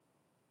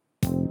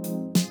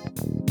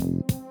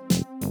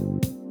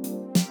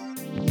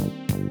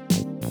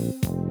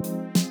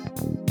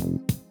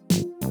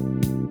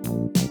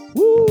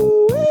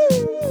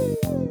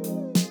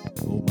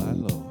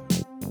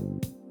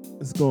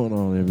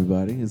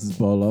everybody? This is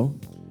Bolo.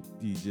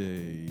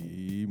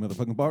 DJ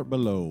motherfucking Bart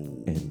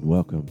below. And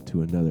welcome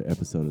to another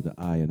episode of the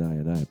I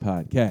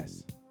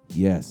podcast.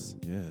 Yes.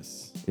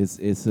 Yes.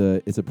 It's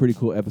a pretty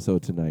cool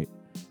episode tonight.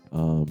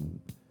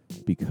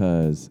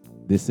 Because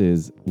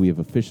we have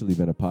officially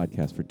been a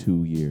podcast for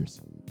 2 years.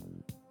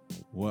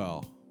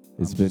 Wow.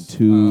 It's been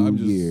 2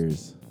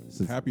 years.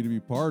 Happy to be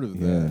part of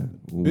that.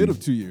 Bit of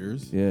 2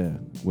 years. Yeah.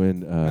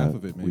 When half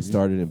of it maybe. We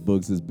started in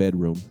Boogs'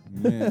 bedroom.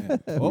 Man.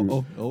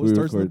 Always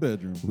starts in the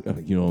bedroom.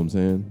 You know what I'm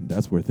saying?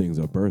 That's where things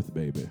are birthed,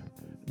 baby.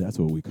 That's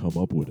where we come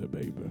up with it,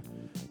 baby.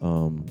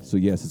 So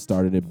yes, it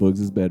started in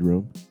Boogs'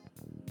 bedroom.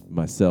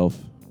 Myself,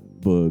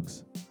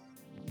 Boogs,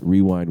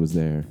 Rewind was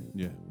there.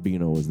 Yeah.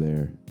 Bino was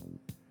there.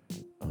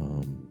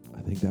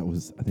 I think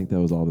that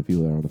was all the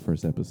people that are on the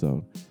first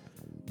episode.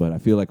 But I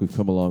feel like we've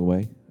come a long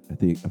way. I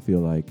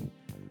feel like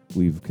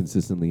we've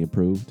consistently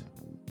improved.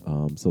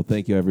 So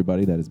thank you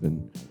everybody that has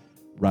been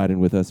riding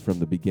with us from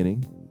the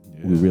beginning.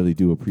 Yeah. We really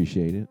do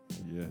appreciate it.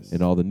 Yes.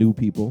 And all the new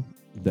people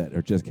that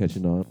are just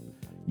catching on.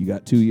 You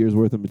got 2 years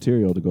worth of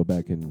material to go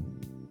back and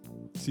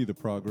see the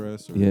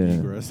progress or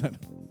egress.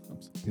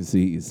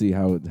 You see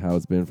how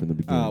it's been from the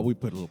beginning. We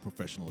put a little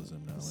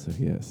professionalism now. So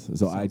yes.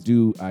 So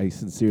I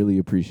sincerely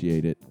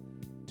appreciate it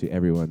to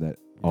everyone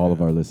all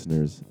of our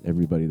listeners,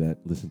 everybody that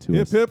listened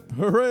to us. Hip hip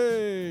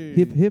hooray!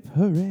 Hip hip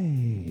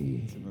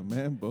hooray! To my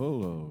man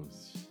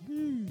Bolos.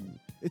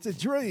 It's a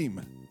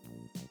dream.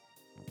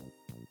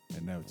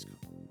 And now it's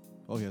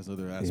he has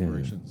other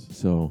aspirations. Yeah.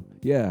 So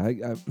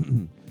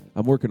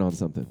I'm working on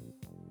something.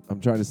 I'm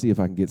trying to see if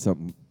I can get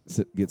something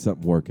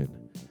working.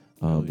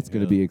 It's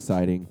going to be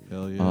exciting.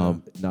 Hell yeah.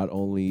 Not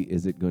only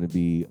is it going to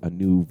be a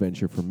new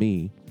venture for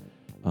me,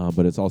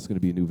 but it's also going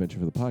to be a new venture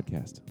for the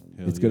podcast.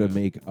 It's going to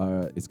make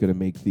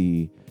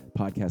the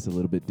podcast a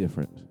little bit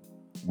different,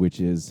 which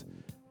is,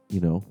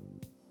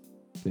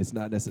 it's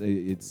not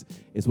necessarily it's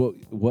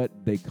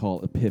what they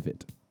call a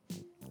pivot.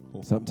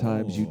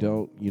 Sometimes you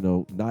don't,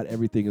 not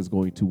everything is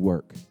going to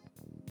work.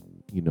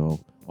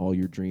 All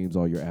your dreams,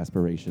 all your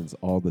aspirations,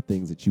 all the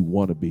things that you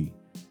want to be.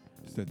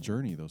 It's that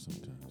journey though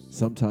sometimes.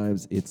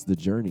 Sometimes it's the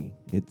journey.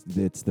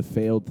 It's the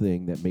failed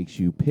thing that makes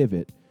you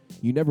pivot.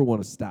 You never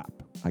want to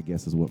stop, I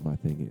guess is what my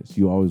thing is.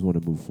 You always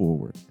want to move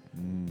forward.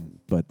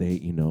 But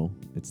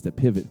it's the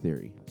pivot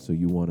theory. So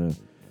you want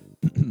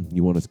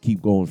to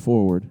keep going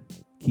forward,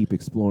 keep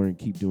exploring,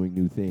 keep doing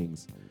new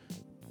things.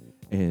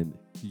 And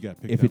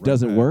if it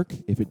doesn't work,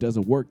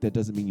 that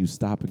doesn't mean you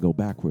stop and go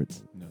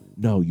backwards.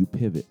 No, you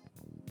pivot.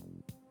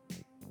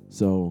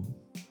 So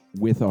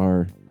with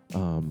our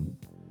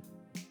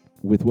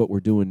with what we're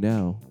doing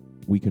now,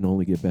 we can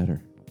only get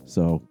better.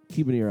 So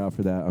keep an ear out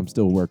for that. I'm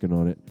still working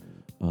on it.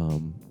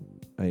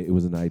 It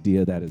was an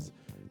idea that has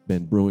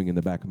been brewing in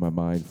the back of my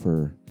mind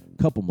for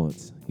a couple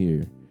months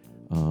here,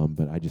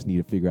 but I just need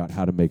to figure out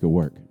how to make it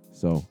work.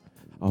 So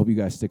I hope you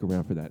guys stick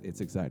around for that. It's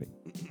exciting.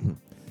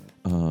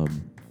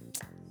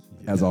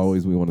 As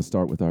always, we want to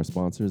start with our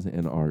sponsors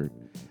and our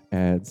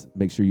ads.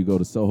 Make sure you go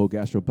to Soho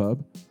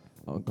Gastropub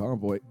on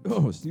Convoy.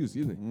 Oh, excuse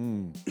me.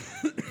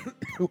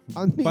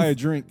 Buy a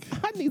drink.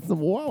 I need some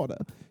water.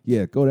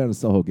 Yeah, go down to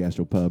Soho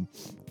Gastropub.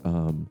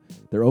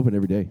 They're open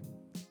every day.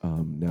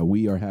 Now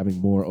we are having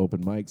more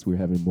open mics. We're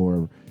having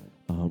more.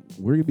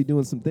 We're gonna be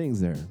doing some things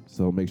there,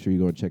 so make sure you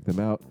go and check them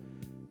out.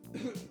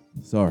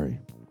 Sorry.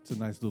 It's a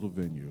nice little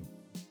venue,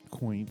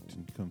 quaint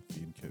and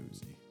comfy and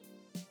cozy,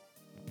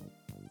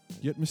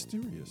 yet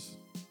mysterious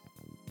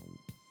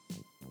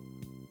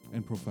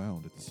and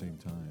profound at the same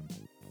time.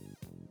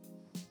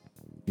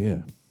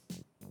 Yeah.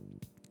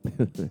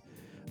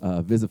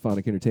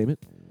 Visiphonic Entertainment.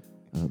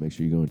 Make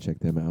sure you go and check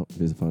them out.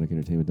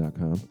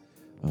 Visiphonicentertainment.com.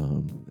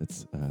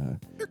 It's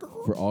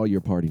for all your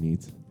party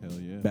needs. Hell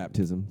yeah.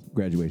 Baptism,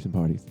 graduation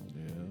parties.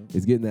 Yeah.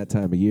 It's getting that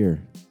time of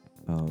year.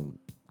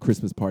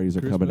 Christmas parties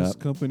are coming up.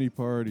 Company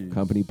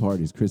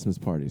parties, Christmas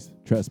parties.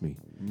 Trust me.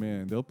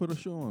 Man, they'll put a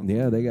show on.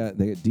 Yeah, they got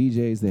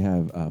DJs. They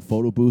have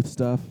photo booth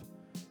stuff.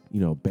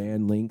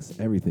 Band links,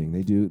 everything.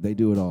 They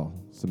do it all.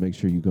 So make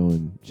sure you go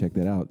and check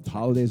that out. The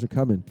holidays are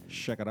coming.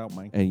 Check it out,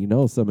 Mike.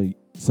 And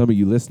some of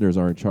you listeners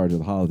are in charge of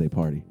the holiday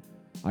party.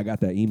 I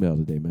got that email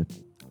today, man.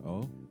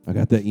 Oh. I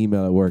got that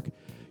email at work.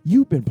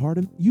 You've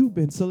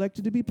been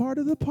selected to be part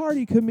of the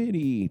party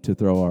committee to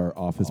throw our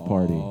office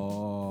party.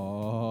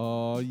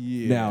 Oh,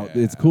 yeah. Now,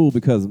 it's cool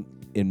because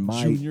in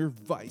my Junior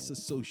Vice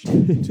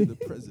Associate to the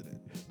president.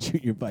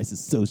 Junior Vice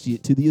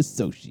Associate to the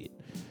associate.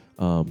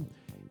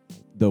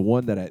 The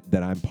one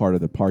that I'm part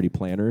of the party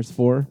planners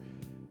for,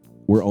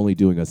 we're only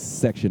doing a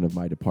section of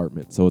my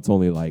department. So it's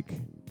only like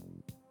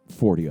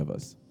 40 of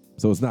us.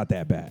 So it's not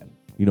that bad.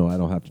 I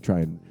don't have to try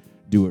and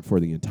do it for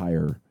the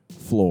entire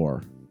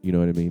floor. You know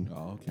what I mean?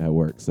 Oh, okay. At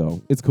work.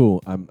 So it's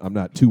cool. I'm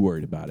not too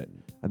worried about it.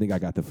 I think I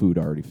got the food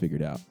already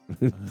figured out.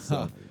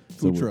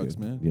 Food trucks,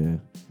 man. Yeah.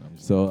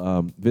 So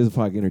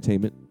Visiphonic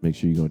Entertainment, make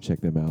sure you go and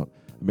check them out.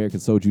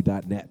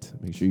 AmericanSoju.net.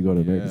 Make sure you go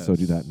to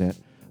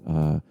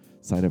AmericanSoju.net.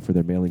 Sign up for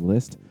their mailing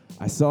list.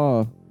 I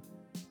saw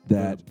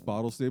that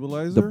bottle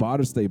stabilizer. The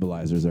bottle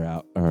stabilizers are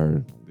out.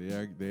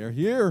 They are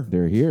here.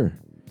 They're here.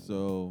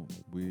 So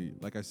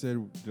like I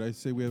said, did I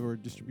say we have our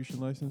distribution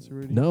license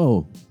already?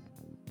 No,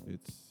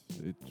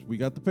 We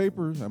got the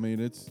paper. I mean,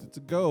 it's a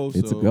go.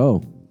 it's a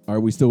go. Are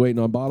we still waiting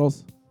on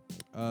bottles?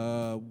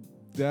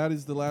 That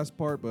is the last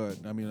part, but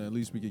I mean, at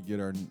least we could get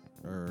our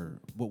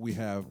what we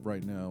have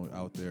right now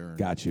out there.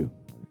 Got you.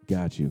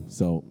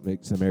 So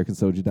make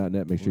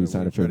AmericanSoju.net. Make sure you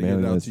sign up for the the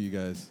mailing mailing list. list. To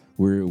you guys.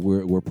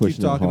 We're pushing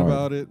Keep talking it hard.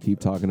 about it. Keep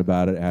talking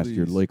about it. Ask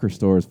your Please. liquor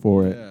stores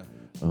for it. Yeah.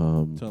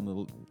 Tell them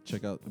to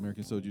check out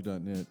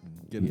AmericanSoju.net and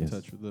get in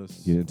touch with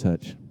us. Get in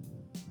touch.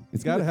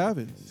 It's got to have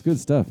it. It's good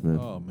stuff, man.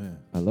 Oh man,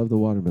 I love the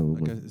watermelon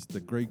like one. it's the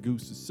Grey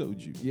Goose of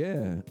soju.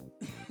 Yeah.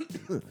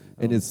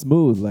 And it's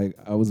smooth. Like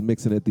I was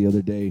mixing it the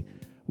other day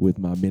with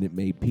my Minute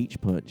Maid Peach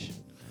Punch.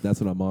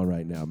 That's what I'm on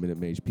right now. Minute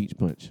Maid Peach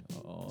Punch.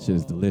 Shit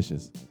is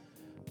delicious.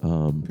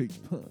 Peach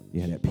Punch.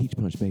 Yeah, that Peach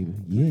Punch, baby.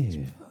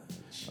 Yeah.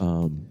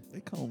 They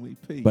call me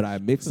Peach. But I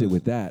mixed it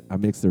with that. I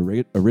mixed the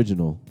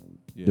original.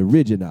 Yeah. The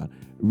original.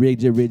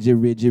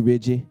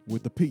 Riggy.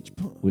 With the Peach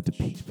Punch. With the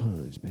Peach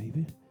Punch,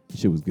 baby.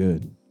 Shit was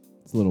good.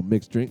 It's a little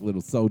mixed drink,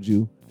 little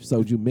soju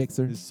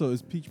mixer.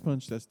 It's Peach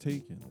Punch that's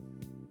taken.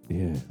 Yeah.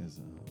 Man,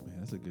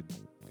 that's a good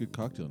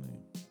cocktail name.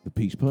 The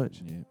Peach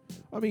Punch. Yeah.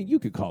 I mean, you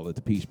could call it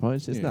the Peach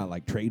Punch. It's Yeah. not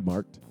like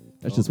trademarked.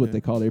 That's just what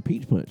they call their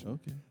Peach Punch.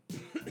 Okay.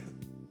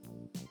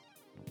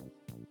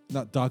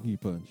 Not Donkey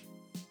Punch.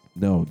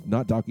 No,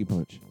 not Donkey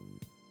Punch.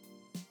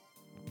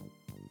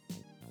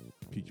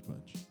 Peach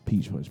Punch.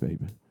 Peach Punch,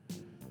 baby.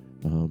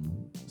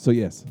 So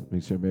yes,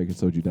 make sure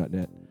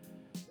AmericanSoju.net.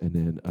 And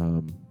then,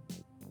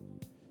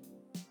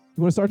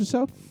 you want to start the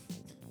show?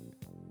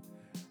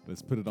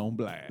 Let's put it on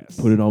blast.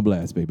 Put it on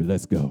blast, baby.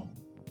 Let's go.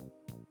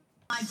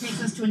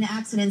 Takes us to an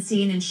accident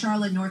scene in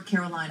Charlotte, North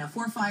Carolina.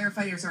 4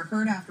 firefighters are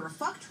hurt after a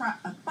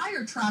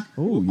fire truck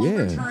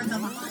overturned the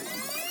line.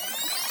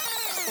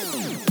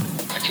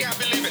 I can't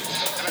believe it.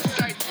 And I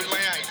sight with my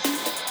eyes.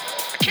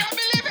 I can't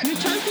believe it. You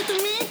talking to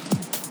me?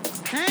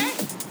 Huh?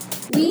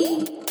 We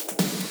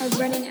are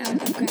running out of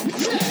grass.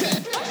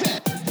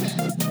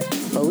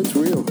 Oh, it's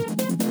real.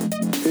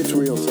 It's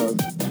real, son.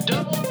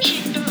 Double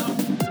cheeked up.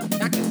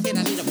 Doctor said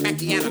I need a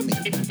Macchiato.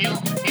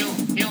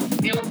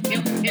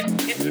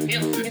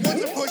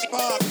 What's a push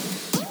pop?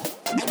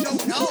 I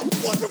don't know.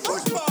 What's a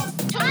push pop?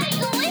 I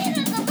believe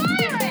it's a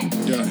virus!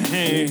 The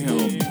hell.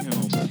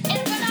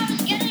 And when I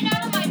was getting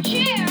out of my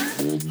chair,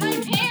 my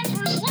pants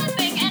were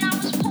slipping and I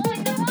was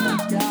pulling them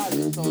up. God,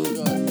 it's so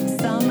good.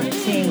 Some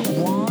say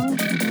Wong.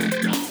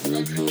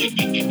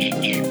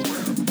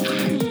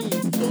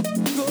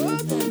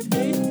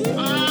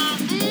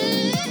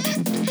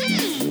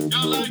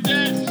 Y'all like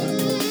that?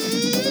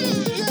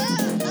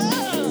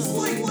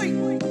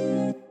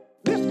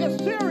 This is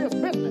serious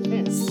business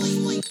here.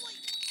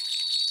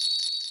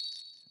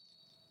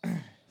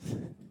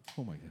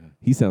 Oh my God.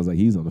 He sounds like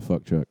he's on the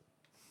fuck truck.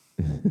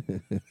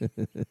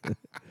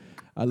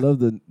 I love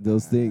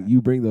those things.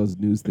 You bring those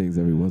news things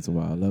every once in a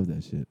while. I love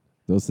that shit.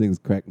 Those things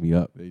crack me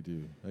up. They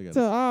do. I got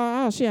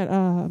So, shit.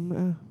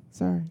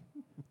 Sorry.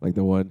 Like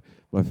the one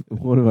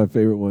of my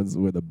favorite ones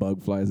where the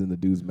bug flies in the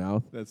dude's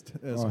mouth. That's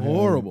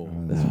horrible.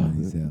 That's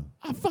funny as hell.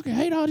 I fucking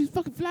hate all these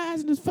fucking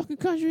flies in this fucking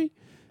country.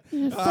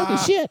 Fucking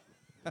shit.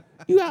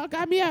 You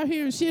got me out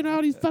here and shit on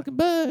all these fucking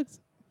bugs.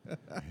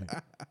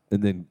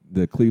 And then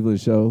the Cleveland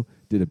show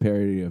did a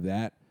parody of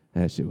that.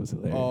 That shit was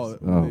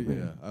hilarious. Man.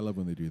 Yeah. I love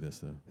when they do that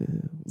stuff. Yeah.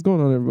 What's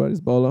going on, everybody? It's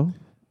Bolo.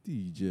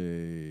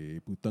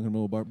 DJ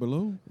Putangamo Bar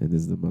Below. And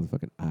this is the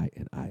motherfucking I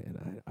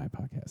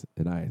podcast.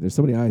 And there's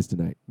so many I's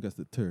tonight. That's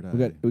the third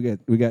eye.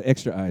 We got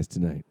extra I's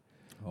tonight.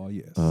 Oh,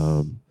 yes.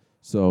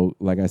 So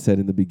like I said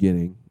in the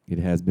beginning, it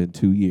has been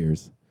 2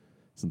 years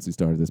since we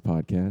started this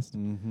podcast.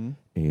 Mm-hmm.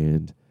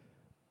 And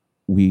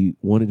we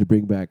wanted to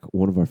bring back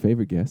one of our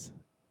favorite guests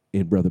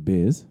in Brother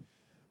Biz.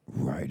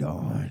 Right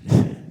on.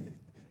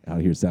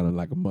 Out here sounding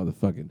like a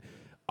motherfucking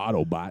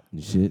Autobot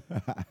and shit.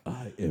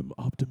 I am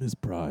Optimus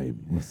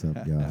Prime. What's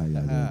up, y'all? How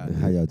y'all doing?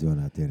 How y'all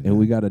doing out there tonight? And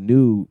we got a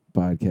new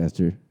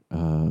podcaster,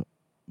 my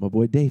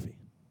boy Davey.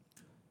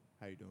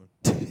 How you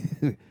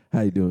doing?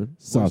 How you doing?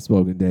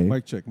 Soft-spoken Dave.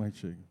 Mic check.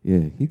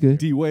 Yeah, he good.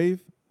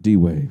 D-Wave?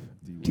 D-Wave.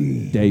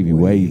 Davey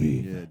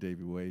Wavy. Yeah,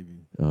 Davey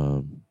Wavy.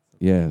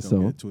 Yeah, Don't so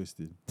get it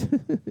twisted.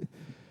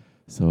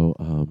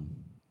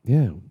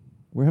 yeah,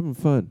 we're having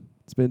fun.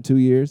 It's been 2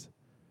 years.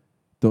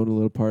 Throwing a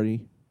little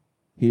party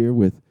here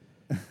with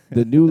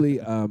the newly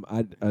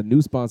a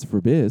new sponsor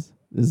for Biz.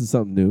 This is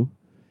something new.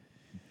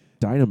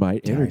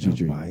 Dynamite energy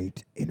drink.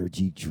 Dynamite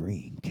energy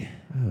drink.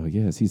 Oh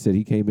yes, he said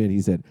he came in.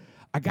 He said,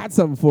 "I got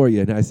something for you,"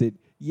 and I said,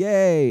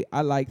 "Yay!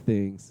 I like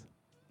things."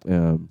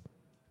 This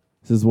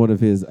is one of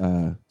his.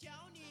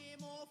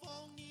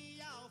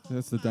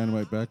 That's the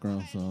Dynamite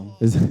background song.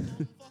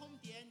 Isn't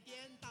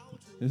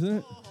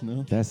it?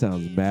 No. That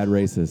sounds mad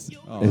racist.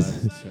 Oh,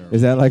 that's terrible.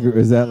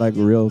 Is that like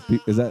real?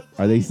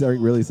 Are they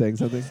really saying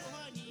something?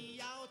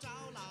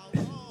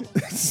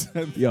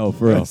 Yo,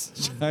 for real.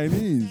 That's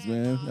Chinese,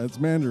 man. That's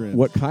Mandarin.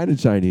 What kind of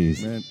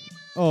Chinese? Man.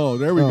 Oh,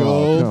 there we Oh,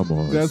 go. come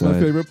on, That's son. my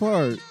favorite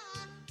part.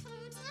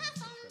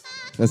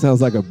 That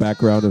sounds like a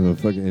background of a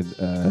fucking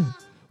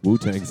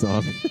Wu-Tang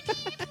song.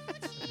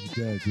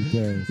 does. It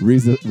does.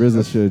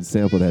 RZA should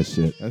sample that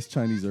shit. That's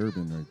Chinese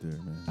urban right there,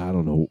 man. I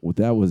don't know.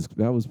 That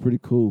was pretty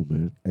cool,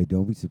 man. Hey,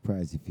 don't be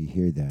surprised if you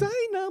hear that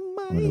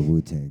on a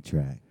Wu-Tang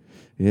track.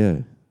 Yeah,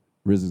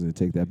 RZA's gonna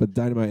take that. But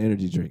Dynamite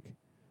energy drink.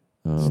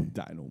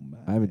 Dynamite.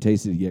 I haven't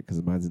tasted it yet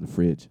because mine's in the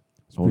fridge.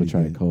 I want to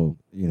try it cold.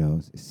 You know,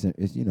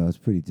 it's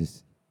pretty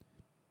just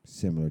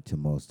similar to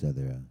most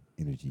other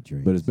energy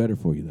drinks. But it's better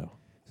for you though.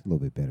 It's a little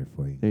bit better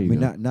for you. There you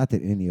go. Not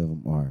that any of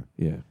them are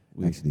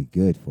actually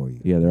good for you.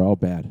 Yeah, they're all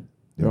bad.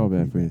 They're all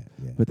bad for pretty you.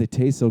 bad, yeah. But they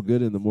taste so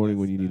good in the morning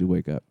when you need to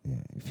wake up. Yeah.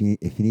 If you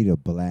need a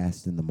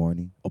blast in the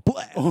morning, A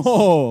blast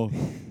Oh,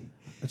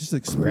 just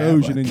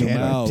explosion in your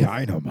mouth.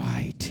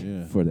 Dynamite.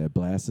 Yeah. for that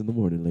blast in the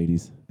morning,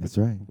 ladies. That's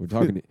right. We're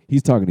talking.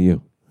 He's talking to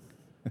you.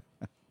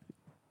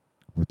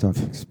 We're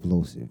talking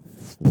explosive.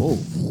 Whoa!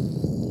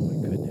 Oh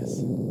my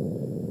goodness.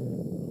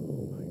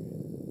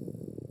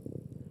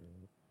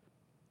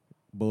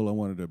 Bull, I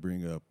wanted to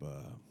bring up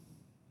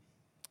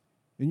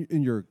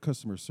in your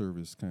customer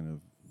service kind of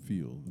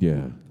field.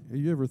 Yeah. Have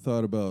you ever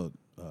thought about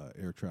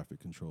air traffic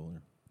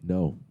controller?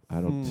 No,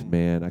 I don't.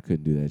 Man, I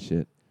couldn't do that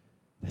shit.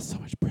 That's so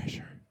much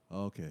pressure.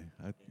 Okay.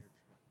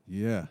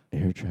 Yeah.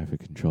 Air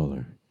traffic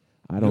controller.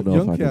 I don't know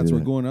Young if I could cats do were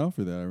that. going out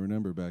for that. I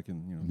remember back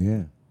in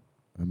Yeah.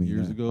 I mean,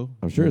 years ago.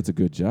 I'm sure it's a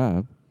good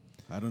job.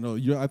 I don't know.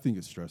 I think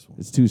it's stressful.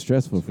 It's too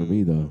stressful for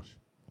me though.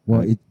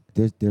 Well,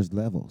 there's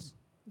levels.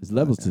 There's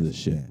levels to this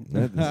shit.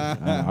 Yeah.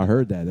 I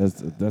heard that.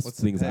 That's What's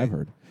the things pay? I've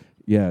heard.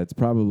 Yeah, it's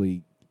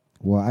probably.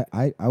 Well,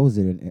 I was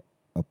in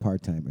a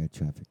part-time air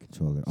traffic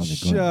controller on the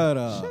ground. Shut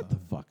up. Shut the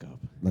fuck up.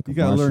 Like You a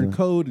gotta learn marshaller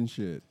code and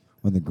shit.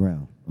 on the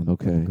ground. On the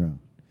Okay. ground.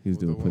 He was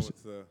doing The one push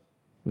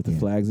with the Yeah.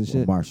 flags and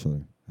shit.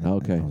 Marshaller.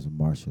 Okay. I was a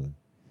marshaller.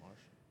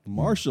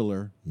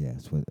 Marshaller. Yeah,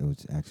 that's what it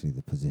was actually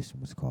the position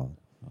was called.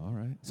 All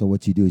right. So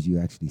what you do is you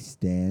actually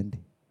stand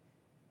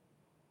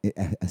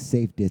a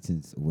safe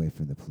distance away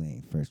from the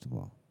plane, first of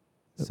all.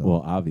 So,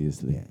 Well,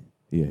 obviously. yeah.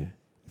 Yeah.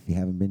 If you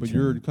haven't been But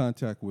trained, you're in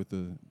contact with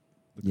the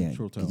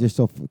control tower. because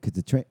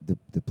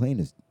the plane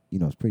is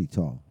it's pretty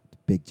tall, it's a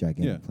big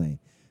gigantic Yeah. plane,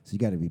 so you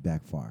got to be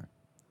back far,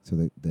 so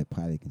the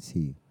pilot can see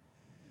you.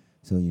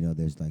 So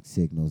there's like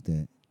signals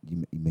that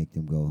you make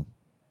them go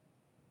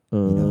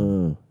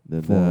know,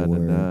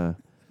 forward, or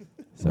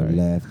Sorry.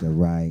 left or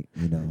right,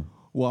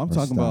 Well, I'm or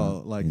talking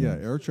stop, about you know.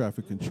 air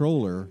traffic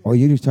controller. Or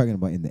you're just talking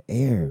about in the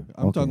air.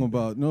 I'm Okay. talking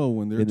about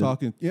when they're In the-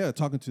 talking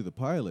to the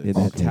pilot. In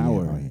that Okay, yeah,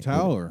 tower. oh, yeah.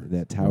 Tower.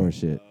 That tower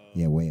shit.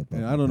 Yeah, way above.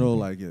 And I don't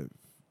know, if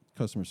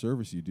customer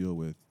service, you deal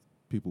with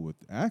people with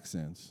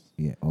accents.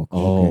 Yeah. Okay.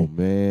 Oh okay.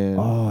 man.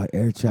 Oh,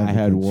 air traffic I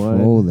had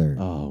controller. one.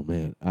 Oh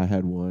man, I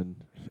had one.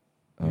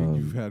 And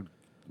you've had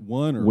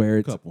one or where a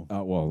it's couple.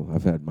 well,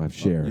 I've had my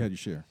share. You had your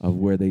share. Of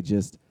where they're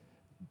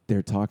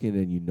talking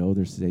and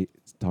they're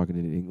talking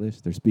in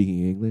English. They're speaking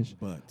English,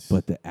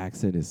 but the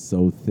accent is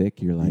so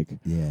thick. You're like,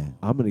 Yeah.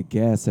 I'm gonna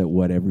guess at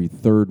what every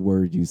third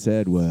word you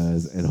said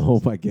was, and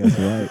hope I guess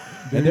right.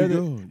 and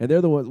they're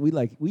the ones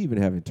we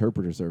even have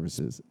interpreter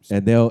services,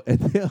 and they're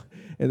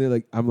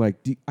like, I'm like,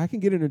 I can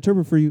get an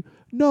interpreter for you.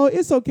 No,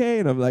 it's okay,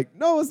 and I'm like,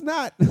 no, it's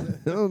not. I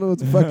don't know what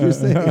the fuck you're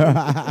saying.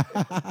 China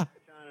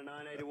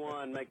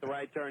 981, make the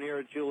right turn here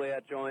at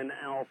Juliet, join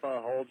Alpha,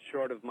 hold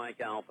short of Mike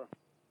Alpha.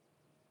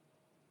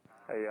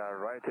 Hey,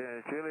 right,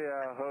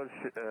 Julia, hold,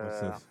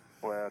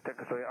 well,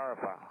 taxi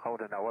Alpha,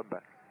 hold in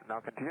November. Now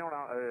continue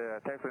now,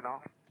 taxi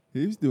now.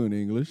 He's doing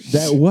English.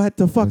 What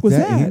the fuck was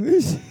that?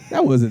 English?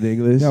 That wasn't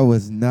English. That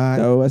was not.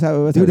 That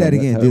was do that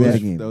again. Do that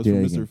again. That was Do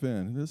from that Mr. again.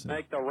 Fan. Listen.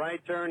 Make the right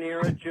turn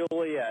here at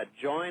Juliet,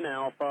 join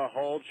Alpha,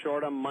 hold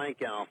short of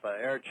Mike Alpha,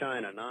 Air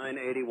China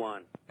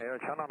 981. Air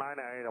China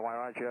 981,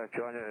 right,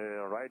 join,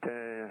 right,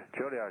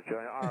 Julia,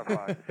 join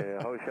Alpha,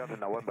 hold short in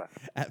November.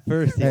 At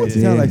first, he Hey, it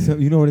did. sounds like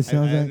some. You know what it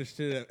sounds I like?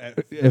 understood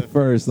At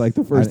first, like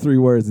the first three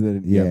words, and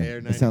then Yeah, Air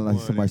it sounded like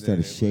 91, somebody and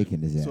started then it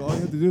shaking his So all you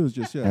ass have to do is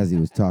just as he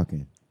was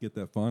talking. get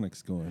that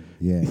phonics going.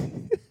 Yeah.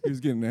 He was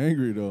getting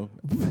angry though.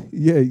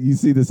 Yeah, you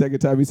see the second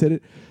time he said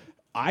it.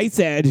 I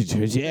said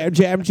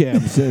jam,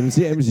 flim,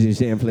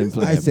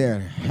 flam. I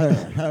said.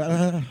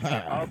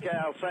 Okay,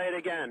 I'll say it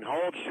again.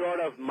 Hold short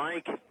of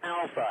Mike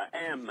Alpha,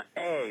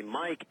 M-A,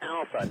 Mike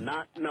Alpha,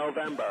 not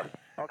November.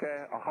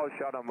 Okay, hold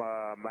short of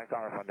Mike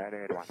Alpha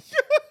 981.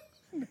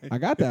 I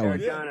got that Air one.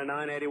 China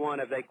 981,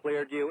 have they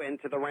cleared you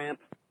into the ramp?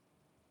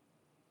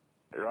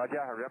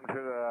 Roger, ramp to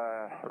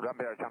the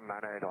ramp Air China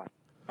 981.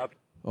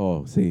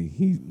 Oh, see,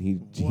 he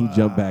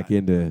jumped back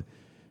into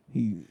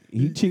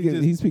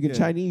he's speaking yeah.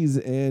 Chinese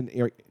and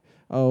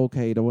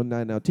okay, the one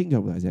night now Ting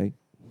Tong I say.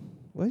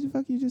 What the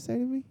fuck you just say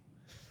to me?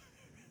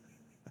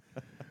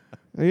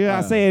 Yeah,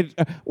 I said,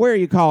 where are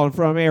you calling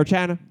from, Air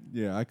China?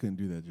 Yeah, I couldn't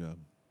do that job.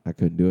 I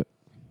couldn't do it.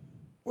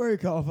 Where you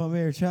calling from,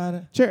 Air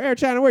China? Sure, Air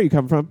China, where you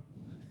come from?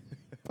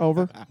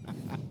 Over.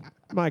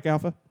 Mike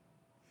Alpha.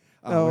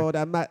 Oh,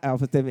 that Mike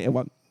Alpha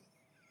 71.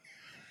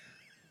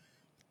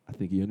 I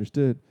think he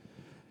understood.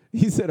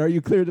 He said, are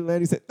you clear to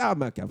land? He said, no,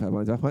 Mike Alpha.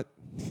 What?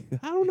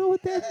 I don't know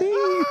what that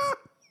means.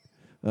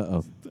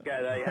 Uh-oh. Okay,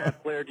 they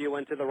have cleared you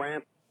into the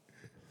ramp.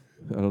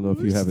 I don't know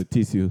if you have a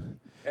tissue.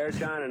 Air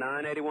China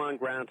 981,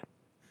 ground.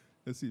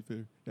 Let's see if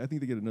I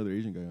think they get another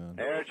Asian guy on.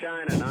 Air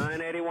China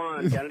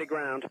 981, Kennedy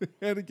ground.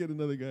 Had to get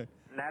another guy.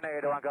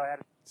 981, go ahead.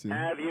 See?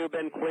 Have you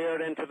been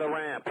cleared into the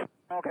ramp?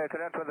 Okay,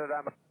 connect with the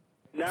diamond.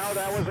 No,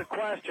 that was a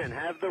question.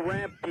 Have the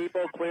ramp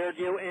people cleared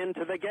you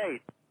into the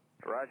gate?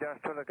 Roger,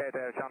 to the gate,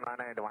 Air China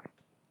 981.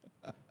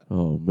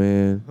 Oh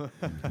man.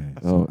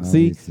 Oh, So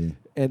see, obviously-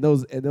 and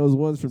those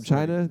ones from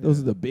China, those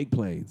are the big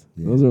planes.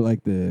 Yeah. Those are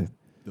like the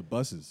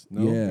buses.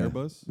 No,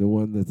 Airbus. the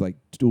one that's like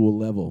dual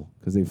level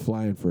because they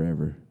flying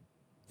forever.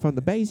 From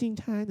the Beijing,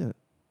 China.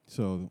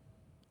 So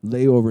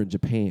Layover in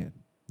Japan.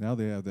 now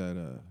they have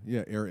that.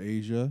 Air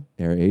Asia.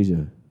 Air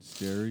Asia.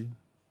 Scary.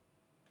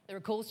 There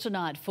are calls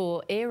tonight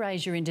for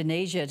AirAsia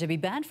Indonesia to be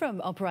banned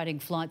from operating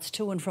flights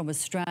to and from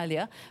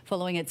Australia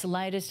following its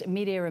latest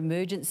mid-air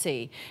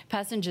emergency.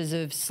 Passengers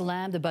have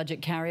slammed the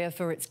budget carrier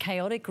for its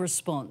chaotic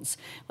response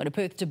when a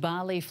Perth to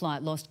Bali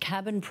flight lost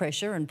cabin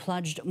pressure and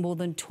plunged more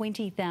than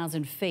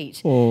 20,000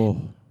 feet.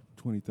 Oh,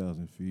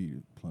 20,000 feet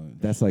plunge.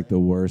 that's like the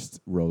worst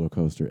roller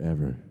coaster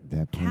ever.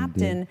 That plane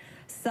Captain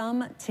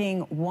Sum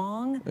Ting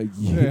Wong,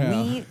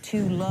 Yeah. We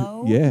Too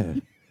Low. Yeah.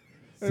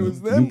 It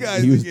was them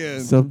guys You- again.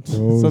 Those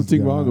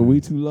Something wrong or guys.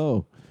 we too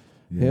low.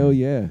 Yeah. Hell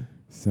yeah.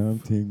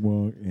 Something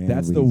wrong. And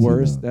That's we the too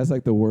worst. low. That's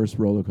like the worst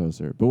roller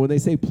coaster. But when they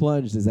say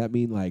plunge, does that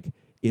mean like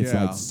it's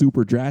Yeah. like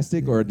super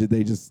drastic or did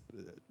they just,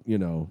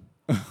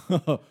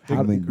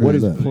 I mean, what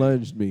does look.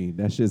 plunged mean?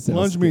 That shit sounds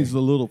Plunge scary. means a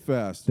little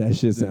fast. That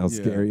shit sounds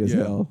Yeah, scary as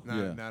yeah. hell.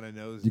 Not a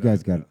nose. You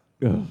guys dive.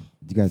 got. Ugh.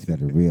 You guys got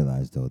to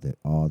realize though that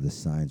all the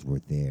signs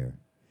were there.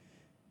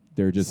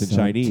 They're just in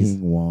Something Chinese.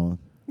 Wong.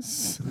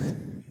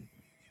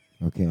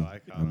 Okay, No, I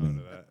caught on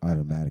to that.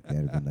 automatically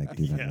I'd have been like,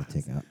 dude, I'm gonna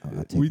take.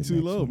 I'll take We the too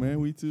next low, one. man.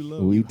 We too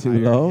low. We too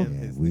Hired low? him, Yeah,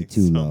 his we name's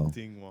too low.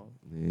 Something Wong.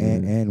 Yeah.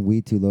 And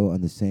we too low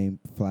on the same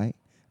flight.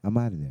 I'm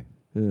out of there.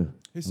 Yeah.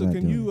 Hey, so Not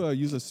can you doing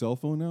use a cell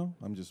phone now?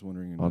 I'm just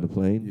wondering. On the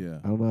plane? Yeah.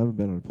 I don't know. I haven't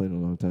been on a plane in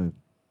a long time.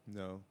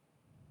 No.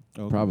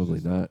 Okay. Probably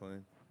Just on not.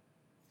 plane.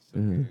 Just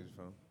Yeah. okay, use your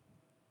phone.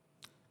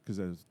 Because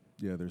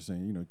they're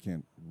saying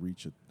can't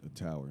reach a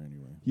tower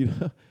anyway.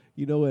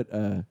 You know what?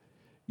 I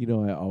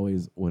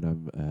always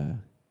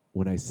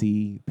when I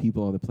see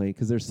people on the plane,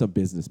 because there's some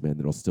businessmen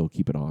that'll still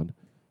keep it on.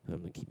 I'm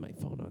gonna keep my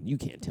phone on. You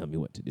can't tell me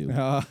what to do.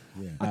 Yeah.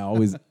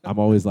 I'm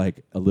always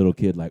like a little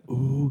kid, like,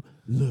 ooh,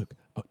 look,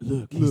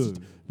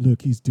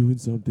 he's doing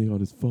something on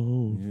his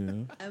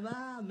phone. Yeah.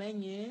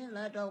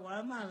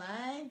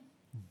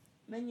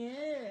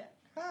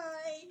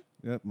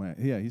 Yep.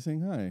 He's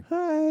saying hi.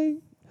 Hi,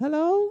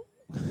 hello.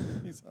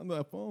 He's on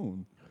that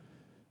phone.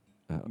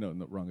 No,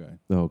 wrong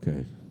guy. Okay,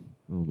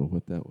 I don't know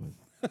what that was.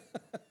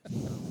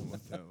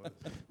 What that was.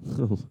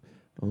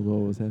 I don't know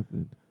what was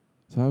happening.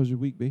 So how was your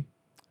week, B?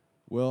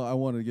 Well, I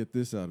wanted to get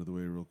this out of the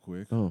way real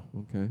quick. Oh,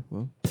 okay.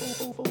 Well.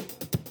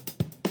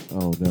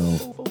 Oh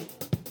no.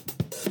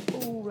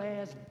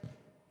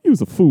 He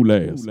was a fool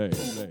ass.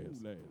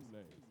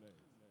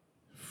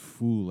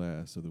 Fool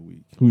ass of the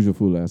week. Who's your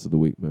fool ass of the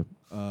week, man?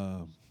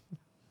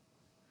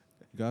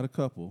 Got a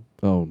couple.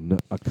 Oh no,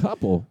 a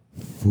couple.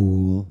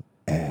 Fool.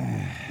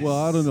 Well,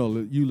 I don't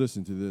know. You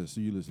listen to this.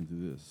 You listen to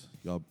this.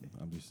 Y'all,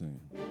 I'm just saying.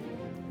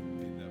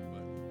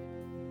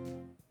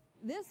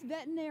 This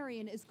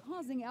veterinarian is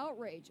causing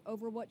outrage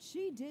over what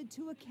she did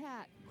to a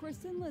cat.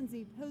 Kristen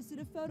Lindsay posted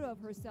a photo of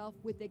herself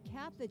with the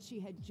cat that she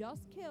had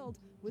just killed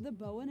with a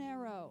bow and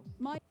arrow.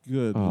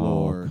 Good Oh,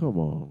 Lord. come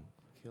on.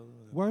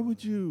 Why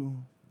would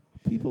you?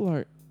 People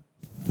are.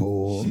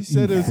 Fool. She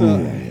said it's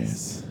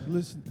a.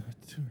 Listen.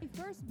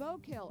 First bow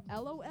kill,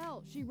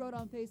 LOL, she wrote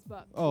on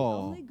Facebook. Oh. The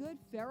only good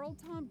feral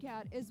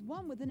tomcat is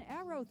one with an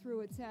arrow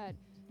through its head.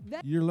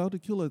 You're allowed to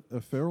kill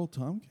a feral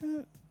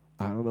tomcat?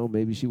 I don't know.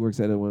 Maybe she works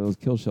at one of those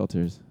kill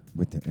shelters.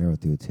 With the arrow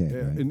through its head,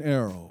 right? An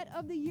arrow.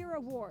 Of the Year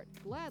award,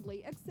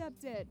 gladly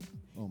accepted.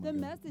 Oh my The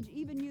God. message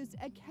even used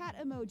a cat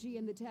emoji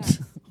in the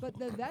text, but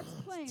the vets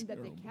claim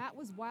that the cat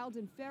was wild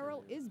and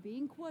feral is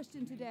being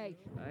questioned today.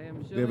 I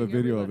am They have a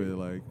video of it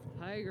everybody. like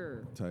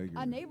Tiger.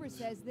 A neighbor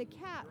says the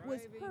cat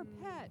was her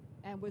pet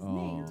and was Oh.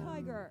 named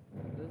Tiger.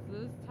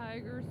 This is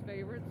Tiger's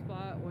favorite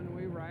spot when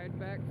we ride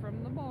back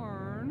from the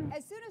barn.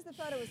 As soon as the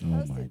photo was Oh my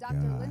posted, Dr.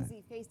 God.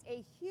 Lindsay faced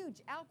a huge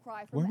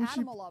outcry Why from would she-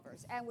 animal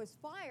lovers and was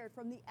fired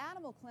from the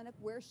animal clinic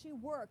where she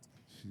worked.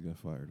 She got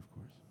fired, of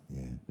course.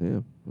 Yeah. Yeah.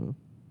 Well,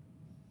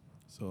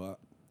 So,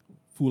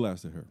 fool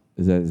ass to her.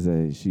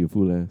 is she a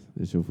fool ass?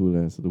 Is your fool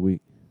ass of the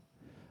week?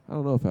 I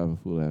don't know if I have a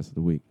fool ass of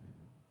the week.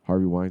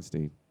 Harvey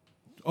Weinstein.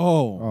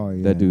 Oh,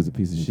 yeah. That dude's a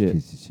piece of He's shit. A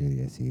piece of shit.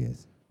 Yes, he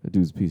is. That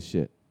dude's a piece of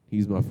shit.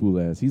 He's my fool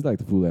ass. He's like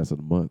the fool ass of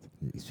the month.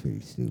 He's pretty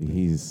stupid.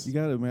 He's You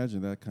got to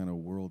imagine that kind of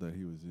world that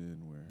he was in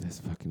where that's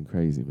fucking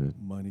crazy, man.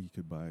 money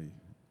could buy.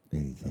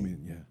 Anything. I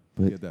mean, yeah.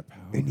 But- he had that power.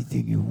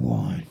 Anything you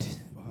want.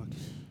 Fuck.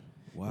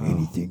 Wow.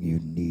 Anything you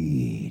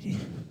need.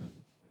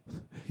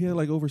 He had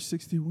like over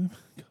 60 women.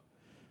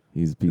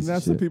 He's a piece And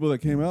that's of shit. the people that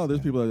came out. There's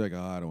people that are like,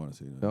 I don't want to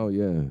see that. Oh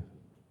yeah.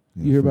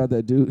 You hear about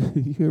that dude?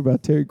 You hear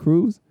about Terry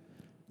Crews?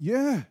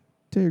 Yeah.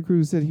 Terry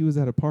Crews said he was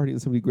at a party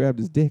and somebody grabbed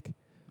his dick.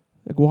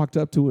 Like walked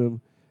up to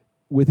him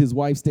with his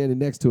wife standing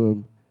next to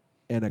him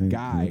and a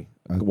guy,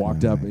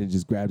 walked up and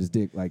just grabbed his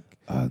dick like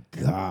a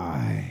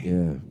guy.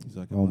 Yeah. He's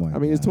like, Oh my I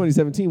mean, it's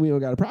 2017. We don't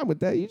got a problem with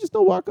that. You just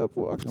don't walk up.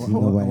 I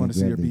want to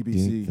see your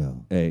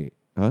BBC. Hey,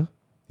 huh?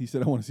 He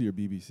said, I want to see your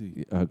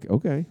BBC.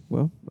 Okay.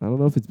 Well, I don't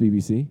know if it's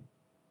BBC.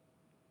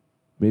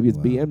 Maybe it's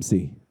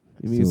BMC.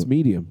 Maybe it's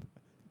medium.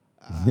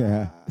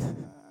 Yeah.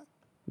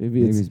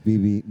 Maybe it's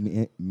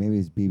Maybe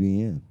it's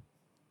BBM.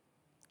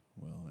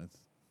 Well, that's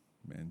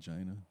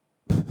mangina.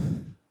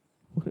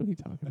 What are we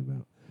talking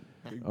about?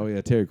 Oh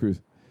yeah, Terry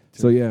Crews.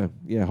 So yeah,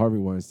 Harvey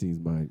Weinstein's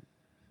my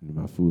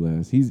fool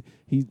ass.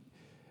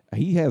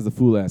 He has the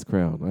fool ass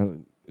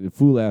crown. The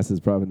fool ass is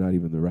probably not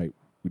even the right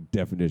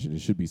definition.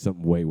 It should be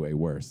something way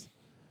worse.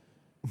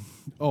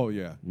 Oh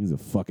yeah, he's a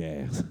fuck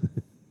ass.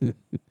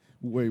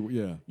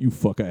 Yeah. You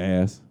fucker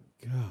ass.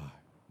 God.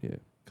 Yeah.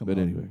 But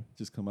anyway,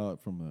 just come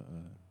out from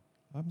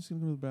I'm just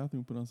gonna go to the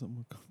bathroom, put on something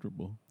more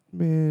comfortable.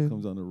 Man,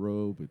 comes on the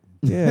robe.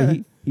 Yeah,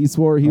 he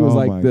swore he was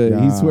like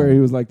God. he swore he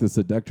was like the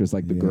seductress,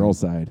 like the girl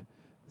side.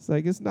 It's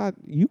like it's not.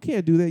 You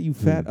can't do that, you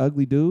fat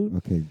ugly dude.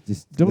 Okay,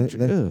 just don't.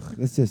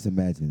 Let's just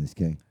imagine this,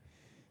 okay?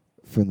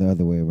 From the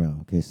other way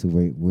around. Okay, so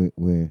we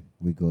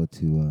go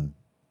to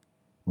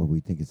what we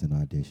think is an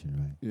audition,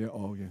 right? Yeah.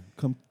 Oh yeah.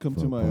 Come For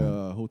to a my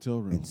part. hotel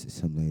room. And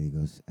some lady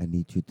goes, "I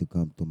need you to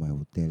come to my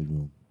hotel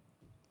room."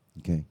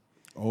 Okay.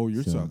 Oh,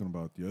 you're So- talking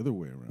about the other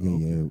way around.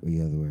 Yeah, Okay.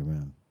 the other way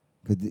around.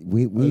 Because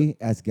we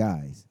as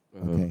guys,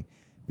 okay,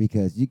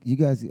 because you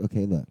guys,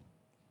 okay, look,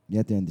 you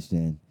have to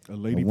understand. A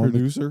lady woman's-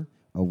 producer?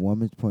 A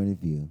woman's point of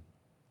view,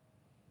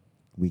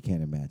 we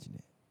can't imagine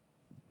it.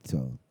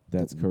 So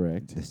that's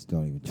correct. Just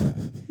don't even try.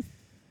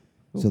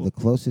 So the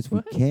closest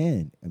we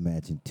can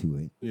imagine to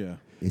it, Yeah.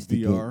 is to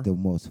VR? get the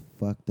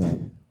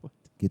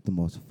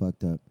most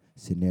fucked up,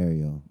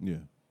 scenario, Yeah.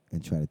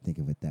 and try to think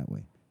of it that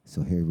way.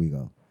 So here we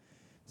go.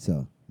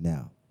 So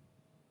now,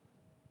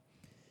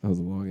 That was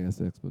a long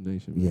ass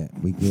explanation. yeah,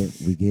 we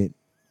get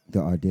the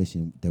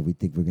audition that we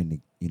think we're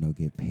gonna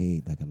get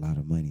paid like a lot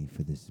of money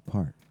for this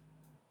part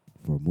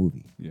for a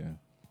movie. Yeah.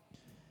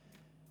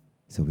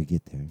 So we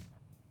get there,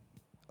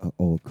 a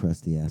old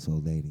crusty ass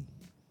old lady.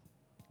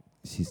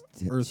 She's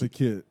Eartha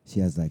Kitt.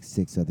 She has like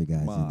 6 other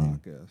guys in there.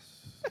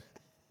 Marcus.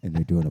 And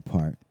they're doing a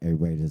part.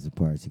 Everybody does a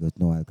part. She goes,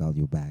 "No, I'll call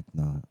you back.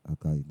 No, I'll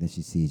call you." Then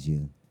she sees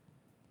you.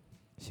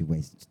 She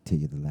waits till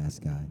you're the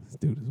last guy. This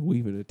dude is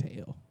weaving a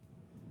tale.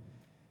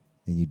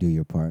 And you do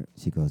your part.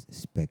 She goes,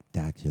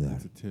 "Spectacular."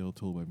 It's a tale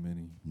told by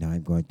many. Now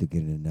I'm going to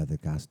get in another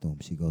costume.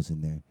 She goes in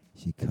there.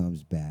 She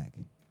comes back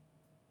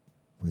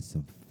with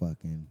some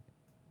fucking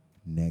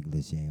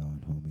negligee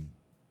on, homie.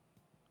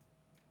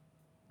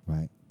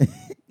 Right?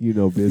 You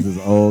know, business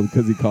old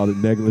because he called it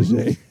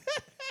negligee.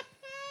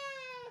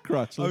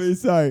 Crotchless. I mean,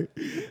 sorry.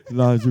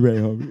 Lingerie,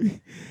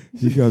 homie.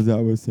 She comes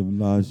out with some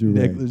lingerie.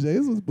 Negligee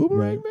was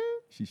boomerang, Right. man.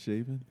 She's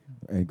shaving.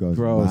 And goes,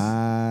 Gross.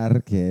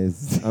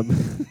 Marquez. I'm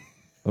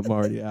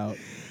already out.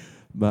 So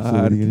what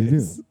are you gonna do?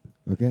 Marquez.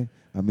 Okay?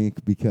 I mean,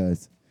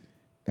 because...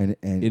 And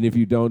if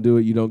you don't do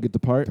it, you don't get the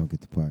part? Don't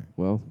get the part.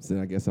 Well, then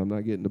I guess I'm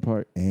not getting the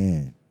part.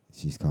 And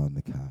she's calling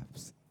the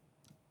cops.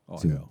 Oh,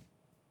 too. hell.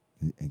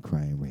 And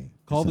crying rape.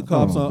 Call the Something.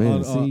 cops Oh, on,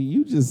 man. on See,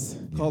 you just...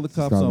 call the She's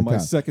cops calling on the my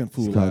cops. second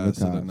She's fool calling ass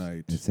the of the cops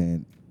night. and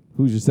saying,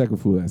 Who's your second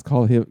fool ass?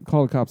 Call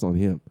the cops on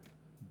him.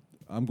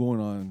 I'm going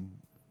on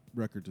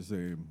record to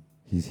say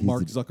He's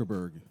Mark the-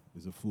 Zuckerberg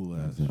is a fool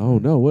ass. Oh,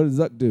 no. What does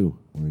Zuck do?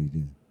 what do you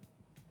do?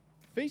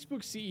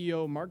 Facebook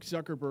CEO Mark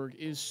Zuckerberg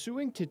is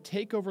suing to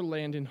take over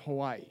land in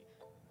Hawaii.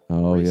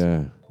 Oh,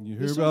 yeah. You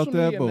The hear about social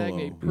that, media Bolo?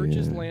 magnate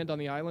purchased Yeah. land on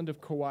the island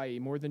of Kauai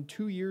more than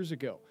 2 years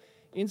ago.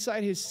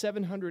 Inside his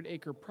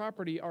 700-acre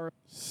property are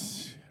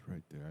Shit,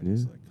 right there. I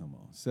just come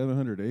on.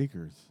 700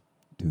 acres.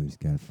 Dude, he's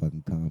got a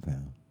fucking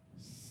compound.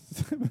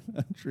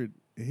 700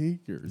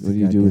 acres. What do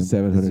you do with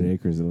Goddamn- 700 it's a-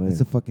 acres of land?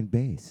 It's a fucking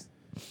base.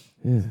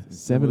 Yeah,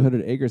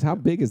 700 acres. How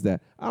big is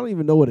that? I don't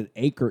even know what an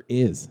acre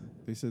is.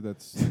 They said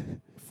that's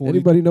 40.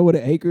 Anybody know what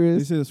an acre They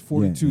is? said it's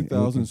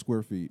 42,000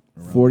 square feet.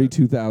 around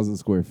 42,000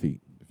 square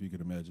feet. there, if you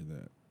could imagine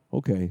that.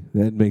 Okay,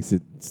 that makes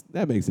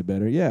it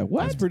better. Yeah,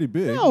 what? That's pretty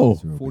big. No.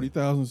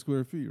 40,000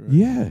 square feet, right?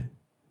 Yeah.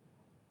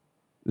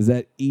 Is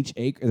that each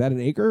acre? Is that an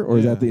acre or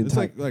is that the It's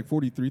entire? like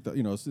 43,000.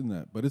 You know, it's in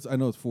that, but I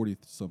know it's 40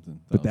 something.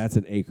 But that's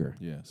an acre.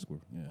 Yeah, square.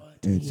 Yeah.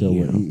 And so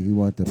what, he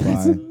wanted to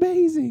That's buy.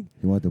 amazing.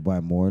 He wanted to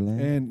buy more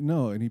land.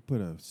 And he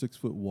put a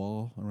 6-foot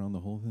wall around the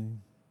whole thing.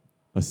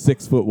 A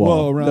 6-foot wall.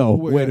 Well, around no,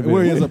 where, wait a minute.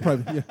 where he has wait. a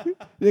private. Yeah.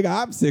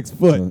 Nigga, I'm 6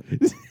 foot.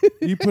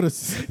 You put a.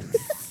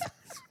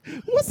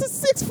 What's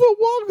a 6-foot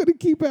wall gonna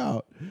keep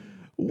out?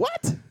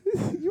 What?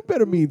 You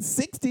better mean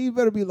 60. You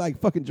better be like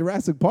fucking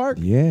Jurassic Park.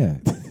 Yeah.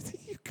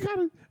 You got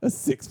a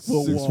 6-foot 6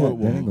 wall. foot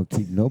That ain't gonna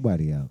keep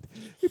nobody out.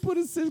 He put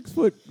a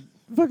 6-foot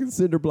fucking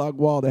cinder block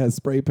wall that has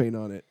spray paint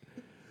on it.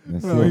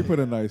 That's No, it. he put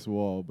a nice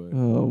wall, but.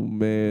 Oh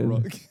man,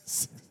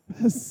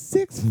 a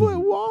 6-foot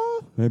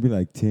wall, Maybe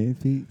like 10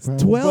 feet.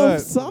 probably. 12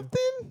 But-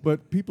 something.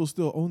 But people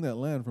still own that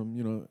land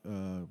from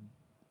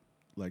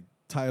like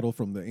title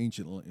from the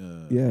ancient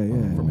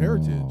from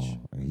heritage. Oh,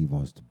 and he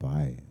wants to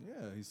buy it.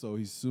 Yeah, so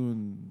he's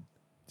suing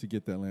to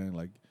get that land.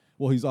 Like,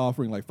 well, he's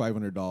offering like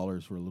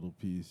 $500 for a little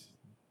piece.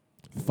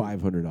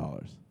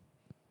 $500.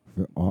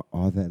 For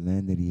all that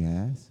land that he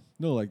has?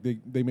 No, like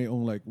they may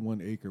own like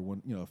 1 acre.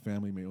 A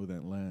family may own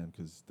that land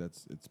because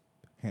it's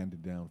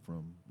handed down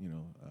from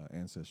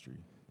ancestry.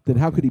 Then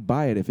how could he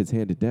buy it if it's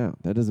handed down?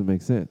 That doesn't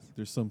make sense.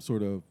 There's some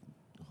sort of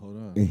hold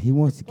on. And he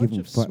wants to give him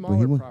Bunch of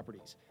smaller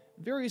properties.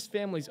 Various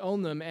families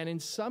own them, and in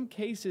some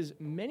cases,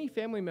 many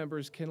family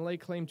members can lay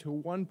claim to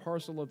one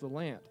parcel of the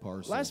land.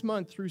 Last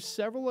month, through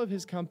several of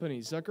his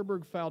companies,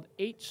 Zuckerberg filed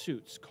 8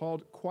 suits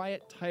called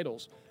quiet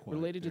titles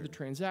related to the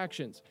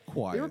transactions.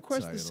 They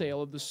request the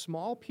sale of the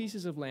small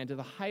pieces of land to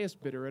the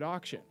highest bidder at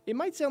auction. It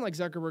might sound like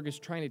Zuckerberg is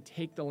trying to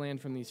take the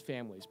land from these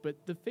families,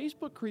 but the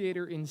Facebook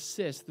creator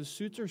insists the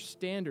suits are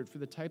standard for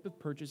the type of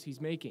purchase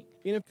he's making.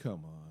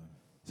 Come on.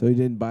 So he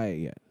didn't buy it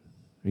yet.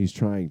 He's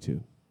trying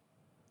to.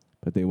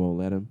 But they won't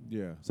let him?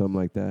 Yeah. Something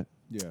like that?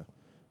 Yeah.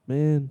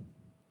 Man,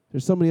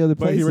 there's so many other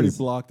places. But he already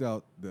blocked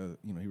out he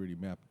already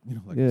mapped,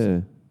 like you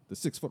said, the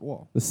 6-foot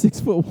wall. The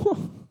 6-foot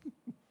wall.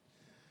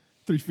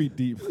 3 feet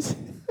deep.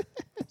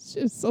 It's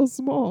just so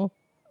small.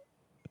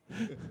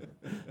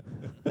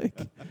 Like,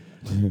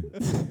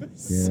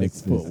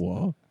 6-foot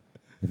wall.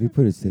 If you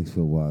put a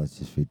 6-foot wall, it's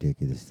just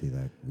ridiculously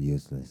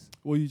useless.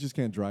 Well, you just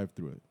can't drive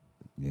through it.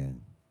 Yeah.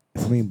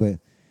 I mean, but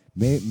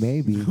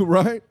maybe.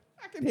 Right?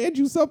 I can hand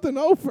you something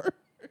over.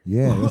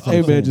 Yeah.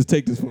 Hey, man, just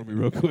take this for me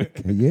real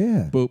quick.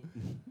 Yeah. Boop.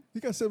 You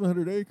got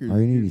 700 acres.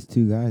 All you need is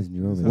 2 guys and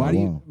you're over the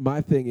wall.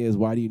 My thing is,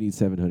 why do you need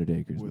 700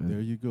 acres, Well, man?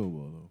 there you go,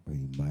 Waldo. But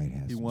he might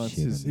have He some wants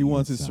shit his on he the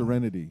wants his inside.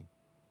 serenity.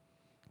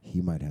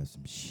 He might have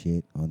some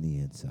shit on the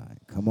inside.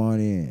 Come on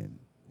in.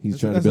 He's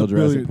trying to build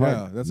Jurassic Park.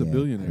 Yeah, that's a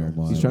billionaire.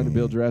 come He's on trying to in.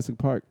 build Jurassic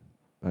Park.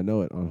 I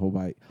know it on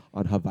Hawaii.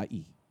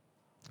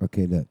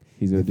 Okay, look.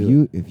 He's gonna if do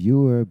you if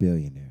you were a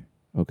billionaire,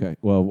 Okay.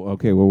 Well,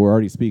 we're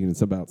already speaking.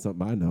 It's about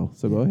something I know.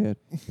 So go ahead.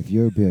 if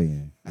you're a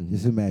billionaire,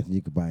 just imagine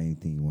you could buy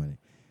anything you wanted.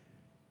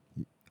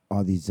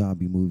 All these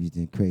zombie movies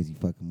and crazy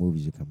fucking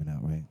movies are coming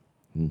out, right?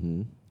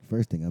 Mm-hmm.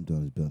 First thing I'm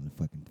doing is building a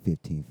fucking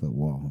 15-foot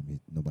wall, homie.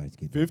 Nobody's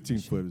getting 15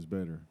 foot is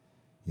better.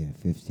 Yeah,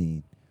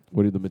 15.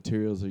 What are the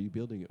materials are you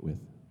building it with?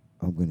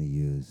 I'm gonna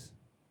use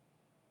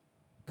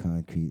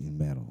concrete and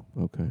metal.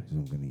 Okay. That's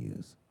what I'm gonna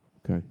use.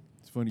 Okay.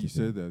 It's funny you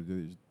said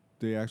that.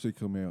 They actually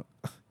come out.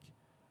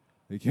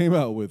 They came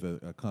out with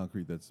a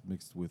concrete that's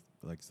mixed with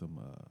like some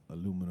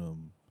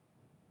aluminum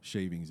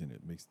shavings in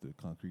it, makes the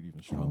concrete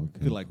even stronger.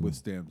 okay, Could like cool.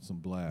 withstand some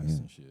blasts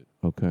and shit.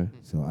 Okay.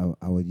 So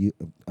I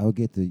would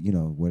get the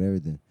whatever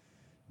the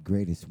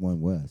greatest one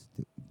was,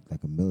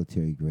 like a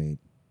military grade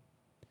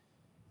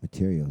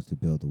materials to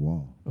build the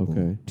wall. Okay.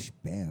 Boom,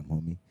 bam,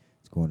 homie,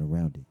 it's going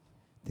around it.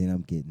 Then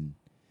I'm getting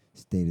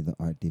state of the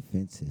art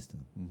defense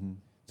system. Mm-hmm.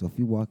 So if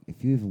you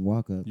even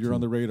walk up, You're on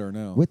the radar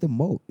now. with the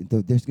moat.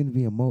 There's going to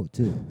be a moat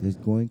too. There's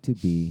going to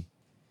be.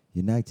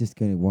 You're not just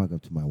going to walk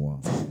up to my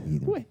wall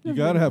either. You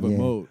gotta have a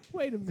moat.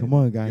 Wait a minute. Come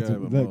on, guys. gotta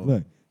have a moat.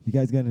 Look. You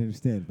guys got to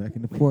understand. If I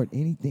can afford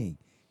anything,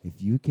 if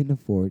you can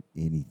afford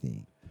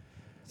anything,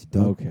 so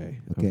don't.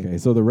 Okay.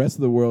 So the rest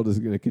of the world is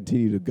going to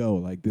continue to go.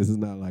 Like, this is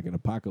not like an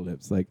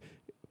apocalypse. Like,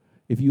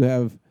 if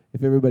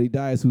everybody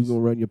dies, who's going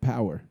to run your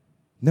power?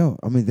 No,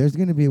 I mean, there's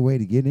going to be a way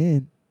to get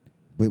in,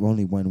 but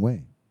only one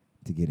way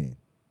to get in.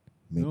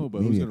 No,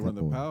 but maybe who's a gonna run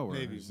the couple. power?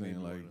 You're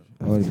saying like,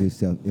 Oh,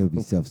 it'll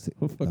be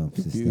self-sustained.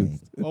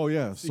 confused. oh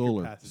yeah, Secret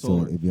solar. passage. So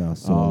Solar. it'll be all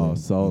solar. Oh,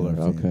 solar,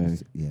 what I'm saying?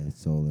 okay. Yeah,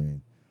 it's solar.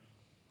 And,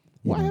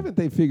 you Why know, haven't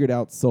they figured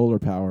out solar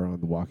power on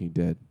The Walking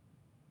Dead?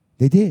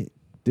 they did?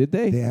 Did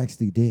they? They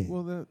actually did.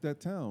 Well,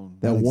 that town.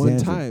 That one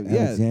Alexandria- time, yeah.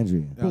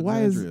 Alexandria.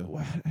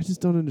 But I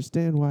just don't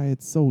understand why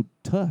it's so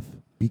tough.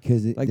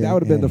 Because Like, they that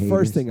would have been had the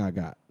first haters. thing I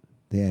got.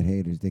 They had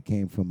haters. They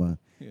came from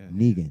Yeah.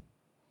 Negan.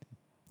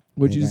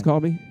 What'd That you just guy- call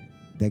me?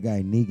 That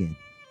guy Negan.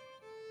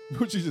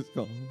 What you just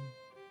call?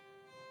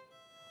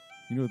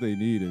 You know what they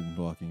need in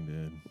Walking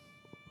Dead?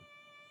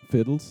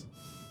 Fiddles?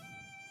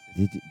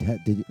 Did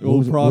you?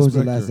 Old What was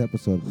the Prospector. last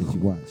episode that you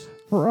watched?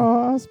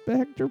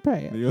 Prospector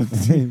Pat.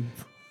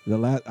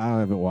 The I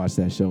haven't watched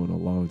that show in a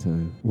long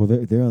time. Well,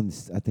 they're on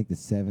I think the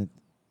 7th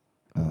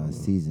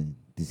season.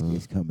 This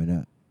is coming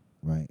up,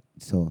 right?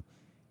 So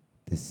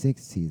the 6th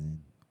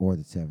season or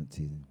the 7th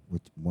season,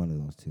 which one of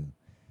those two?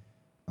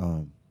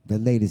 The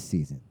latest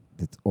season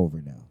that's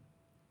over now.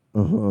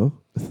 Uh-huh.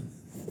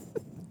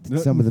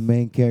 Some of the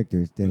main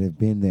characters that have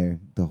been there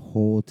the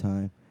whole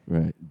time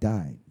Right.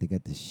 died. They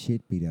got the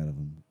shit beat out of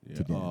them Yeah.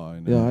 to death. Oh, I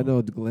know. Yeah, I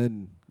know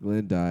Glenn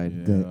died.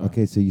 Yeah.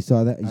 Okay, so you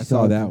saw that? You I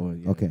saw that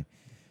one, yeah. Okay.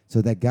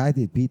 So that guy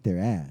that beat their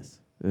ass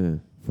Yeah.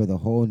 for the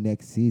whole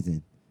next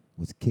season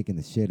was kicking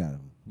the shit out of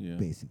them, Yeah.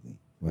 basically.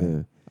 Right?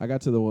 Yeah. I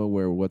got to the one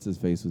where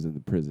what's-his-face was in the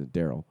prison.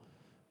 Daryl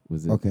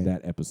was in Okay.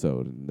 that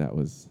episode, and that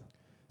was...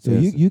 So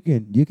yes. you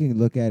can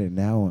look at it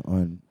now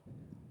on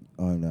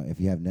if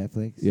you have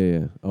Netflix.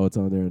 Yeah. Oh, it's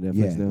on there on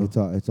Netflix Yeah,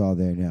 now? it's all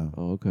there now.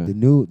 Oh, okay. The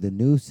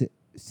new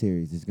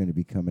series is going to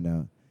be coming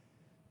out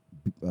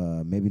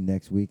maybe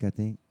next week. I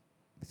think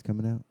it's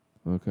coming out.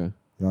 Okay.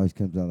 It always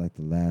comes out like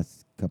the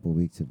last couple of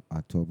weeks of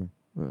October.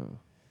 Oh.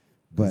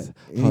 But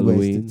It's anyways,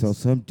 Halloween. so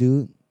some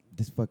dude,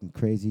 this fucking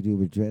crazy dude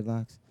with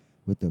dreadlocks,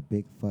 with the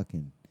big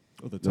fucking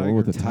Oh, the The one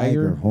with the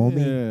tiger?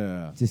 homie,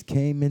 Yeah. just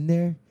came in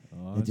there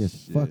Oh, and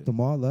just shit. fucked them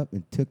all up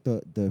and took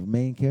the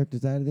main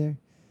characters out of there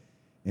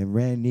and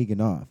ran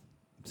Negan off.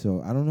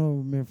 So I don't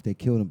remember if they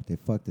killed him, but they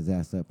fucked his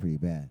ass up pretty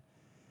bad.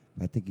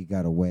 I think he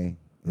got away,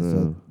 and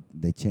so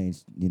they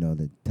changed.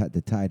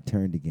 The tide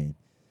turned again.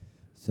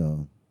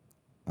 So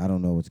I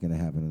don't know what's gonna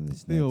happen in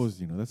this. They always,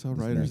 that's how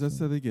writers. That's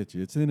how they get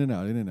you. It's in and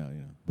out,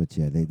 But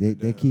yeah,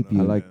 they keep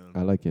you.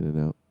 I like In and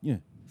Out. Yeah.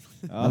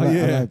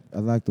 I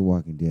like The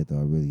Walking Dead though.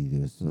 I really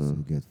do. It's a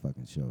good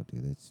fucking show,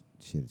 dude. That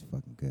shit is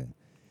fucking good.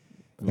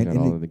 I got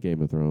all of the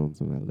Game of Thrones,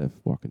 and I left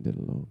Walking Dead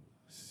alone.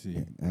 See,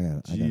 Yeah, I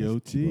gotta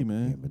GOT, keep up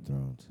man. Game of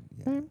Thrones.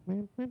 Yeah.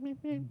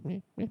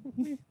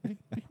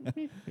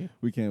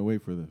 We can't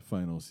wait for the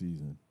final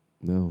season.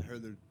 No. I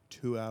heard they're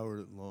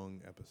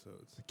 2-hour-long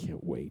episodes. I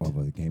can't wait.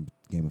 Over the Game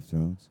of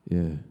Thrones.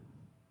 Yeah.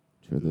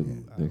 Sure, the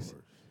next,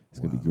 it's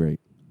gonna be great.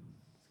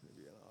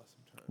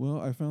 Well,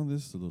 I found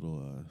this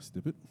little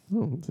snippet.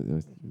 Oh,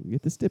 we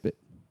get to stip it.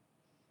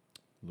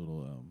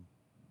 Little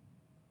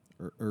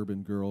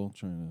urban girl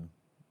trying to.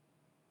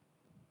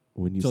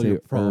 When you tell say your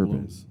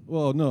problems.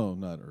 Well, no,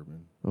 not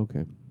urban.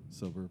 Okay.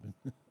 Suburban.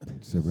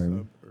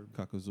 Suburban.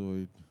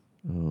 Caucasoid.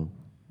 Oh,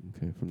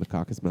 okay. From the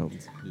Caucasus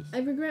Mountains. Yes. I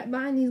regret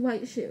buying these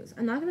white shoes.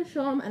 I'm not going to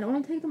show them. I don't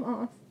want to take them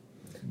off.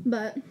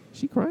 But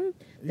She crying?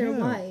 they're Yeah.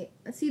 white.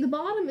 See, the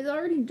bottom is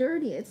already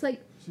dirty. It's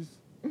like...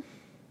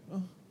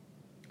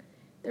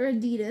 They're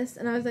Adidas.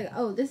 And I was like,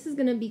 oh, this is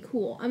going to be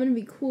cool. I'm going to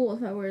be cool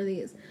if I wear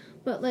these.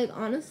 But, like,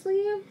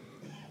 honestly,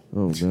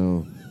 Oh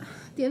no.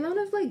 the amount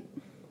of, like...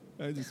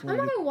 I just I'm not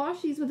going to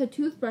wash these with a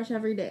toothbrush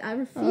every day. I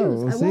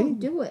refuse. Oh, I see?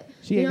 won't do it.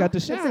 She ain't got the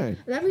It's like- shine.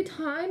 and every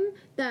time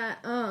that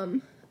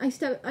I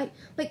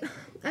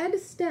had to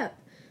step,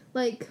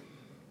 like...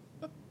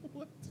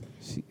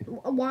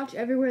 watch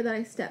everywhere that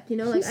I stepped,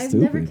 Like, She's I've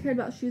never stupid. cared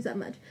about shoes that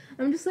much.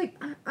 I'm just like,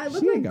 I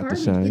look She like ain't got the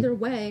garbage shine. either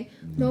way.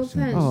 No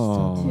offense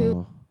Oh.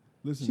 to...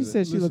 Listen She to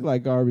said that. she looked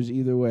like garbage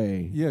either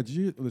way. Yeah, did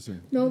you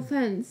listen? No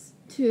offense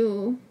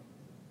to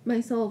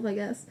myself, I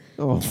guess.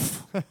 Oh,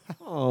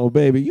 oh,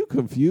 baby, you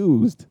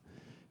confused.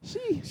 She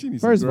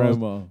needs First some of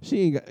all, grandma.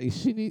 she ain't got.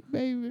 She need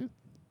baby.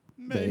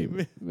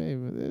 Baby.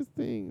 There's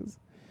things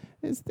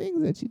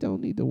that you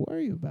don't need to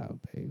worry about,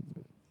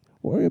 baby.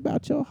 Worry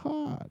about your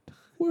heart.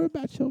 Worry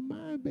about your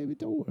mind, baby.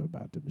 Don't worry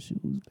about them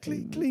shoes,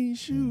 baby. Clean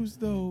shoes,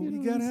 though. You know You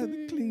what gotta I'm have the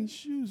saying? clean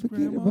shoes, Forget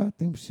grandma. about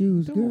them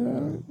shoes, Don't girl.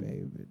 worry,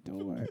 baby.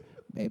 Don't worry,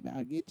 baby.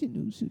 I'll get you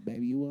new shoes,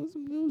 baby. You want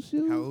some new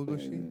shoes? How old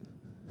was she? baby?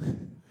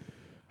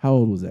 How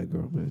old was that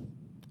girl, man?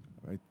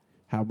 Right.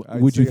 How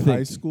I'd would you say think?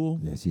 high school?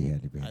 Yeah, she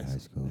had to be in high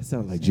school. That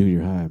sounds like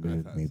junior high,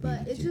 man. Maybe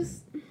But even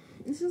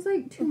it's just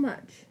like too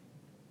much.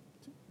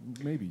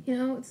 Maybe.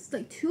 It's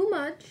like too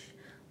much.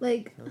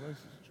 Like, Her voice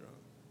is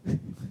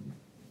drunk.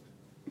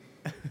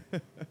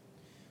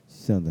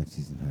 sounds like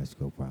she's in high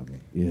school, probably.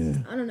 Yeah.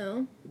 I don't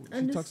know.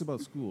 She talks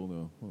about school,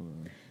 though. Hold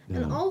on.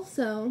 And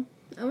also,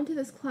 I went to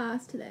this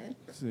class today.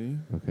 See?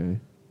 Okay.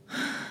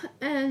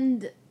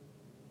 And,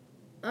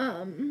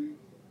 I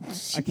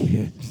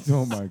can't.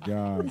 Oh my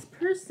God.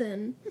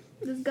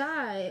 this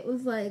guy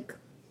was like,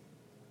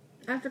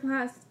 after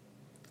class,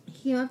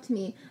 he came up to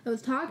me. I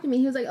was talking to me.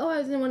 He was like, oh, I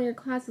was in one of your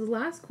classes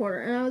last quarter.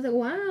 And I was like,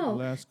 wow.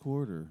 Last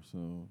quarter,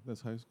 so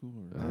that's high school?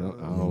 Or? I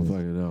don't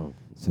fucking know.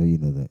 So you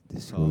know that the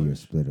school year College.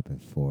 split up in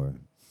 4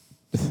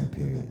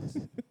 periods.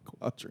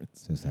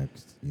 Quadrants. So it's like,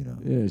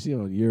 Yeah, she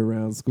on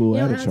year-round school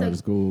You know, and I a was charter like-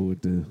 school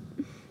with the.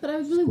 But I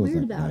was really school's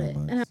weird like about 9 it.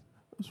 months.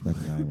 And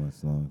Like 9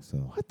 months long. So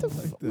What the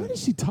fuck? What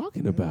is she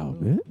talking about,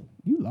 man?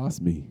 You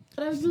lost me.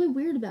 but I was really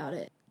weird about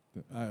it.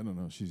 I don't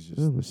know. She's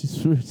just Oh,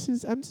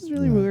 she's I'm just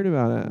really weird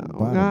about it. Oh,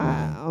 Bottom God.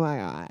 line. Oh my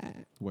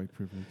God. white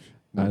privilege.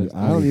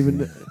 I don't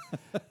even.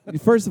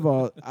 First of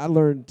all, I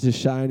learned to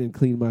shine and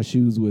clean my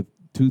shoes with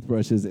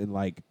toothbrushes in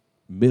like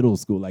middle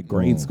school, like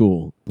grade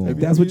school. Like,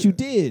 that's what you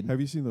did.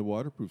 Have you seen the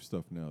waterproof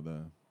stuff now?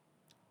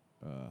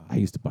 I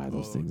used to buy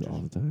those things all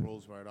the time.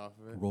 Rolls right off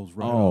of it. Rolls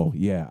right Oh off.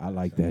 yeah, I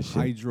like that shit.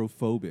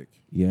 Hydrophobic.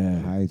 Yeah,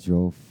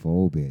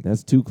 hydrophobic.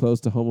 That's too close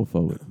to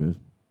homophobic, man.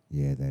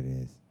 Yeah, that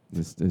is.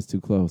 It's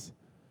too close.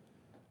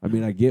 I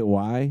mean, I get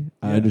why.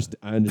 I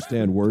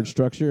understand word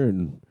structure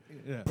and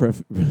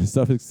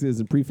suffixes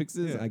and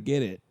prefixes. Yeah. I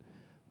get it,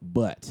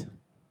 but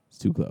it's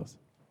too close.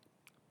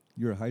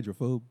 You're a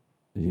hydrophobe.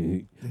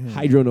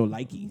 Hydro no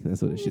likey.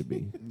 That's what it should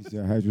be.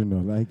 Hydro no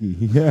likey.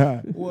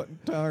 Yeah. What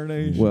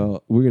tarnation?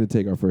 Well, we're gonna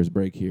take our first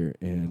break here,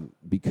 and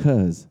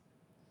because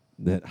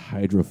that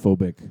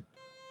hydrophobic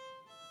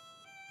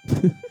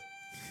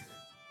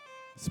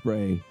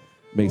spray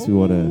makes me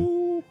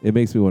wanna, it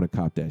makes me wanna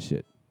cop that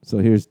shit. So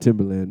here's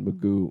Timberland,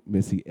 Magoo,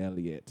 Missy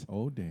Elliott.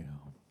 Oh damn.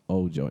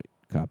 Old joint.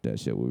 Cop that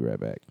shit. We'll be right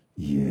back.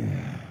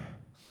 Yeah.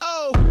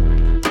 Oh,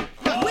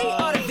 we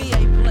are the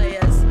VA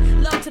players.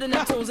 Love to the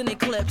Neptunes and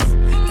Eclipse.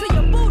 To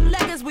your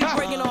bootleggers, we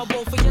bringing on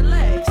both of your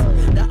legs.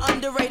 The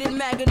underrated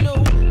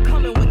Maganoo,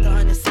 coming with the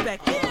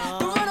unexpected.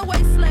 The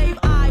runaway slave,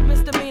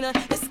 misdemeanor,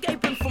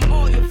 escaping from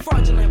all your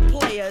fraudulent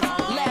players.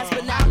 Last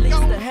but not least,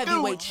 the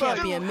heavyweight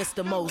champion,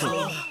 Mr.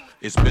 Mosley.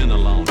 It's been a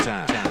long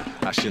time.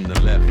 I shouldn't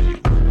have left you.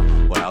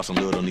 Without some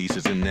little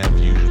nieces and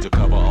nephews to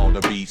cover all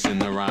the beats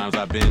and the rhymes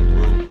I've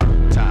been through.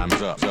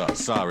 Time's up.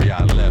 Sorry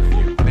I left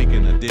you.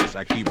 Thinking of this,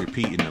 I keep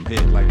repeating them.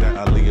 Hit like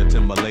that Aaliyah,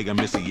 Timberlake, and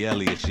Missy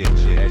Elliott shit.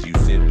 As you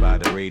sit by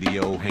the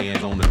radio,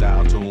 hands on the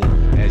dial tune.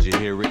 As you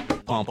hear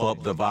it, pump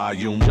up the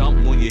volume.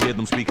 Jump when you hear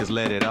them speakers,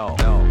 let it off.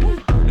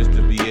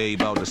 Mr. B.A.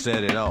 about to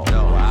set it off.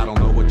 I don't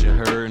know what you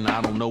heard and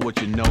I don't know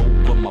what you know,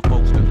 but my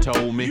folks done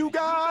told me. You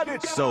got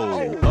it.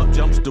 So up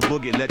jumps the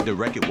boogie, let the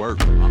record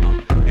work.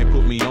 And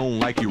put me on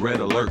like you Red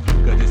Alert.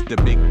 Cause it's the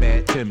big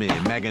bad Timmy,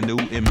 Maganu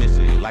and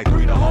Missy. Like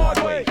 3 the hard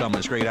way,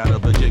 coming straight out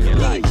of Virginia.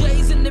 Like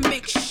DJs in the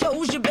mix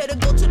shows, you better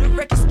go to the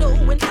record store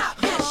and hop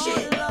that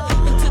shit.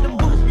 Into the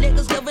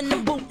bootleggers loving the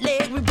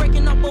bootleg, we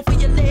breaking up both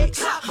of your legs.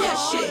 Hop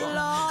that shit.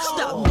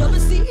 Stop double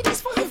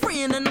CDs for a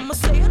friend and I'ma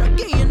say it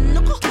again.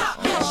 No,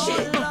 hop that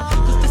shit.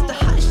 Cause this the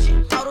hottest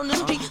shit out on the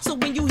street. So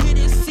when you hear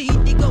this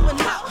CD go and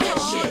hop that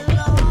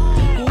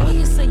shit. When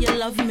you say you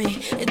love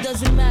me, it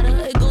doesn't matter.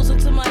 It goes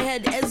into my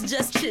head as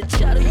just chit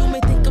chatter. You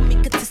may think of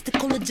me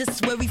statistical or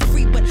just very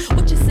free, but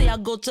what you say, I'll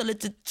go tell it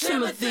to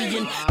Timothy.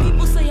 And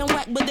people say I'm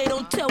whack, but they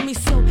don't tell me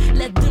so.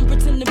 Let them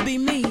pretend to be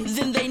me,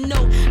 then they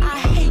know. I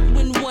hate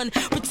when one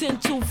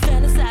pretend to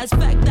fantasize.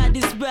 Fact I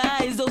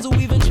despise those who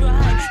even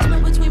try.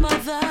 Smell between my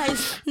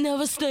thighs,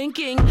 never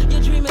stinking.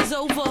 Your dream is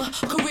over,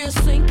 career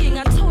sinking.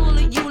 I told all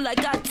of you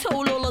like I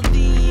told all of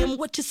them.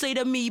 What you say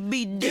to me,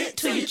 be dead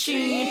to your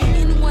chin.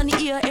 In one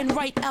ear and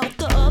right out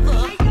the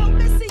other.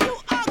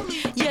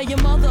 Yeah,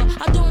 your mother,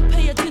 I don't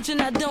pay attention,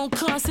 I don't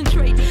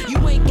concentrate. You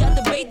ain't got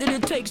the bait that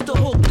it takes to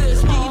hook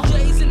this.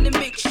 DJs in the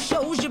mix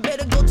shows, you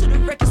better go to the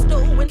record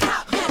store and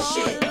hop that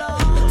shit.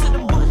 Into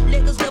the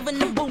bootleggers loving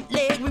the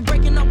bootleg, we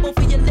breaking up both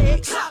of your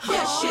legs. Hop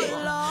that shit.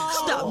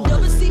 Stop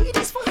double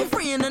CDs for a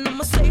friend and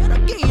I'ma say it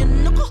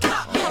again. No,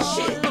 hop that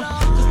shit.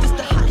 Cause this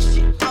the hottest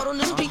shit out on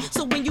the street.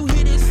 So when you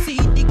hear this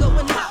CD go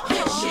and hop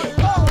that shit.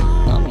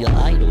 I'm your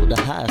idol, the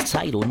highest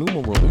title,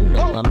 numero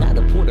uno. I'm not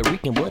a Puerto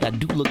Rican, but I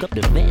do look up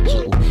to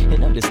Vangelo.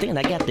 And understand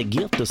I got the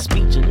gift of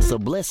speech and it's a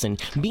blessing.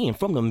 Being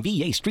from them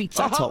VA streets,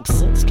 I talk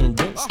sense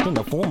condensed in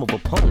the form of a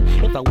poem.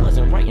 If I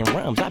wasn't writing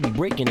rhymes, I'd be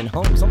breaking in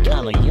homes. I'm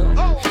kinda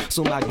young,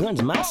 so my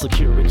gun's my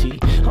security.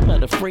 I'm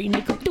not afraid,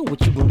 nigga, do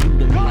what you gon' do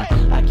to me.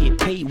 I get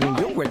paid when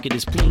your record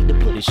is played, to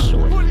put it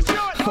short.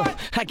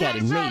 I got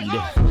it made.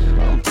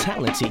 I'm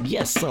talented,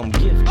 yes, I'm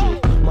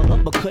gifted. My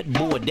uppercut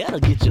board, that'll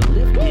get you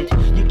lifted.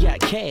 You got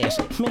cash,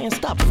 man,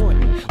 stop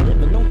frontin'.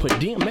 Living on per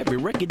diem, every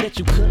record that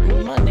you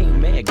cuttin'. My name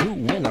Mad Goo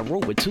and I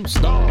roll with 2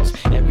 stars.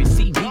 Every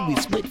CD we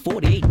split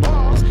 48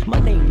 bars. My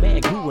name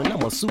Mad Goo and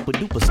I'm a super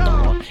duper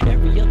star.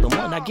 Every other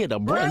month I get a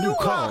brand new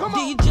car.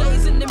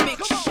 DJs in the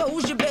mix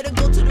shows, you better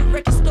go to the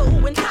record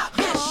store and hop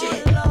that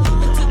shit.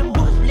 Into the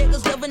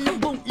bootleggers loving the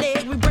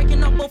bootleg, we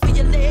breaking up both of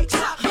your legs.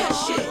 Hop that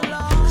shit.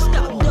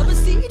 Stop double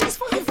CDs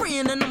for a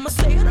friend and I'ma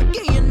say it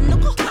again. No,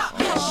 hop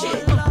that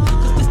shit.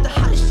 Cause this the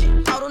hottest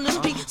shit out on the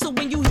street. So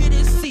when you hear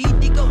this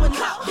CD go and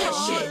hop that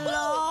shit.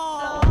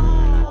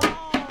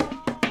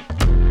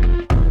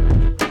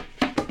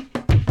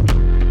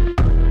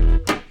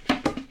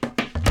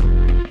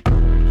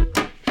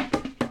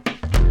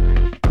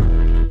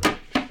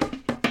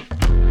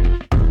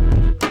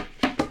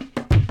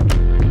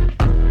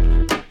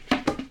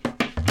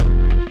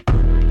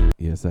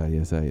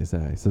 Yes,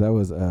 I. So that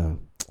was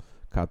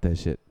Caught That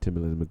Shit,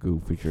 Timberland and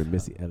Magoo featuring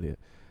Missy Elliott.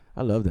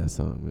 I love that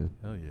song, man.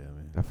 Hell yeah,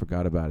 man. I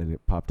forgot about it.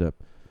 It popped up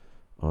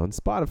on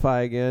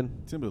Spotify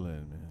again.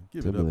 Timberland, man.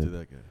 Give it up to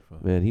that guy.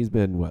 Fuck. Man, he's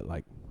been, what,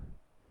 like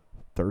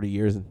 30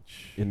 years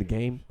in the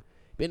game?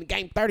 Been in the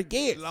game 30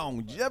 years.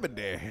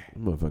 Longevity. That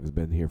motherfucker's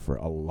been here for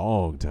a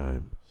long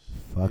time.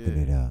 Fucking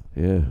it up.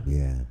 Yeah.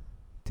 Yeah.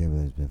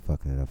 Timberland's been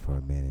fucking it up for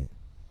a minute.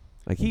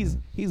 Like, he's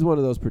one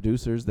of those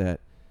producers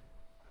that,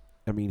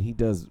 I mean, he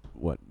does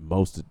what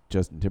most of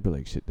Justin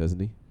Timberlake shit, doesn't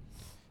he?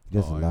 He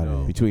does a lot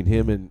of it. Between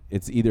him and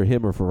it's either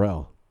him or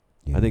Pharrell.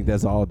 Yeah. I think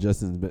that's all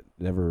Justin's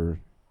ever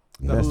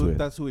messed with.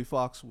 That's who he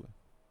fox with.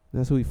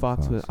 That's who he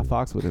fox with. I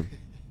fox with him.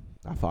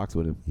 I fox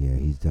with him. Yeah,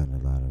 he's done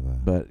a lot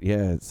of. But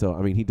yeah, so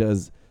I mean, he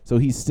does. So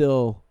he's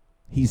still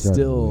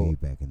way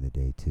back in the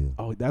day too.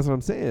 Oh, that's what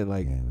I'm saying.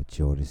 Like, yeah, with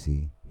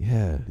Jodeci.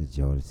 Yeah, the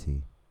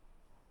Jodeci.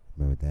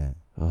 Remember that?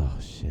 Oh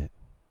shit.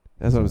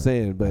 That's what I'm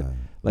saying, but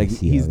like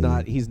he's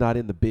not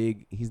in the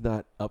big, he's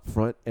not up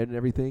front and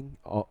everything,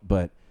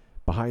 but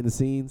behind the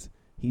scenes,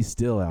 he's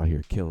still out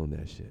here killing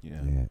that shit.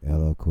 Yeah,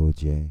 LL Cool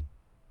J,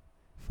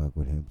 fuck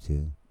with him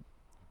too.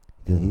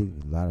 A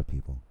lot of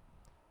people.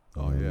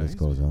 Oh yeah, the list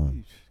goes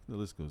on. The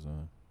list goes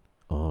on.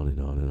 On and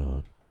on and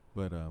on.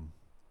 But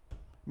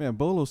man,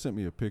 Bolo sent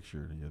me a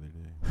picture the other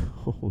day.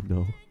 Oh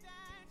no.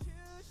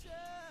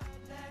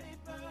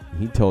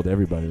 He told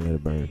everybody to let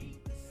it burn.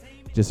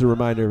 Just a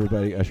reminder,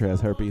 everybody, Usher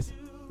has herpes.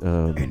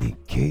 And he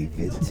gave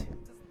it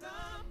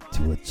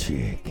to a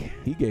chick.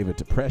 He gave it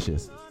to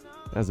Precious.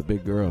 That's a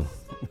big girl.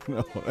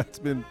 No, that's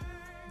been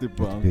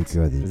debunked. Big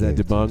girl Is that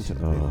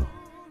debunked? Oh.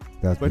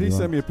 But he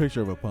sent me a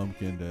picture of a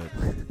pumpkin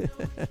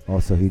that...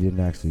 Also, he didn't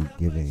actually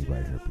give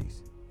anybody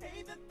herpes.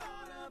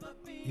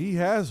 He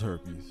has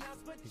herpes.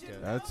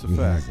 That's a He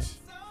has fact.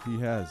 He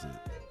has it.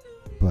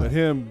 But But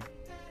him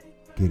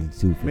getting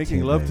sued for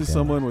making $10 love to million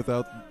someone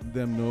without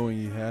them knowing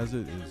he has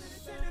it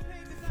is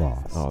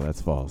false. Oh,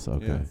 that's false.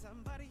 Okay. Yeah.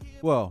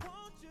 Well,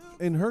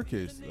 in her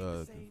case,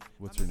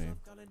 what's her name?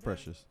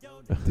 Precious.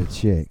 The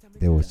chick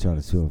that was trying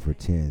to sue him for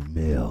 $10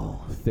 million.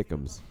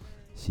 Thickums.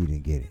 She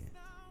didn't get it.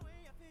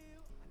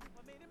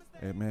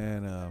 Hey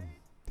man,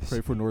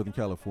 pray for Northern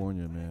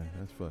California, man.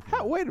 That's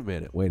fucking. Wait a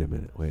minute.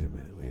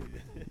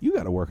 You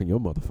got to work on your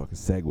motherfucking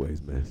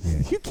segues, man.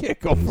 You can't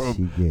go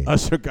from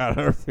Usher got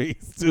her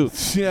face to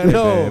Yeah, I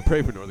know. Man,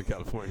 pray for Northern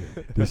California.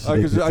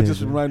 I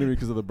just reminded me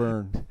because of the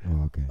burn.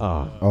 Oh, okay.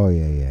 Oh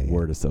yeah.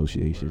 Word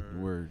association.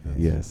 Word.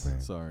 Yes.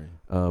 Sorry.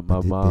 My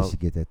But mom. did she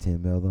get that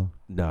 $10 million though?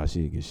 Nah,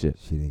 she didn't get shit.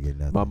 She didn't get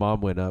nothing. My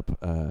mom went up.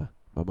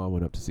 My mom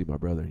went up to see my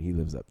brother, and he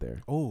lives up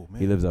there. Oh man.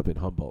 He lives up in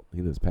Humboldt.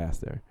 He lives past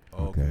there.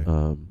 Okay.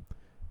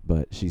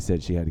 But she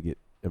said she had to get.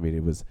 I mean,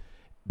 it was.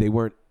 They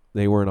weren't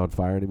on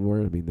fire anymore.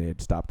 I mean, they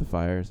had stopped the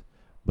fires,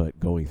 but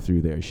going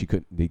through there,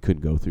 they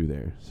couldn't go through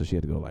there, so she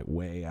had to go like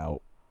way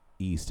out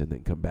east and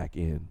then come back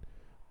in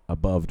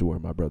above to where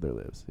my brother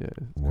lives. Yeah,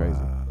 it's crazy.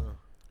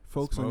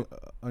 Folks,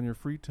 on your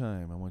free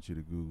time, I want you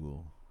to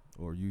Google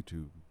or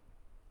YouTube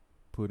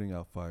putting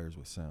out fires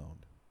with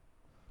sound.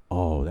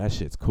 Oh, that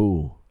shit's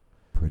cool.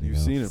 You've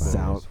seen it,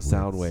 bro.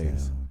 Sound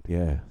waves.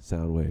 Yeah,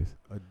 sound waves.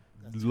 A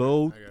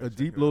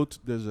deep low.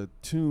 There's a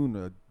tune.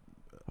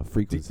 A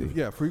frequency.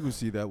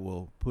 Frequency that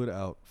will put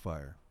out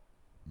fire.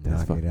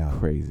 That's fucking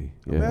crazy.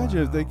 Yeah. Imagine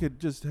if they could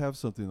just have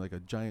something like a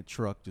giant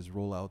truck just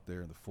roll out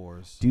there in the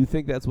forest. Do you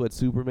think that's what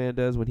Superman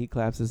does when he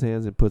claps his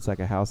hands and puts like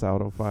a house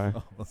out on fire?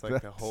 It's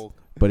like the Hulk.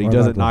 But he Or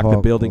doesn't like knock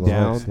the building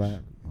down.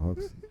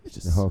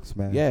 The Hulk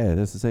smash. Yeah,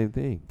 that's the same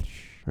thing,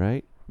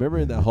 right? Remember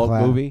in Yeah, that the Hulk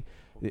clap. movie?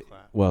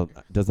 Well,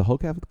 does the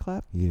Hulk have the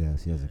clap? He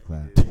does. He has a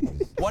clap.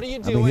 What are you I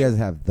mean, doing? he doesn't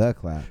have the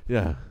clap.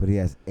 Yeah. But he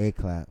has a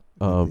clap.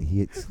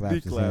 He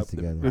slaps his hands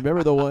together.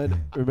 Remember the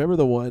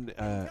one?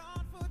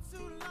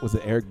 Was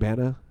it Eric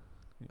Bana?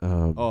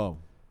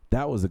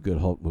 That was a good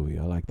Hulk movie.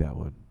 I like that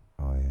one.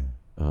 Oh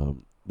yeah.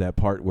 That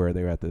part where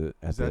they were at the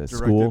that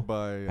school directed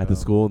by, at the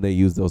school and they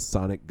used those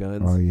sonic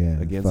guns Oh, yeah,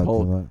 against fucked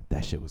Hulk. him up.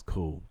 That shit was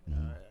cool.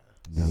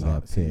 Then he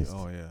got pissed.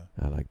 Oh yeah.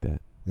 I like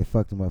that. They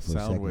fucked him up for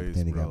a second, but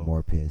then he got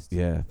more pissed.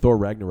 Yeah, Thor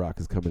Ragnarok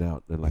is coming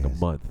out in like a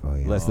month,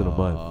 less than a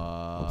month.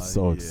 I'm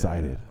so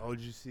excited. Oh,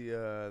 did you see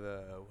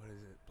the what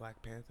is it,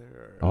 Black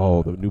Panther?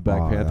 Oh, the new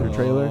Black Panther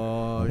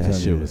trailer. That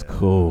shit was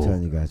cool. I'm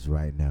telling you guys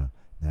right now.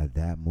 Now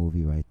that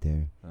movie right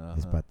there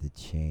is about to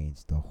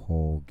change the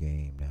whole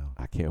game now.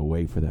 I can't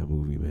wait for that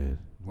movie, man.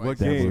 What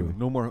That game? movie.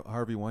 No more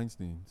Harvey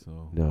Weinstein.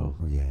 So No.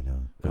 Oh yeah,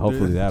 no. And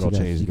hopefully that'll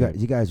change.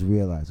 You guys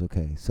realize,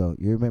 okay? So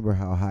you remember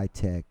how high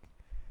tech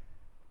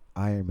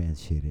Iron Man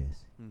shit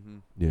is? Mm-hmm.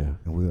 Yeah.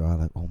 And we were all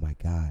like, "Oh my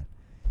god!"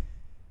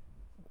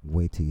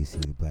 Wait till you see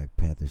the Black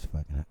Panther's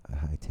fucking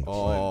high tech.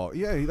 Oh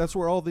yeah, that's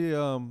where all the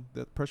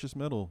that precious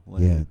metal.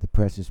 shit. Yeah, the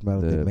precious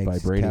metal The that makes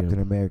vibranium. Captain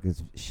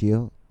America's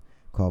shield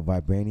called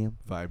vibranium.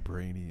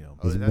 Vibranium.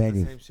 Oh, Is is that the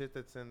manu- same shit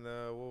that's in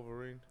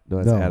Wolverine? No,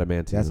 that's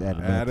adamantium. That's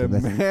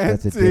adamantium.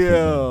 That's a different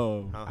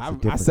Adamantium. thing. I- It's a I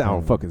different sound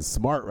kind of- fucking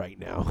smart right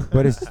now.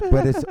 But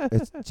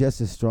it's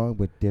just as strong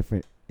but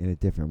different in a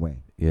different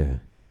way. Yeah.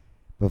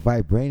 But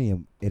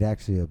vibranium, it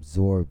actually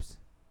absorbs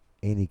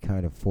any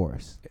kind of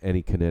force.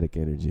 Any kinetic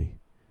energy.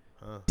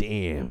 Huh.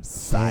 Damn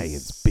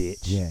science,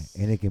 bitch. Yeah,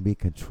 and it can be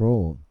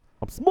controlled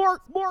I'm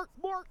smart.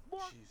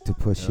 to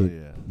push Hell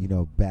it,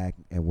 yeah. back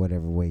in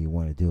whatever way you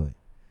want to do it.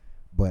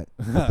 But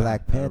the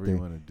Black However you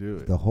Panther, wanna do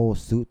it. the whole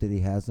suit that he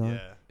has on Yeah.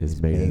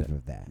 Is made made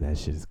of that. That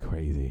shit is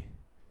crazy.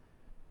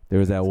 There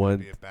was that It's gonna one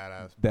be a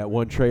badass that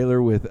one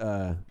trailer with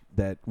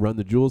that Run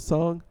the Jewels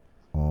song.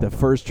 Oh The my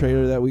first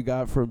trailer God. that we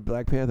got from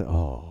Black Panther.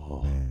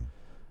 Oh, Man.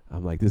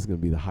 I'm like, this is gonna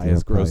be the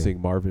highest probably- grossing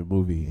Marvel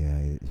movie. Yeah,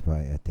 it's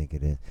probably. I think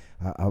it is.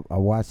 I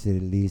watched it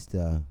at least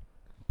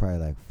probably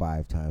like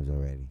 5 times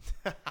already.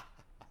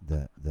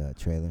 the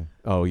trailer.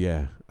 Oh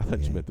yeah, I thought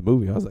Yeah. you meant the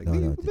movie. I was like, No,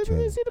 nigga, no, you the didn't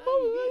trailer. see the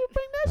movie. You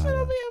bring that No, shit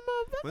no. over here,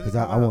 motherfucker. When Because does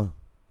it I come want.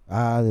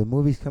 The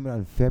movie's coming out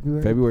in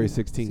February. February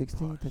 16th.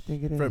 16th, I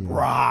think it is.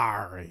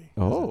 February.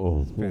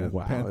 Oh, Pan-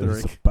 wow,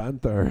 Pantheric. it's a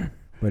Panther.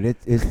 But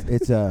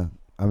it's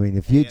I mean,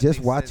 if you're Yeah, it just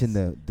makes watching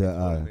sense. That's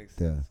what it makes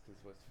the sense, 'cause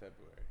what's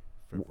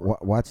February?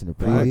 watching the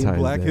Valentine's preview,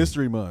 Black Day.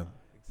 History Month.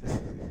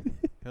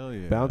 Hell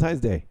yeah. Valentine's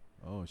Day.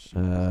 Oh shit.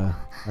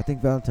 I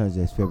think Valentine's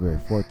Day is February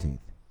 14th.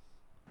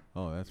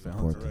 Oh, that's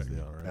Valentine's 14th.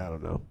 Day. All right. I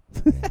don't know.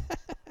 Yeah,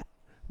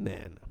 Nah,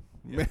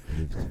 I believe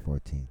it's the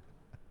 14th.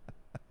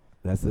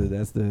 that's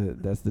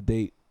the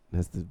date.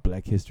 That's the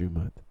Black History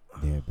Month.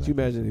 Yeah, Could you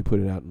imagine they put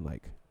it out in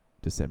like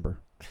December?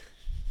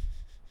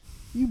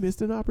 You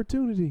missed an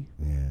opportunity.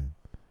 Yeah.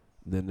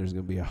 Then there's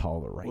gonna be a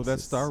Hall of Races. Well,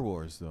 that's Star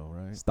Wars, though,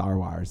 right? Star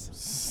Wars.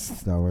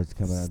 Star Wars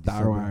coming out. Star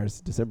December.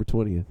 Wars, December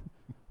 20th.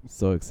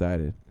 So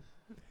excited.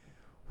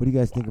 What do you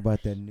guys think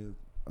about that new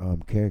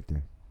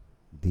character?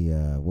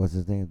 The what's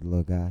his name? The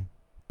little guy.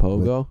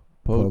 Pogo.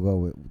 Pogo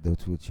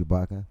with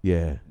Chewbacca.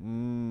 Yeah.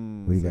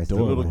 What do you guys The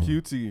think? little man?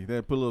 cutesy.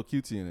 They put a little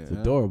cutesy in it. It's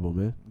adorable,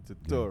 man. It's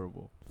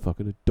adorable.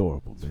 fucking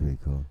adorable, It's man. pretty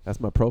cool. That's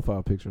my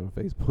profile picture on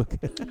Facebook.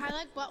 I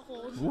like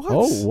buttholes. What?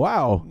 Oh,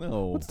 wow.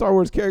 No. What Star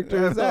Wars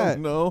character is that?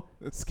 No.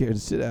 That scared the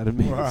shit out of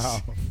me.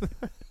 Wow.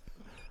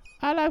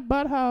 I like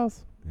buttholes.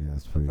 Yeah,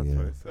 that's pretty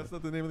good. That's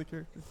not the name of the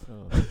character?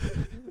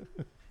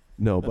 Oh.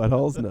 No,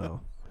 buttholes,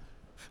 no.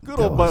 Good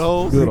old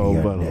buttholes. Good old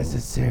buttholes.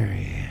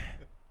 Necessary.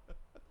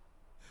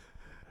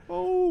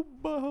 Oh,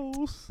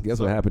 buttholes. Guess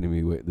what happened to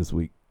me this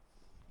week?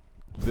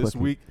 This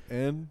Fucking- week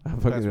and I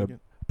past fucking a weekend?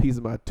 piece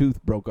of my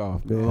tooth broke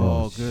off, man.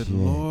 Oh, good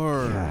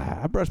Lord. God,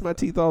 I brush my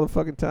teeth all the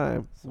fucking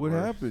time. What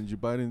happened? You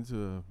bite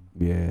into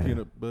a Yeah.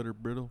 peanut butter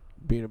brittle?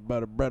 Peanut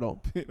butter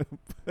brittle. Peanut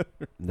butter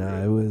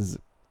Nah, it was.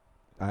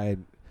 I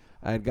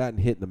had gotten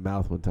hit in the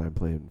mouth one time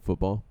playing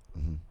football,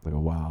 like a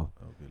while,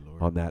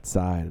 on that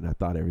side, and I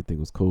thought everything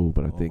was cool,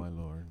 but I think, my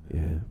Lord.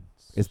 yeah,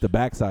 it's the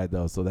backside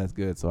though, so that's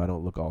good. So I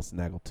don't look all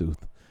snaggletooth.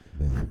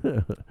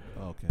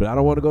 Okay. But I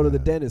don't want to go to the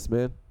dentist,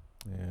 man.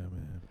 Yeah,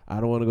 man. I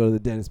don't want to go to the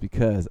dentist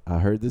because I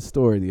heard this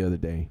story the other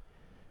day,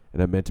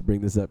 and I meant to bring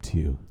this up to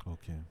you.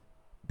 Okay.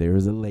 There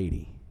was a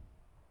lady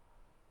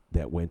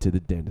that went to the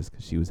dentist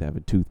because she was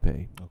having tooth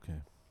pain. Okay.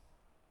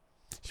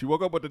 She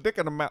woke up with a dick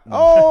in the mouth.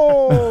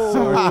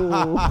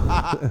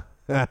 Oh!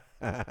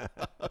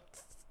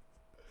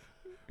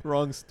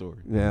 Wrong story.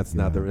 Yeah, that's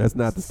not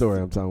the story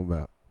I'm talking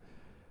about.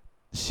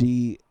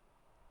 She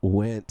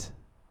went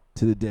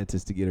to the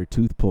dentist to get her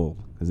tooth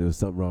pulled because there was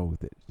something wrong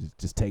with it.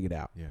 Just take it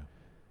out. Yeah.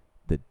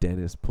 The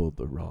dentist pulled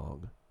the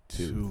wrong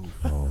tooth.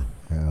 Oh,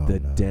 hell The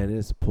no.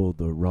 dentist pulled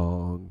the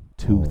wrong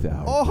tooth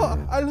out. Oh,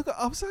 man. I look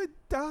upside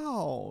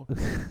down.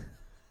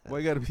 Why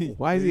you gotta be?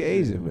 Why is he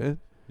Asian, man?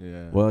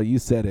 Yeah. Well, you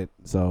said it,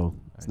 so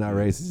it's not did.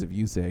 racist if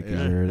you say it because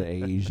Yeah. you're an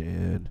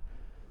Asian.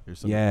 There's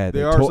some- Yeah, there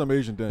they are some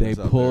Asian They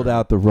dentists out pulled there.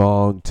 out the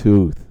wrong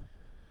tooth.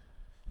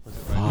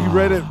 He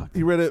read it.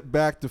 He read it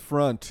back to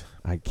front.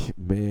 I can't,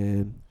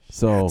 man.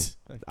 So Shit.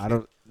 I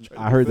don't. Try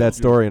to I heard that defend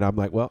you. story and I'm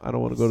like, well, I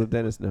don't want to go to the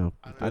dentist now.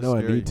 I know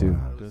I need to.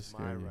 That's My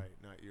scary. right,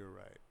 not your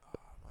right.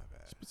 Oh, my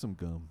bad. Just put some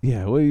gum.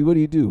 Yeah. What do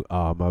you do?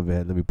 Oh my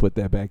bad. Let me put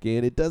that back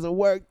in. It doesn't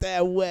work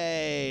that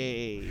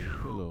way.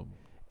 Hello.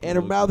 And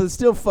her mouth is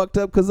still fucked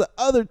up because the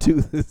other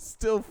tooth is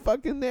still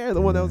fucking there. The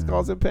one that was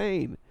causing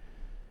pain.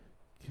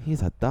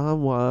 He's a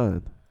Don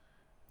Juan.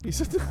 He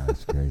said,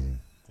 That's crazy.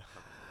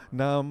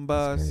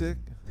 "Number sick."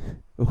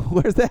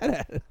 Where's that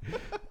at?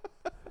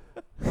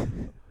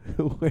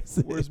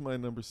 Where's my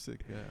number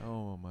 6 at?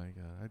 Oh my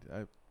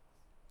God!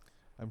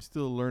 I'm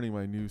still learning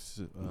my new.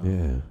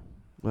 Yeah.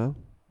 Well.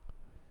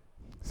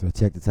 So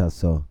check this out.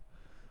 So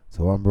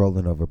I'm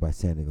rolling over by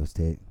San Diego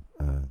State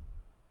on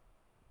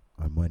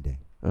Monday.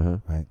 Uh-huh.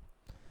 Right.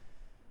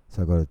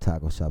 So I go to the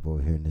taco shop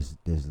over here, and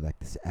there's like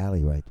this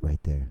alley right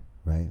there,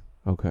 right?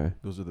 Okay.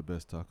 Those are the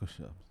best taco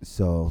shops.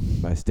 So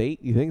by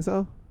state, you think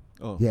so?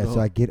 Oh yeah. no. So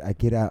I get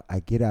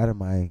out of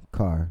my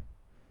car,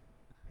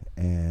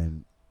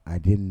 and I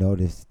didn't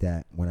notice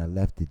that when I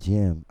left the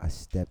gym, I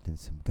stepped in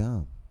some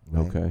gum.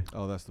 Right? Okay.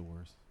 Oh, that's the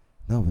worst.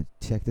 No, but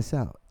check this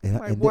out. And,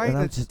 My and white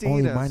I'm just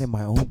only Adidas. minding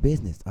my own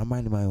business. I'm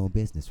minding my own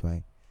business,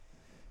 right?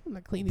 I'm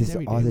not cleaning This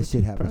all this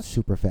shit happens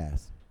super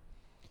fast.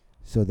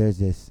 So there's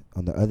this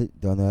on the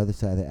other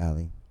side of the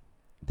alley.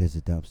 There's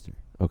a dumpster.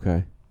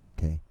 Okay.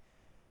 Okay.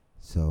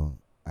 So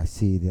I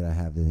see that I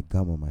have the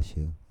gum on my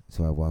shoe.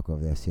 So I walk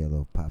over there. I see a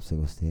little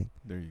popsicle stick.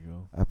 There you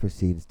go. I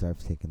proceed to start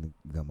taking the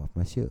gum off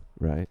my shoe.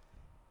 Right.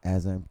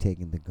 As I'm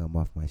taking the gum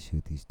off my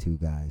shoe, these two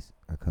guys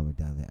are coming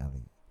down the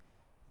alley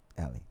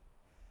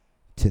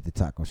to the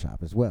taco shop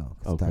as well.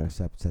 'Cause the taco Okay.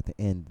 shop is at the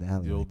end of the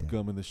alley. The right old there.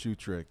 gum in the shoe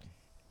trick.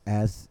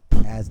 As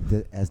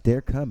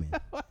they're coming,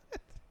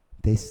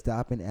 they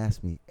stop and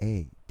ask me,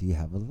 "Hey, do you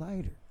have a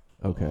lighter?"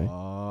 Okay.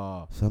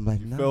 Ah. So I'm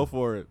like, you "No." fell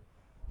for it.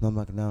 No, I'm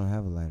like, "No, I don't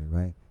have a lighter,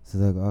 right?" So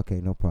they're like,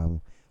 "Okay, no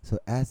problem." So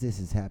as this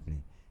is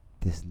happening,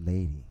 this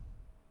lady,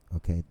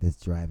 okay,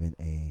 that's driving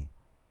a,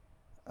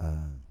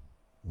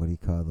 what do you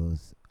call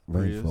those?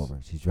 Range Prius? Rover.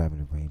 She's driving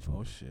a Range Rover.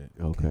 Oh shit.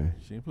 Okay.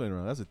 She ain't playing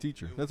around. That's a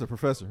teacher. That's a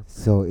professor.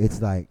 So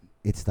it's like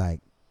Is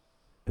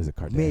it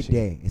Kardashian?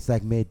 midday. It's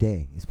like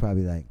midday. It's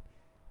probably like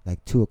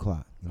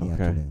 2:00 in the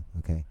Okay. afternoon.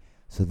 Okay.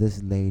 So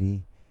this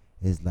lady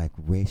is like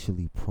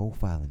racially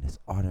profiling us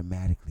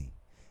automatically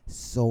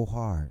so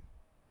hard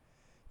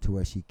to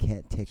where she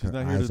can't take She's her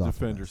not eyes here to off of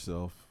defend us.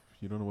 herself.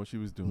 You don't know what she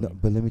was doing. No,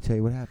 but let me tell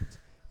you what happens.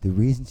 The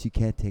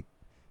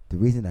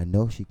reason I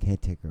know she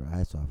can't take her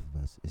eyes off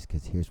of us is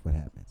because here's what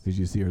happens. Did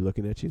you see her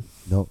looking at you?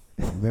 No.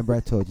 Remember I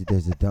told you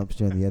there's a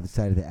dumpster on the other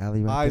side of the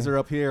alley right Eyes there? are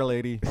up here,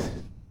 lady.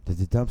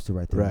 There's a dumpster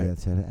right there on Right. the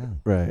other side of the alley.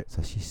 Right.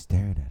 So she's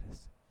staring at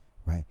us,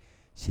 right?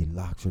 She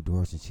locks her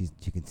doors and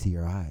you can see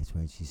her eyes,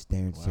 right? She's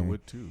staring, Well, I staring.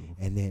 would too.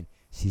 And then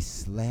she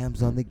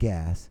slams on the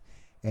gas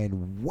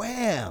and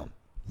wham!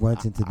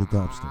 Runs into the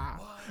dumpster.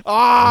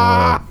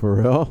 Ah! For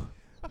real?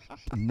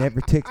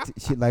 Never takes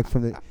shit like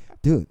from the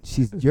dude.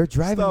 You're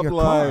driving Stop your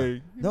lying.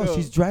 car. No, No.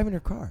 she's driving her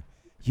car.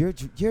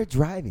 You're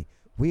driving.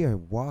 We are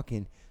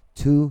walking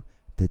to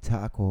the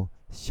taco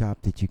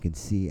shop that you can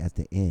see at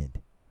the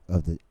end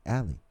of the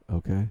alley.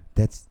 Okay.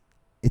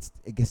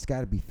 It's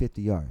got to be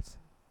 50 yards.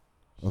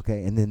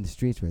 Okay, and then the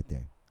street's right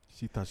there.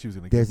 She thought she was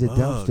gonna There's a get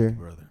mugged, dumpster.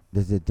 brother.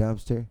 There's a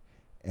dumpster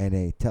and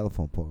a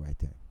telephone pole right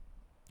there.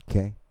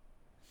 Okay.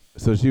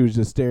 So she was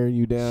just staring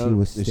you down. She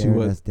was and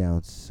staring us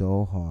down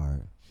so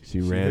hard. She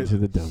ran to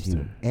the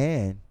dumpster.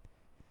 And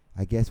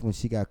I guess when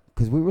she got,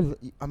 because we were,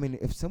 I mean,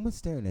 if someone's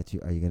staring at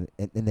you, are you going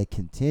to, and they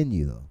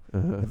continue though.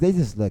 Uh-huh. If they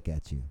just look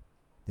at you,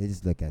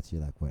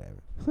 like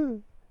whatever.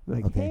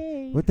 Like, okay.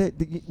 hey. But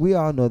we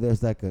all know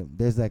there's like a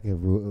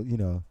rule, you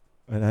know,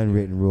 an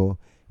unwritten rule.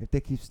 If they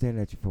keep staring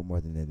at you for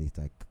more than at least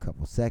like a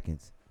couple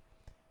seconds,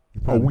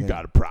 we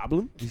got a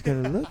problem. He's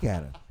gonna look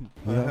at her.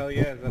 You know? Hell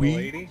yeah, is that a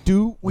lady?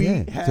 We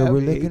yeah. have So we're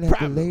a looking at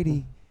problem. the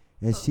lady,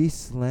 and she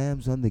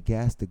slams on the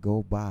gas to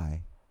go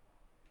by,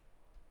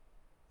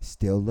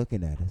 still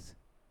looking at us,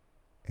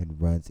 and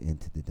runs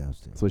into the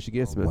dumpster. That's what she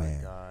gets, man.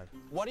 Wham.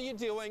 What are you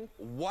doing?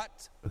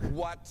 What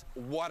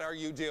are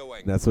you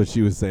doing? That's what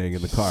she was saying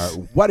in the car.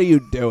 What are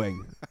you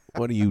doing?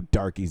 What are you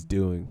darkies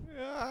doing?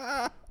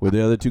 Were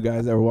the other two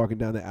guys that were walking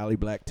down the alley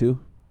black too?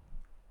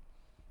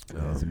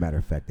 As a matter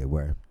of fact, they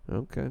were.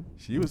 Okay.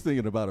 She was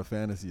thinking about a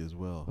fantasy as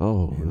well.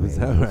 Oh, Yeah, is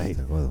yeah, that yeah. right?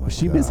 Oh my Was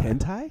she Miss God.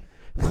 Hentai?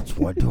 Which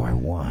one do I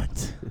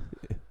want?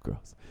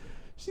 Gross.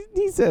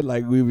 He said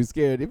like we were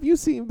scared. If you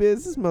seen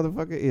Biz, this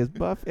motherfucker is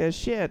buff as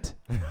shit.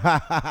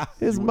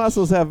 His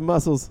muscles have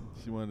muscles.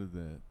 She wanted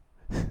that.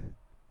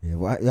 Yeah,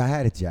 well, I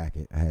had a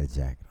jacket. I had a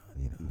jacket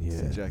on, you know.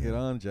 Yeah. so, Jacket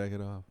on,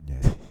 jacket off.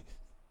 Yeah.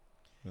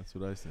 That's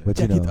what I said. But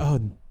Jacket you know,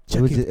 on, it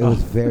was jacket it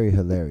was off. very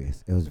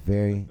hilarious. It was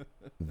very,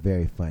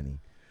 very funny.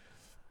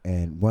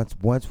 And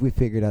once we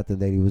figured out the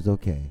lady was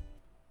okay,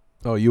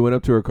 Oh, you went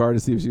up to her car to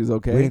see if she was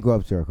okay? we didn't go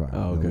up to her car. Oh,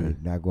 No, we okay.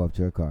 did not go up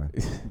to her car.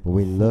 But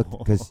we looked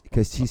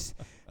because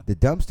the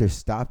dumpster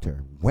stopped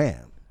her.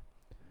 Wham!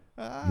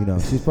 You know,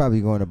 she's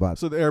probably going about.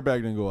 So the airbag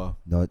didn't go off.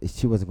 No,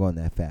 she wasn't going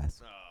that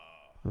fast.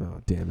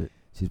 Oh, damn it.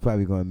 She's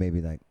probably going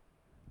maybe like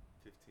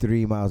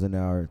 3 miles an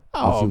hour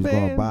Oh, when she was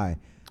going man. by.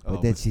 But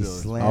Oh, then but she still,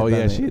 it's- slammed Oh,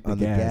 yeah, on, she the, hit the on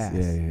the gas.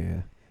 gas.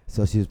 Yeah.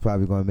 So she was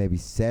probably going maybe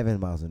 7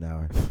 miles an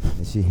hour.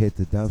 And she hit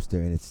the dumpster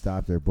and it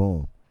stopped her.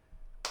 Boom.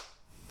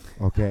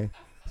 Okay?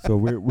 So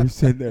we're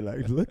sitting there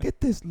like, look at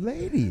this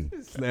lady.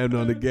 Slammed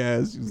on the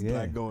gas. She was Yeah.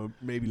 like going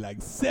maybe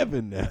like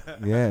 7 now.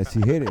 Yeah,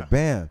 she hit it.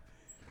 Bam.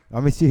 I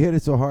mean, she hit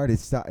it so hard it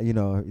stopped, you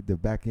know, the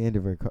back end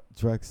of her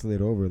truck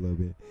slid over a little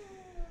bit.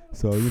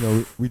 So, you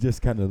know, we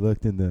just kind of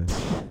looked in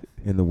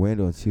the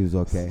window and she was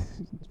okay.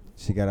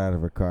 She got out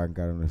of her car and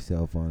got on her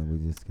cell phone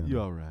and we just kind You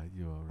of all right?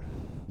 You all right?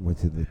 went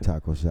to the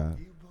taco shop.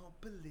 You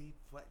won't believe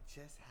what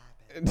just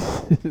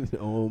happened.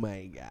 Oh,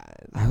 my God.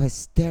 I was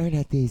staring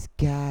at these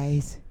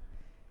guys.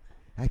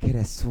 I could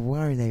have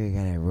sworn they were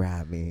going to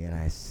rob me, and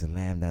I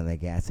slammed on the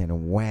gas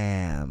and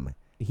wham.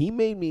 He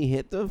made me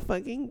hit the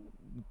fucking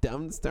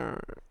dumpster.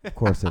 Of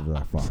course it was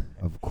our fault.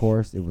 Of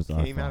course it was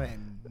our Came out fault.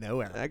 of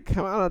nowhere. I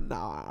come out of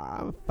nowhere.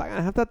 I'm fucking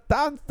have the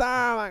dumpster.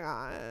 Oh, my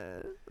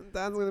God.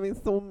 That's going to be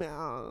so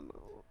mad.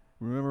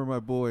 Remember my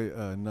boy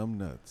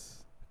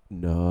Numbnuts?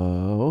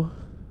 No.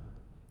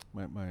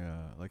 My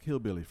like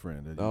hillbilly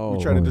friend. That Oh.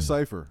 we tried to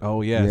decipher.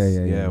 Oh, yes.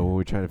 Yeah. Yeah, when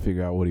we're trying to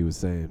figure out what he was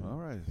saying. All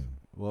right.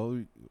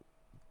 Well,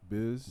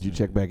 Biz. Did you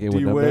check back in with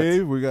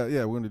D-Wave. Numbnuts? we're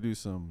going to do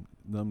some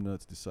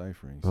Numbnuts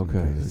deciphering.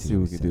 Okay, let's see if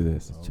we can do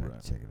this. Let's try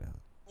to check it out.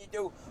 You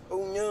do,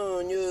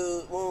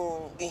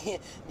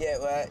 yeah,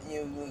 right,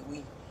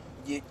 we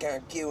just kind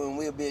of killing a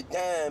little bit of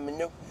time, you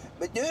know.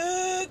 But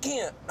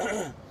Camp,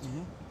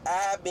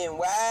 I've been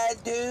wide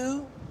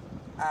too.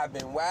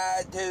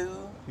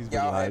 He's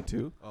been lied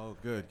to. Oh,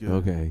 good.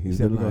 Okay, He he's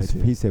said, been lied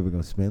to. he said we're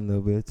going to spend a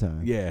little bit of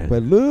time. Yeah.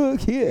 But look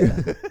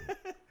here.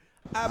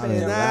 I've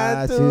been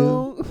lied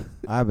to.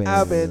 I've been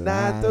lied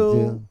lied to.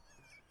 to.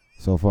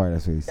 So far,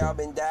 that's what he Y'all said.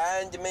 been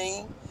dying to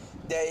me.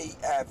 They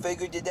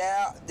figured it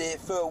out that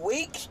for a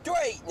week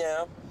straight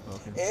now,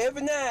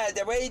 every night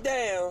I lay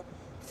down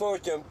for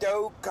some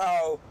dope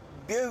called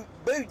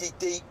booty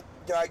seep.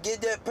 So I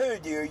get that poo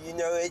there, you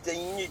know, they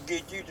say you need to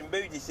get you some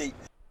booty seep.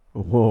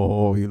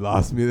 Whoa, you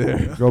lost me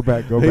there. Go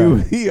back.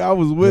 I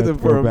was with him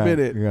for a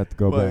minute. You have to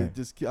go Well, back.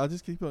 I'll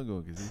just keep on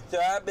going. So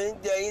I've been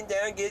laying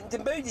down getting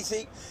some booty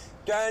seep,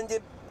 trying to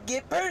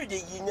get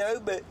purdy, you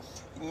know, but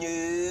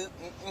no,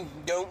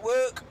 don't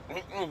work.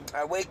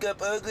 I wake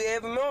up ugly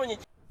every morning.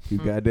 You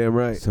goddamn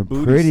right. Some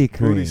pretty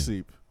cream. Booty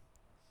sleep.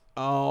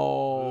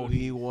 Oh,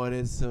 he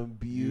wanted some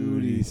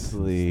beauty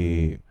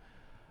sleep.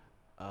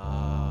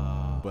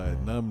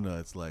 But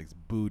Numbnuts likes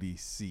booty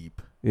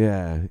seep.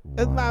 Yeah.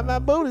 It's my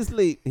booty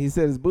sleep. He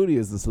said his booty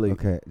is asleep.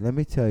 Okay, let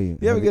me tell you.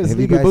 You ever Have get a have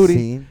you sleepy guys booty?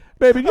 seen-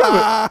 Baby,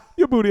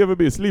 your booty ever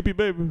be sleepy,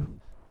 baby?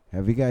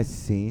 Have you guys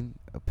seen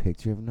a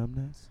picture of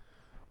Numbnuts?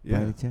 By Yeah.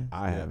 any chance?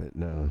 I haven't,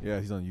 no. Yeah,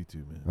 he's on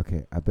YouTube, man.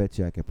 Okay, I bet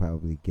you I could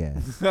probably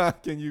guess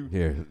Can you?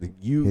 Here,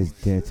 you. his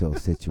dental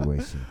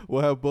situation.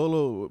 We'll have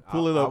Bolo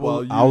pull it up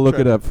while you. I'll look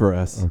try it to- up for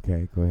us.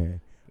 Okay, go ahead.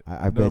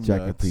 I bet you I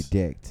can Numbnuts.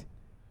 predict.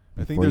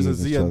 I think before there's you a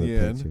even Z show on the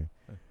end. picture,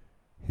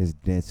 his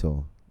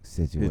dental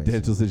situation. His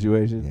dental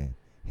situation?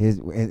 Yeah. His,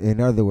 in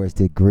other words,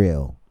 the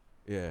grill.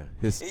 Yeah.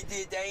 His It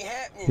just ain't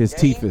happening. his There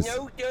teeth ain't is.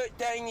 no such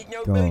thing as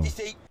no Go booty on.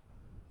 seep.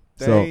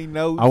 So ain't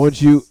no I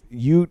want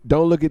you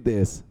don't look at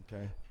this.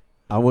 Okay.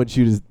 I want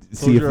you to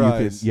see if your you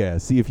eyes. can. Yeah,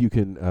 see if you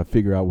can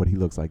figure out what he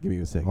looks like. Give me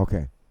a second.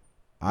 Okay.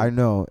 I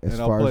know as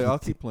And far as I'll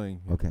keep playing.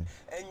 Okay. And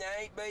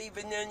I ain't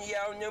believing none of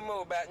y'all no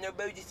more about no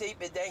booty sleep.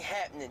 It ain't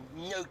happening.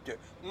 No, sir.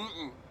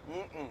 Oh,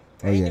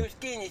 Ain't yeah. no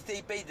skinny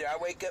sleep either. I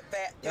wake up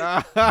fat,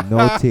 too.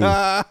 No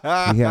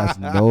teeth. He has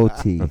no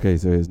teeth. Okay,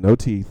 so there's no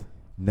teeth.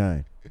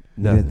 None. He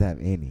None. doesn't have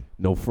any.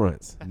 No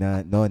fronts.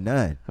 None. No,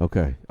 none.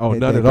 Okay. Oh, They're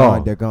none at gone.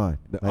 all. They're gone.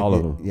 All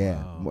of them.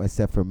 Yeah,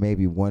 except for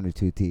maybe 1 or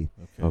 2 teeth.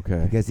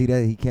 Okay. Because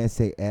he can't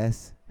say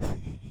S,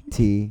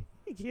 T,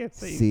 He can't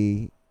say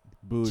C,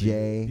 Booty.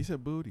 J. He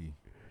said booty.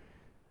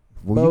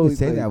 Well, you Bowie can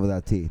say say- that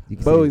without teeth. You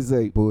can Bowie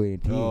say say- buoy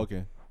and teeth. Oh,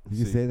 okay.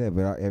 You can say that,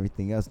 but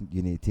everything else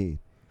you need teeth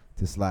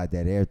to slide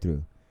that air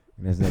through.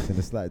 And there's nothing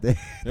to slide that.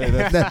 Hey,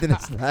 there's nothing to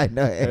slide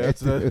no air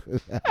through.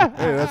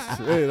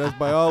 That's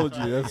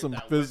biology. That's some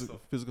physical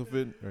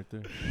fit right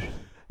there.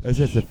 That's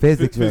just the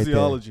physics right there.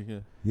 Physiology, yeah.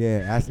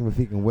 Yeah, ask him if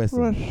he can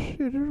whistle.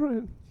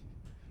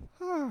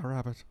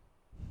 Robert.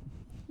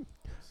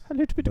 A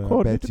little bit But I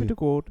cold, bet little you- bit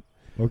cold.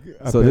 Okay,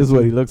 I So bet this is what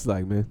you- he looks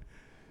like, man.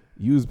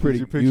 You was pretty.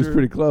 your You was picture?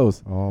 pretty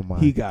close. Oh my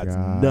He got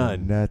God,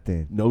 none.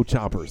 nothing. No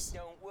choppers.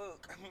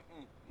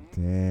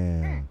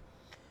 Damn.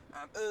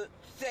 I'm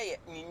upset.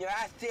 You know,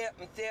 I set,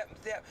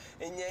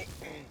 and then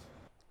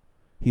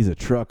He's a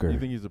trucker. You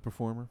think he's a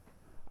performer?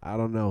 I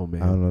don't know,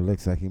 man. I don't know.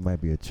 Looks like he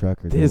might be a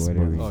trucker. This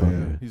whatever he's Oh,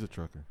 motherfucker. yeah. He's a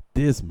trucker.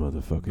 This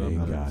motherfucker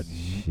ain't got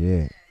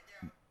shit.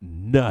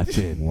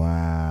 nothing.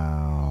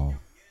 Wow.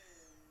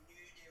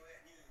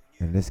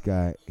 And this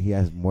guy, he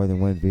has more than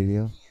one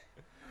video.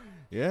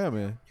 Yeah,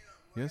 man.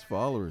 He has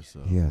followers.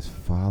 So. He has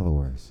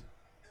followers.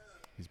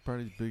 He's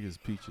probably as big as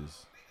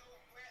Peaches.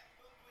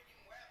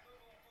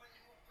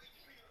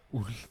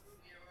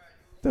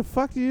 The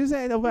fuck did you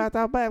say about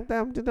that?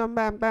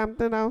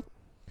 Yeah,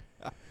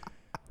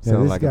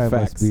 Sound this like guy a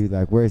must fax. be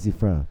like, where is he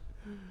from?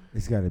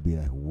 It's got to be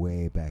like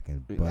way back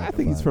in. I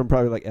think he's from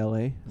probably like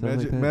L.A.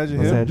 Imagine Los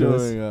him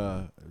Angeles.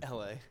 doing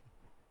L.A.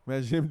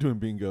 Imagine him doing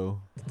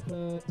bingo.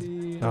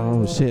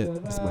 Oh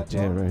shit, that's my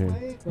jam right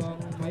here.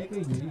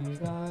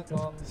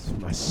 That's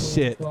my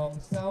shit.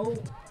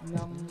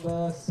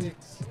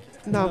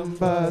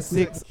 Number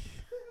 6.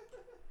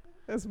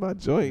 That's my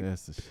joint.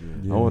 That's the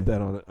shit. I want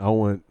that on it. I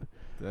want.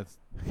 That's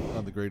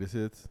on the greatest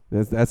hits.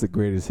 That's a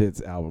greatest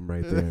hits album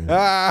right there.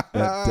 That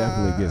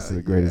definitely gets to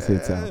the greatest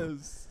hits album.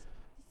 Yes.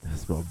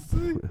 That's my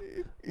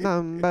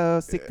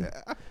number 6.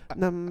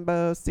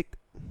 Number 6.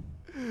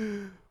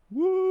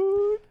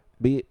 What?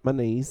 Beat my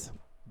knees.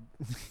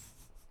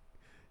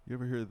 You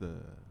ever hear the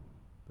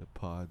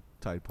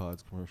Tide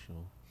Pods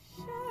commercial?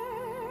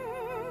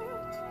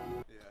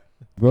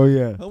 Oh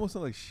yeah. Almost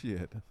sound like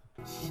shit.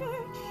 Shit.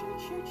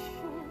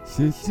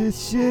 She's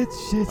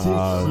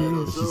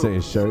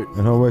saying shirt.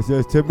 And her voice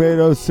says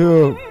tomato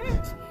soup.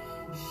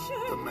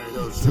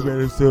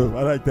 Tomato soup.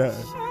 I like that.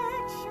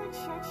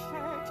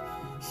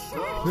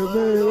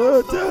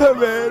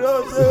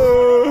 Tomato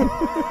soup.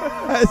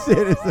 That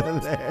shit is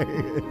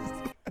hilarious.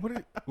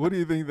 What do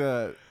you think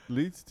that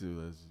leads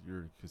to as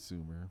your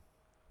consumer?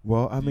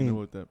 Well, I Do you mean, know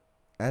what that,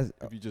 as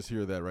if you just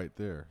hear that right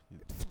there.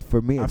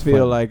 for me, I it's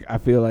feel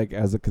fun. like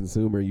as a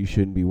consumer, you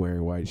shouldn't be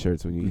wearing white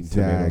shirts when you eat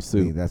tomato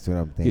Exactly, soup. that's what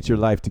I'm thinking. Get your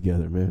life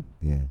together, man.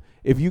 Yeah.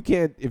 If you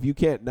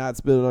can't not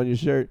spill it on your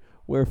shirt,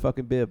 wear a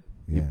fucking bib,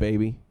 you Yeah.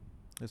 baby.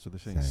 That's what they're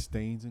saying. Exactly.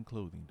 Stains and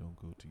clothing don't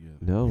go together.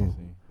 No.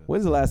 See?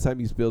 When's the last time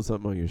you spilled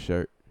something on your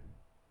shirt?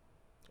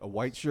 A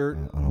white shirt?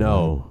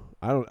 No.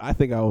 I don't. I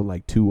think I own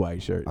like 2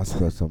 white shirts. I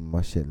spilled some of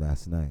my shit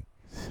last night.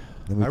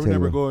 Let me I tell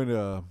remember you, going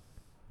to.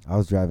 I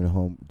was driving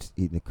home, just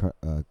eating a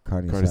carne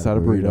Carne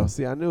asada burrito.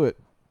 See, I knew it.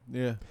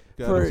 Yeah.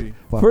 For gotta be.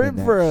 Fucking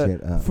that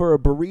shit up. for a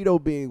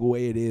burrito being the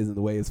way it is and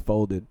the way it's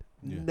folded,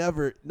 Yeah.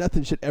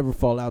 nothing should ever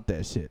fall out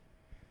that shit.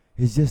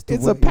 It's just the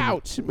It's way a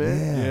pouch,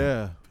 man.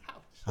 Yeah.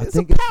 It's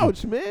a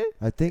pouch, man.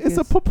 I think it's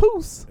a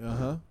papoose.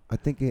 Uh-huh. I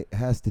think it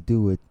has to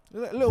do with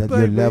Little your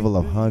thing, level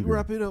man. of hunger.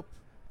 Wrap it up.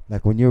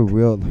 Like when you're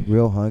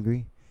real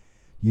hungry,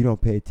 you don't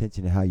pay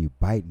attention to how you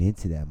biting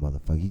into that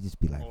motherfucker. You just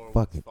be like,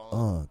 fuck it,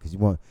 because you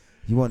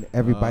want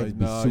every bite to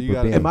be no, super you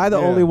gotta- big. Am I the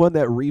Yeah. only one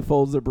that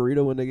refolds the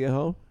burrito when they get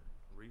home?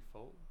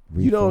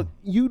 You don't.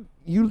 You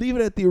leave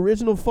it at the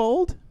original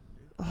fold.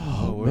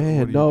 Oh what- man,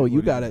 what do you no! do? You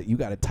What do gotta you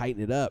gotta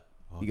tighten it up.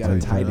 You gotta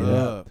tighten tighten it it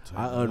up.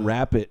 I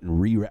unwrap it and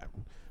rewrap.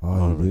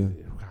 Oh, you do?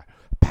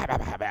 Pow, pow,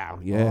 pow, pow.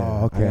 Yeah.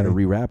 Oh, okay. I gotta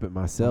rewrap it I'm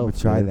myself.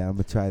 gonna try man. that. I'm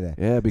gonna try that.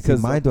 Yeah, See,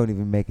 because mine don't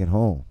even make it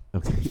home.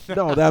 Okay.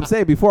 No, that I'm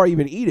saying before I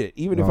even eat it,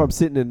 even if Oh. I'm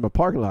sitting in my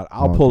parking lot,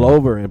 I'll Oh, pull okay.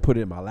 over and put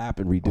it in my lap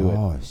and redo it.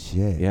 Oh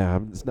shit. Yeah,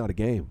 it's not a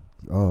game.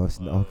 Oh, it's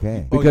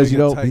okay. Because you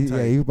know,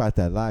 Yeah, you about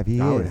that live. He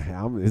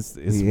is.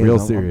 It's He real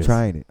is. serious. I'm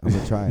trying it. I'm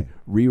gonna try it.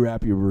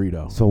 Rewrap your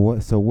burrito. So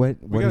what?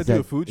 What gotta is do a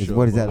that? food is- show.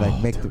 What is that like?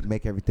 Oh,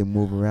 Make everything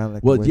move around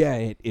like? Well, what-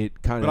 yeah,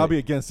 it kind of. But I'll be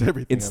against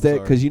everything. I'm Instead, sorry.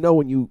 because you know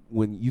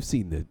when you've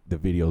seen the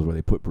videos where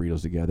they put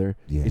burritos together,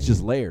 Yeah, it's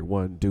just layered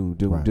one, doom,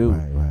 Right,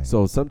 doom. right.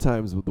 So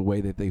sometimes with the way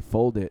that they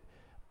fold it,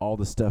 all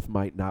the stuff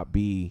might not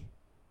be.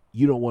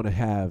 You don't want to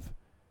have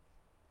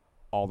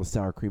all the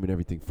sour cream and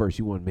everything first.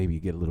 You want maybe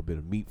get a little bit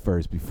of meat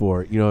first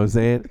before, you know what I'm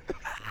saying?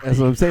 That's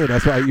what I'm saying.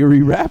 That's why you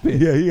rewrap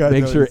it. Yeah, you gotta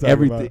make know sure what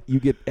you're talking you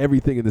get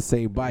everything in the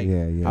same bite.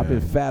 Yeah. I've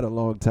been fat a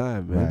long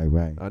time, man.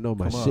 Right. I know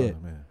my Come on,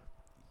 shit. man.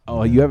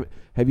 Oh,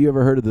 have you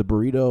ever heard of the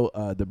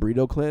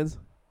burrito cleanse?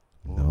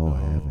 No,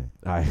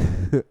 I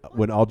haven't.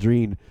 When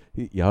Aldrine,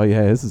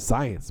 this is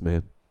science,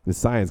 man. It's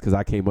science because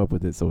I came up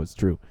with it, so it's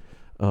true.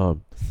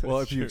 Well,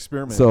 if you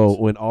experiment. So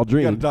when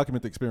Aldrine, you got to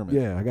document the experiment.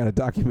 Yeah, I got to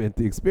document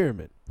the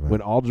experiment. Right. When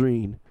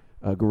Aldrine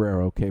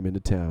Guerrero came into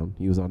town,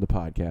 he was on the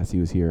podcast. He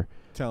was here.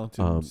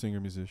 Talented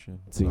singer musician.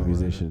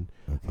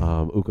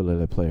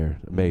 Ukulele player,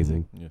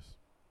 amazing. Yes.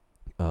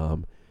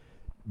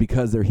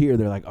 Because they're here,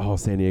 they're like, oh,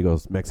 San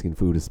Diego's Mexican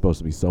food is supposed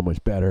to be so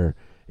much better.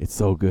 It's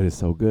so good. It's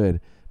so good.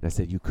 And I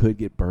said, you could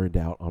get burned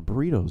out on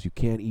burritos. You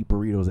can't eat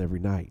burritos every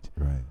night.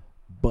 Right.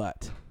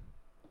 But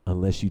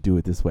unless you do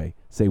it this way,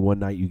 say one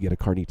night you get a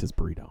carnitas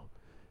burrito,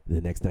 and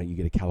the next night you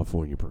get a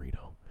California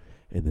burrito,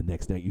 and the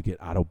next night you get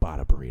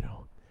adobada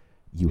burrito.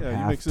 You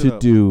have to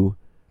do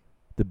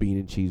the bean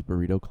and cheese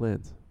burrito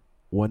cleanse.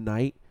 One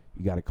night,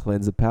 you got to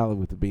cleanse the palate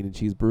with the bean and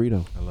cheese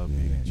burrito. I love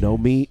bean and cheese. No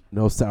meat,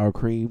 no sour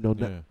cream,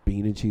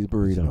 bean and cheese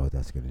burrito. You know what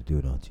that's going to do,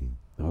 don't you?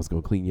 No, it's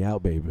going to clean you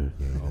out, baby.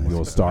 We're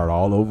going to start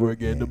all over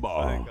again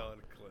tomorrow.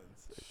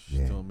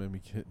 Don't make me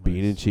get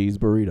bean and cheese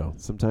burrito.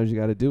 Sometimes you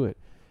got to do it.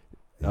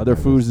 Other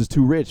foods is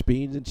too rich.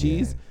 Beans and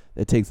cheese,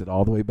 that takes it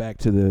all the way back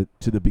to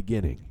the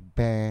beginning.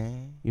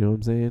 Bang. You know what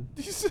I'm saying?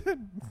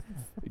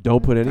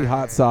 Don't put any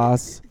hot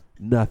sauce,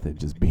 nothing.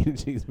 Just bean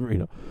and cheese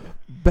burrito.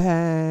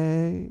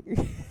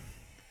 Bang.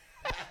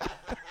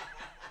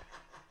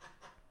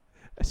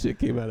 That shit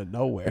came out of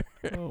nowhere.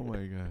 Oh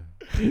my god.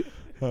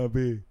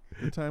 Hubby.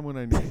 The time when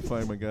I need to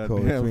find my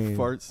goddamn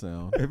fart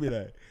sound. It'd be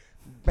like,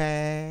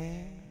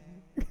 bang.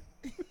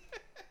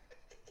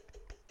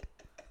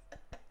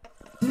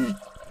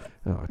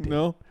 Oh,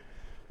 no.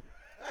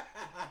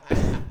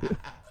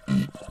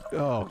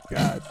 Oh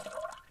God.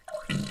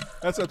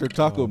 That's after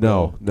Taco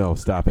Bell. No,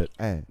 stop it.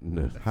 Hey,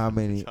 no. How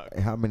many?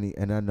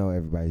 And I know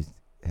everybody's.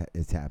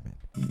 It's happened.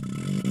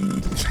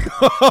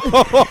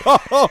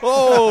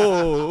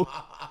 Oh.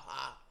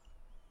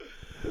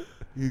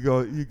 You go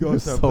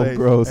It's so someplace.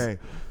 gross. Hey,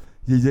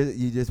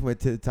 you just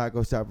went to the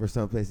taco shop or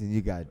someplace and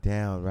you got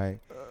down, right?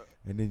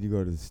 And then you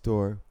go to the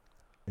store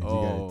and you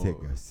gotta take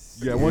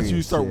a once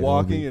you start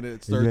walking and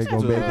it starts to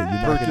percolate. You're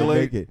not gonna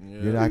make it.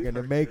 You're not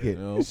gonna make it.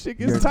 No. Shit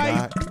gets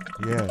tight.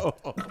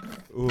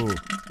 Ooh.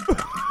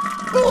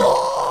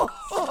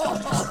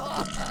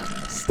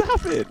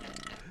 Stop it.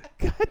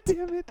 God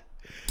damn it.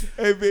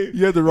 Hey, babe,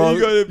 you had the wrong.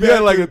 You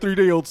had like a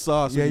 3-day-old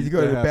sauce. Yeah, you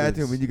go to the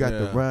bathroom and you got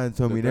the runs.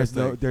 So I mean, there's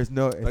no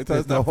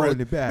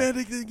holding it back. Man,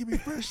 they didn't give me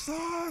fresh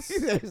sauce.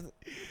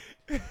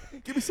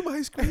 Give me some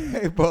ice cream.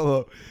 Hey,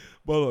 Bolo,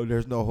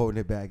 there's no holding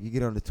it back. You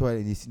get on the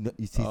toilet and you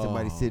see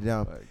somebody sit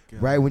down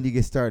right when you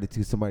get started.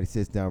 Somebody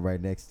sits down right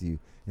next to you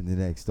in the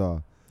next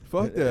stall.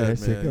 Fuck that,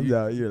 shit man. Comes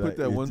out, you put like,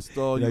 that one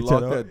stall, you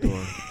lock that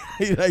door.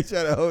 You like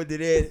trying to hold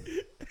it in.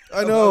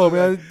 I know,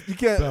 man. You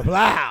can't.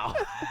 Wow.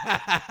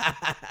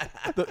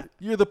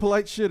 You're the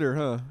polite shitter,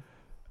 huh?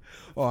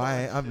 Oh,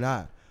 I'm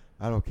not.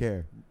 I don't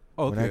care.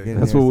 Okay,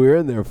 that's what we're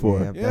in there for.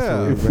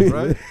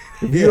 Right.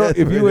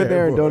 If you in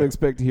there and don't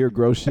expect to hear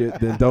gross shit,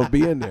 then don't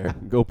be in there.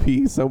 Go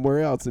pee somewhere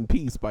else in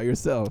peace by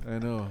yourself. I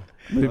know.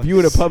 But if you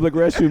in a public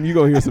restroom, you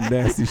gonna hear some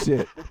nasty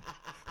shit.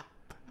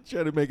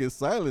 Try to make it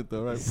silent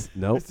though, right?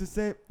 Nope. It's the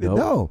same. Nope.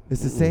 No,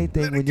 it's the same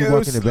thing when you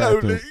walk in the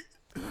bathroom.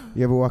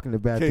 You ever walk in the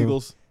bathroom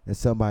Kegels. and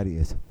somebody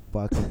is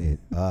fucking it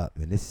up,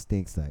 and it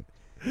stinks like.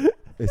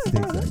 It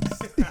stinks like.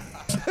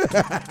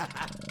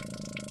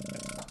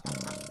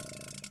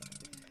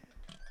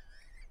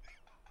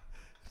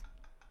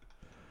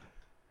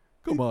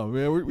 Come on,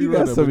 man. We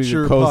run a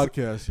mature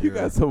podcast here. You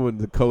got someone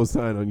to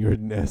co-sign on your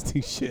nasty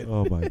shit.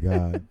 Oh my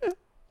god.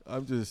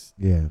 I'm just.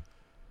 Yeah.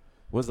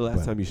 When's the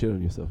last time you shit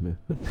on yourself, man?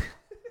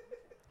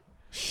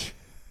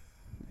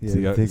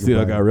 Yeah, see,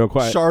 I got real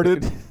quiet.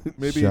 Sharded.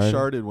 Maybe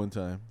sharded one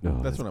time.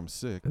 No, that's when I'm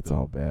sick. That's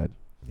all bad.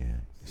 Yeah,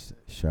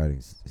 sharding.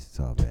 It's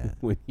all bad.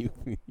 When you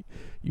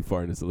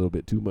farting it's a little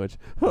bit too much.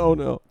 Oh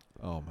no.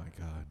 Oh my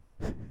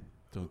god.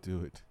 Don't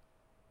do it.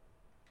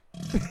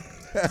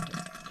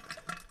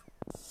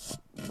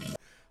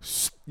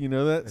 You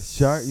know that?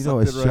 Shart. You know,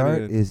 a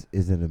shart is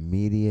an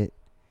immediate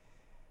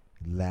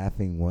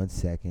laughing 1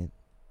 second,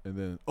 and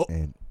then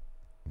and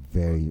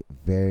very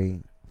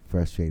very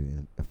frustrated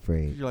and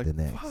afraid. You're like, the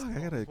next. fuck, I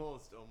gotta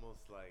almost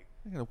like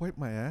I gotta wipe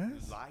my ass.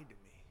 You lied to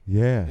me.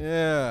 Yeah.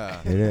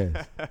 Yeah. It is.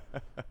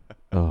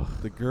 Oh.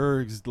 The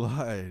Gurgs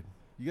lied.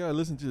 You gotta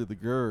listen to the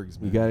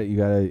Gurgs, man. You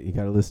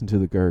gotta listen to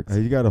the Gurgs.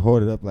 You gotta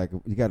hold it up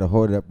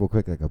real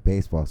quick like a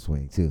baseball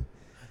swing too.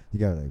 You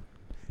gotta like.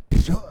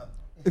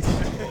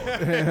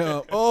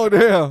 Damn. Oh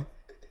damn.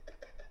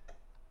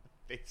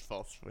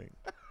 Baseball swing.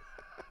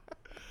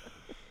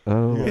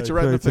 Oh. Hit you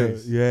right in the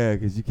face. Yeah,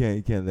 because you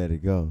can't let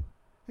it go.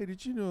 Hey,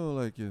 did you know,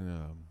 like in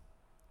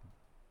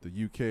the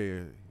UK,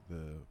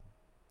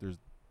 there's,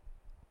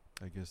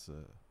 I guess,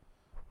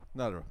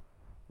 not a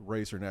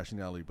race or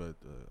nationality, but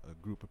a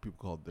group of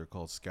people they're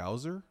called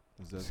Scouser.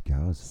 Is that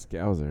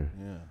Scouser.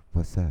 Yeah.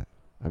 What's that?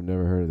 I've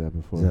never heard of that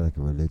before. Is that like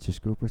a religious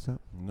group or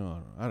something?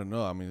 No, I don't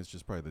know. I mean, it's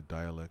just probably the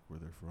dialect where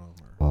they're from.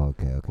 Oh,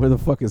 okay. Where the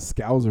fuck is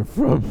Scouser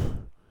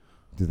from?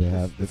 Do they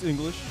have? It's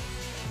English.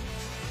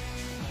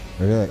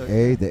 Are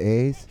they like the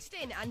A's?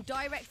 And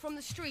direct from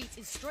the streets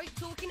is Straight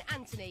Talking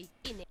Anthony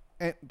in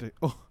it.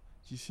 Oh,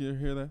 did you see her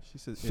hear that? She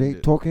says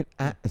Straight Talking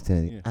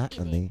Anthony.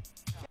 Anthony.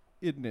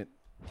 Isn't it?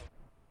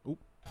 Oh.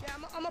 Yeah,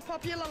 I'm a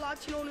popular lad,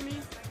 you know what I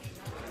mean?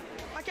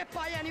 I get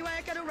by anyway,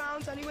 I get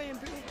around anyway in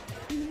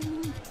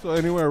Britain. So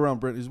anywhere around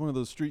Britain, he's one of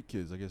those street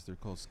kids. I guess they're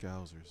called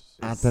Scousers.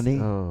 Anthony?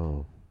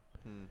 Oh.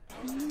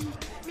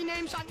 My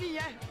name's Anthony,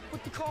 yeah,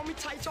 but they call me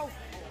Taito.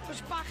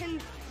 Because back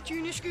in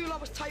junior school, I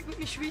was tight with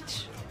my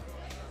sweets.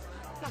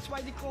 That's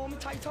why they call me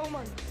Taito,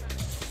 man.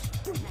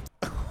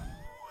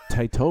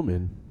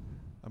 Taitoman?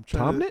 I'm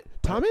trying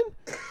Tommen?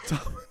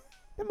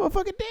 That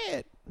motherfucker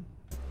dead.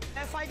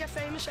 If I get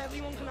famous,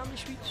 everyone can have my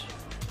sweets.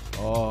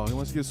 Oh, he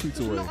wants to get sweets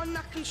There's away. nothing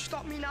that can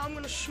stop me now. I'm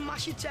going to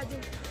smash its head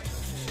in.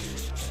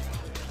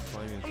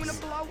 I'm going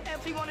to blow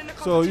everyone in the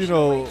competition So, you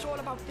know, away. It's all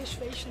about this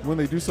face now. when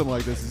they do something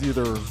like this, it's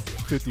either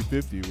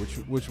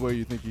 50-50. Which way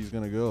you think he's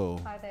going to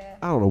go? I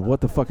don't know what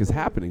the fuck is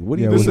happening. What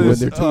do you This mean when is,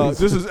 they're doing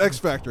this is X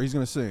Factor. He's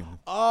going to sing.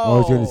 I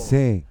was going to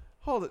sing.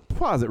 Hold it.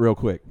 Pause it real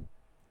quick.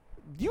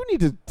 You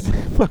need to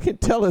fucking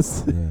tell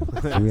us.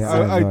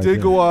 I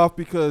did go off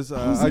because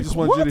I like, just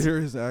wanted you what? to hear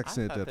his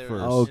accent at first.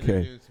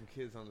 Okay. Some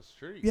kids on the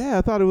street. Yeah,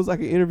 I thought it was like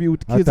an interview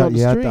with kids on the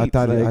street. I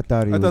thought I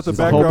thought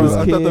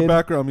the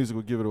background music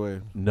would give it away.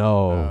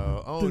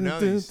 No. Oh, now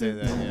that you say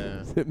that,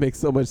 yeah. It makes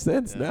so much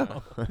sense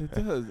now. It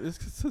does.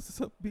 It's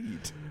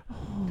upbeat.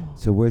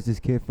 So where's this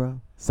kid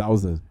from?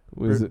 Southern.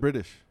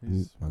 British.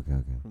 He's okay.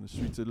 from the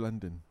streets of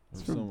London.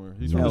 He's Or from somewhere.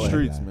 He's from the LA.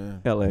 streets,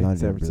 man. LA, London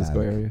San Francisco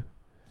black. area.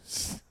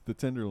 The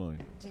Tenderloin.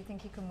 Do you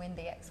think you can win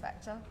the X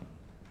Factor?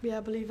 Yeah, I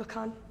believe I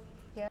can.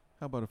 Yeah.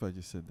 How about if I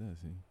just said that?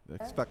 See, the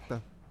X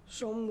Factor.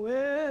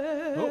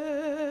 Somewhere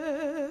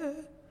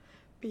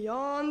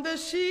beyond the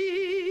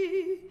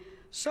sea,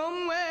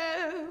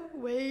 somewhere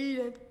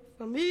waiting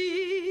for me.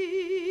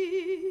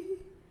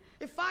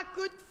 If I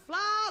could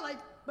fly like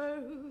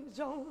birds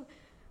on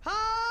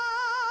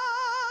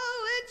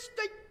high, it's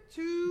straight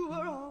to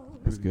her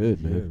arms. That's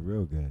good, man. Yeah,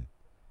 real good.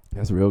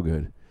 That's real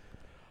good.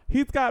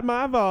 He's got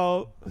my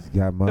vote. He's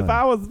got mine. If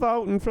I was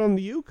voting from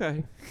the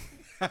UK.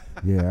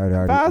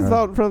 Yeah, If I was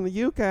voting from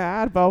the UK,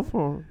 I'd vote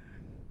for him.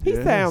 He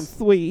sounds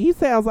sweet. He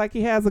sounds like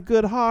he has a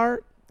good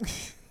heart.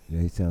 Yeah,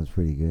 he sounds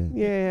pretty good.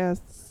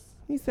 Yes.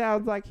 He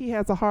sounds like he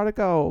has a heart of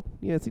gold.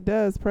 Yes, he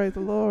does. Praise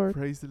the Lord.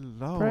 Praise the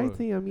Lord. Praise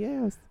him,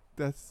 yes.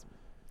 That's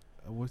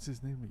what's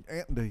his name?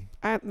 Anthony.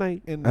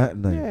 Anthony.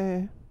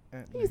 Anthony.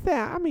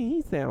 Yeah.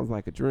 He sounds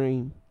like a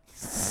dream.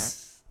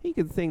 He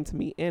could sing to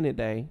me any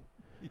day.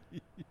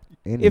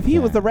 If he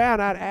was around,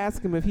 I'd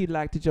ask him if he'd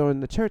like to join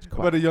the church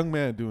choir. But a young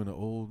man doing an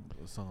old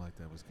song like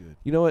that was good.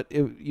 You know what?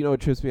 You know what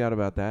trips me out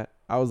about that?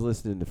 I was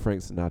listening to Frank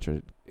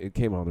Sinatra. It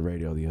came on the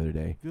radio the other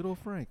day. Good old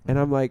Frank. And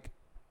I'm like,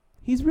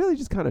 he's really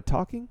just kind of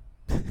talking.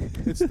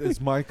 It's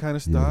my kind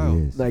of Yeah, style.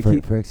 he is. Like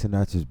Frank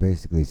Sinatra's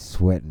basically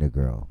sweating the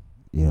girl,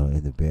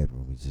 in the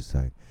bedroom. He's just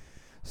like,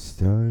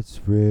 start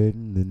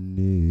spreading the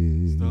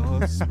news.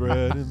 Start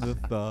spreading the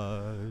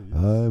thighs.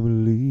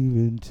 I'm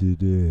leaving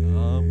today.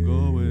 I'm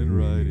going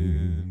right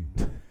in.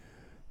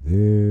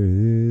 There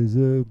is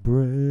a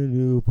brand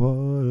new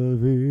part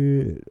of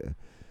it.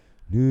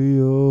 New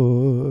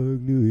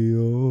York, New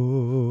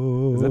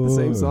York. Is that the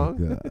same song?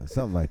 Yeah,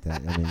 something like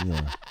that. I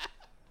mean,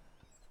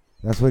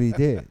 that's what he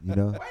did, Wait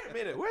a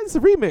minute. Where's the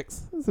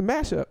remix? It's a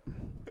mashup.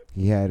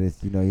 He had his,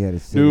 he had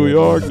his. New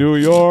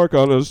York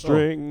on a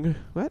string.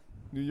 What?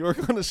 New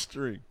York on a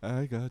string.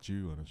 I got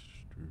you on a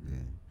string. Yeah.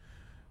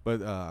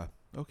 But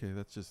okay,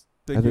 that's just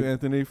thank you,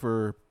 Anthony,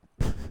 for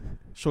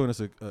showing us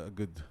a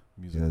good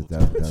musical. Yeah,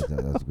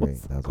 that was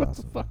great. That was What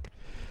awesome. the fuck?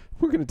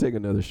 We're gonna take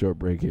another short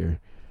break here.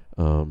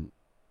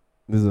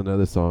 This is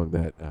another song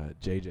that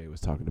JJ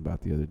was talking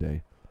about the other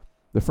day.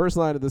 The first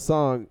line of the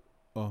song,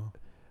 I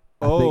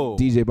think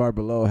DJ Bar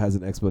Below has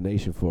an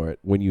explanation for it.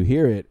 When you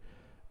hear it,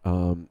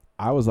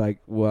 I was like,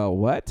 well,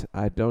 what?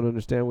 I don't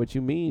understand what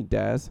you mean,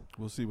 Daz.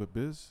 We'll see what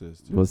Biz says,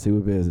 too. We'll see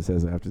what Biz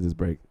says after this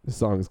break. The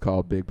song is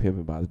called Big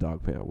Pimpin' by the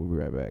Dog Pound. We'll be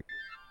right back.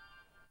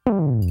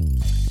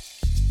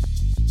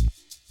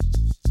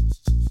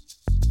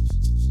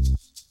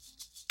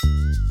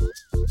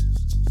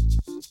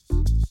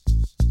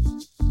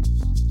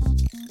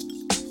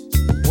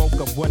 Woke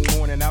up one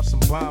morning out some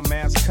bomb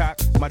ass cock.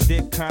 My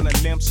dick kinda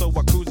limp, so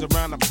I cruise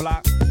around the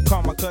block.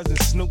 Call my cousin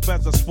Snoop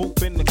as I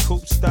swoop in the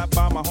coupe. Stop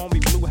by my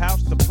homie Blue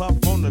House to puff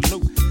on the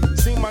loop.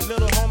 See my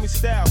little homie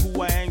Style,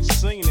 who I ain't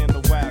seen in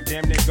a while.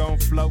 Damn, they gon'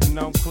 floatin'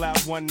 on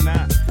cloud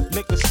 19.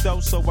 Liquor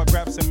store, so I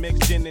grab some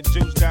mixed gin and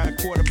juice. Got a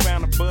quarter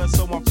pound of buzz,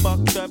 so I'm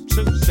fucked up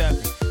 2, 7,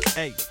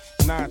 8,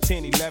 9,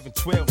 10, 11,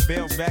 12,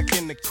 Bill back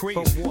in the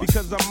crib.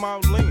 Because I'm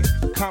all in.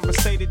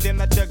 Conversated,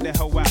 then I dug that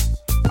hoe out.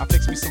 I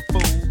fix me some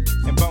food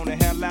and bone the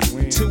hell out.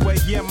 2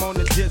 a.m. on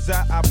the jizz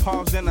I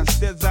pause and I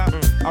stiz out.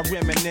 I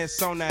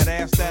reminisce on that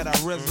ass that I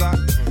rizz out.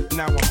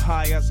 Now I'm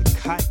high as a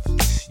kite,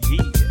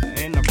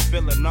 yeah, in the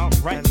feeling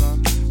alright.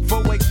 4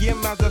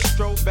 a.m. as I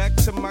stroll back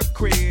to my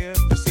crib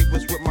to see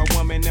what's with my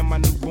woman and my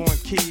newborn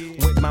kid.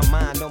 With my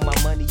mind on my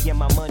money and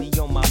my money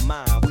on my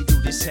mind. We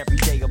do this every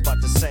day about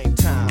the same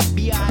time.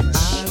 I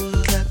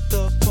was at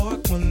the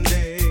park one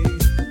day.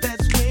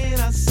 That's when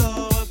I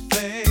saw her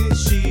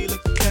face. She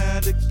looked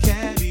kinda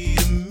catty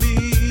to me.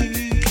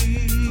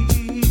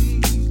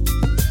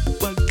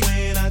 But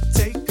when I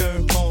take her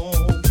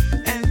home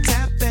and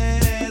tap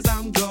that as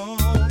I'm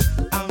gone,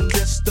 I'm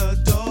just a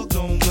dog,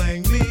 don't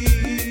blame me.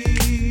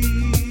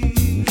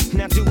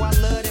 Now do I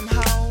love them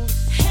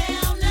hoes?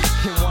 Hell no.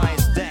 And why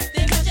is that?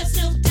 Because you're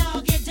Snoop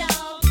Dogg, you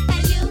dog.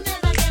 And you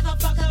never give a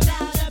fuck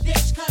about a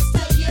bitch. Cause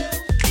to you,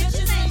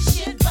 bitches ain't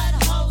shit but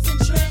hoes and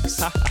tricks.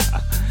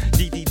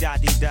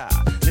 Dee-dee-da-dee-da.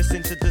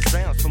 Listen to the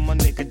sounds from my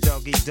nigga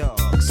Doggy Dog.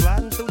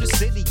 Sliding through the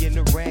city in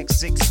the rag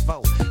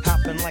 6'4".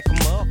 Hopping like a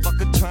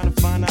motherfucker trying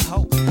to find a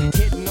hoe.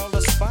 Hitting all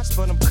the spots,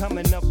 but I'm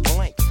coming up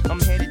blank. I'm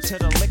headed to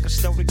the liquor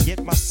store to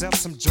get myself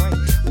some drink.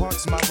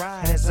 Parks my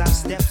ride as I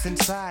steps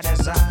inside.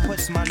 As I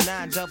puts my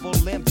 9 double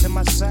limb to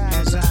my side.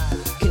 As I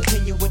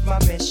continue with my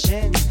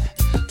mission.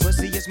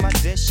 Pussy is my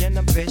dish and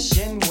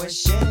ambition.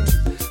 Wishing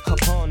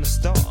upon the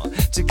star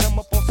to come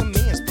up on some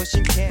ends,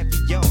 pushing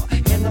caviar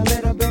and a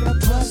little bit of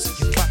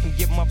pussy. If I can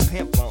get my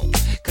pimp on,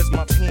 cause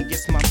my pen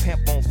gets my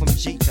pimp on from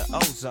G to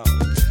Ozone.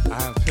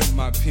 I've pimped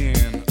my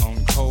pen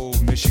on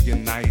cold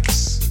Michigan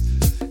nights,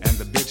 and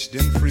the bitch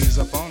didn't freeze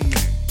up on me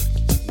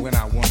when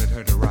I wanted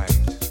her to write.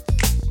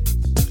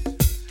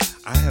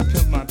 I have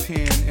pimped my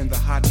pen in the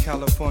hot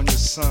California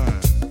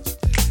sun,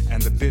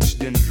 and the bitch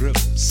didn't drip,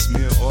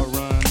 smear, or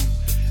run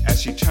as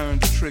she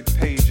turned the trick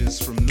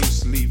pages from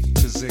loose leaf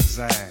to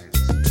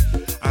zigzags.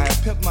 I have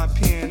pimped my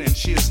pen, and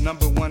she is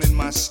number 1 in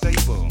my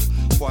stable,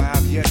 for I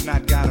have yet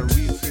not got a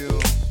refill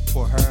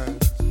for her.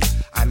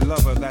 I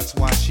love her, that's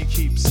why she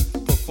keeps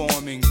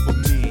performing for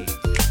me.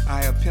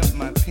 I have pimped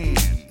my pen,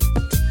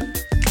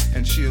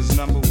 and she is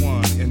number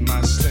 1 in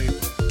my stable.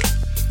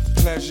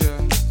 Pleasure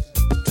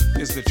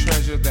is the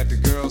treasure that the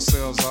girl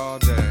sells all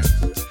day.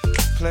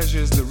 Pleasure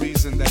is the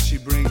reason that she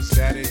brings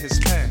daddy his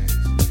pay.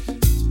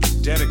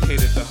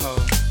 Dedicated the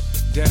hoe,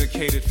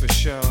 dedicated for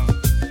show.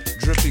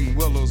 Dripping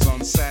willows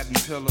on satin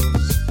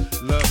pillows.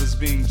 Love is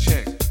being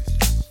checked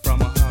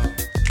from a hoe.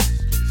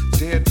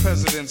 Dead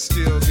presidents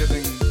still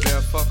giving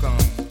their fuck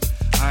on.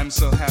 I'm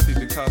so happy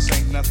because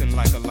ain't nothing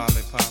like a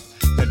lollipop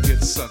that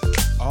gets sucked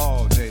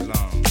all day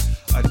long.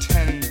 A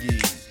tangy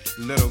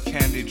little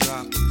candy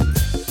drop.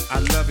 I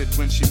love it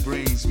when she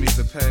brings me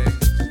the pay.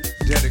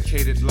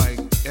 Dedicated like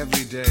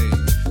every day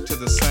to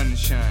the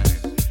sunshine.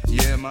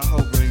 Yeah, my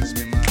hoe brings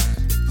me mine.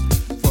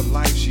 For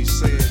life she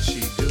said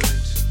she'd do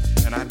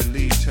it, and I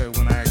believed her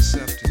when I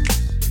accepted.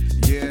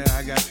 Yeah,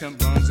 I got pimp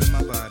bones in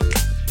my body,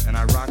 and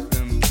I rock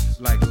them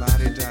like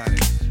Lottie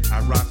Dottie.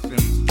 I rock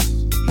them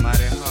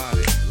mighty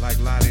hardy like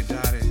Lottie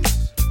Dottie.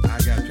 I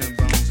got pimp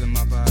bones in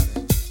my body.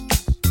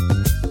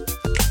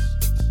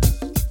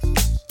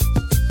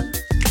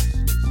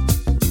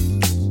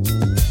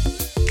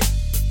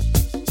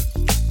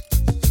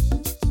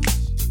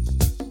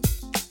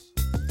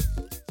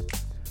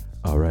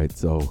 All right,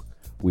 so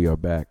we are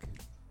back.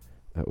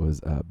 That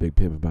was Big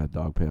Pimpin' by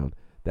Dog Pound.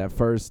 That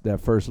first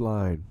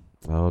line,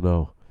 I don't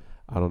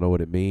know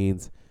what it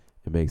means.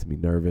 It makes me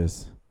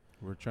nervous.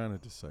 We're trying to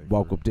decipher.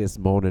 Woke up this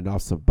morning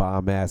off some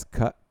bomb ass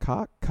cock.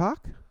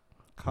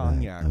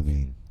 Cognac. I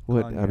mean,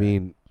 what? Cognac. I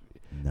mean,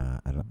 nah,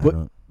 I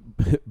don't.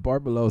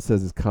 Barbelo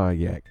says it's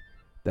cognac.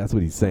 That's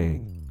what he's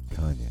saying.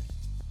 Cognac.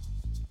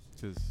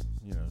 Because,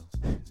 you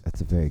know. That's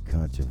a very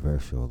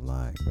controversial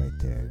line right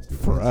there.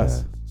 For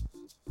because, us.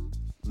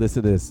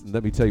 Listen to this.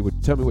 Let me tell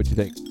me what you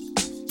think.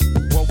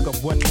 Woke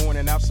up one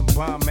morning out some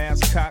bomb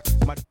ass cock.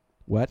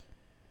 What?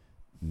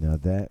 Now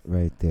that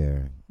right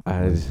there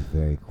is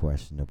very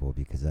questionable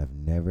because I've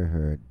never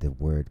heard the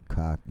word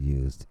cock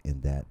used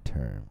in that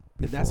term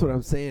before. And that's what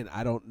I'm saying.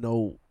 I don't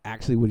know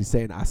actually what he's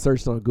saying. I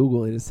searched on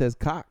Google and it says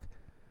cock.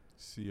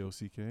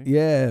 C-O-C-K?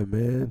 Yeah,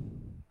 man.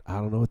 I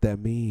don't know what that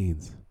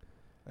means.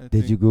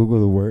 Did you Google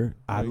the word?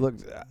 I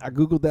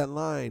Googled that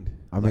line.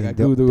 I mean, I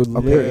Googled the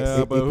lyrics.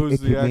 Yeah, but who's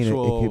the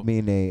actual? It could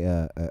mean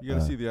you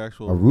gotta see the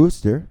actual. A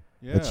rooster,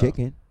 yeah. a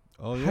chicken.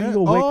 Oh How yeah. you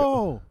gonna wake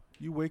up?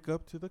 You wake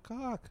up to the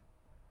cock.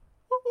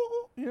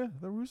 Yeah,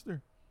 the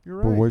rooster.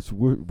 You're But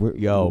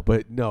right.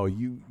 But no,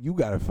 you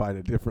gotta find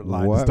a different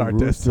line what to start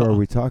that rooster are song.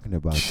 we talking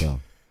about though?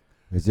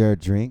 Is there a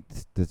drink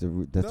that's a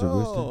rooster?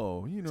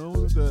 No, you know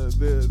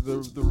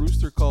the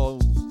rooster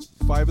called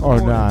 5 in the Oh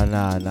morning.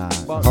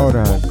 nah. Hold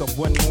on. Woke up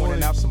one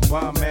morning out some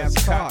bomb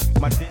ass cock.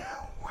 My dick.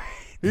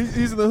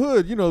 He's in the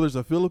hood. You know, there's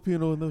a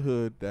Filipino in the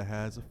hood that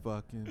has a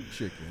fucking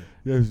chicken.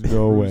 There's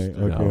no way.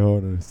 Rooster. Okay,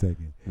 hold on a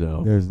second.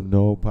 No. There's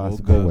no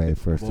possible way,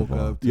 first of woke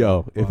all. up to-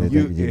 Yo, if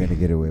you're going to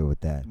get away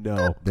with that.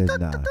 No. There's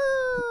not.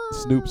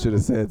 Snoop should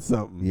have said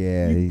something.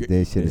 Yeah,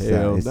 they should have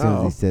Hell stopped. As soon as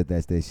no. he said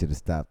that, they should have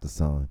stopped the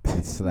song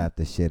and slapped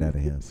the shit out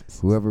of him.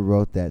 Whoever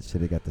wrote that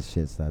should have got the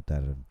shit slapped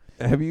out of him.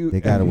 Have you?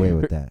 They got away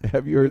with that.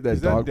 Have you heard that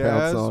Is that Dog Pound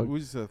Daz? song? We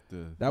just have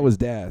to. That was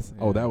Daz.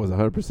 Yeah. Oh, that was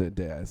 100%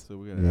 Daz. So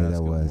we gotta Yeah, ask that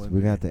him was. one We're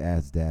day. gonna have to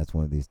ask Daz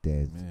one of these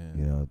days. Man.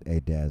 You know, hey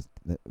Daz,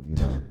 you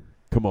know,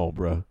 Come on,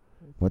 bro.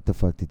 what the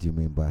fuck did you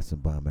mean by some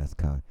bomb ass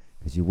comment?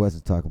 Because you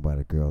wasn't talking about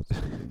a girl.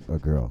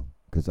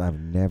 Because I've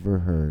never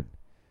heard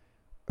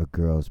a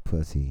girl's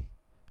pussy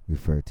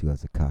referred to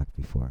as a cock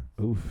before.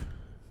 Oof.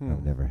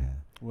 I've never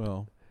had.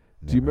 Well,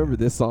 do you remember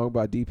this song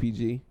by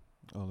DPG?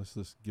 Oh, let's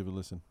give it a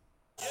listen.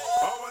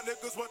 All my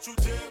niggas, what you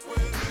did with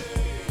me.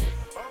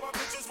 All my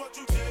bitches, what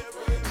you did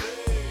with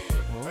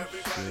me.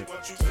 Everybody,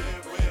 what you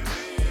did with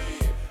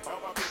me. All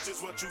my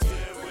bitches, what you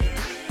did with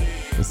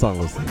me.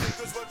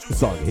 This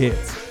song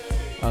hits.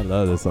 I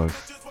love this song.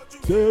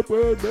 Did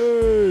with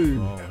me.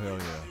 Oh, hell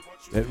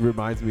yeah. It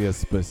reminds me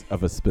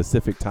of a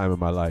specific time in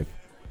my life.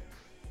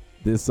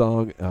 This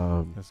song,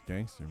 That's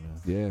gangster,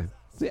 man.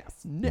 yeah,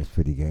 It's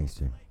pretty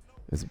gangster.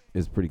 it's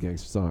a pretty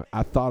gangster song.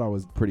 I thought I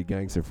was pretty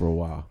gangster for a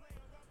while.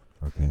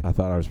 Okay. I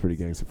thought I was pretty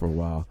gangster for a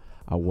while.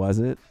 I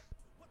wasn't.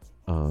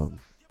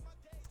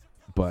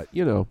 But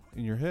you know,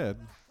 In your head,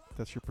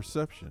 that's your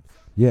perception.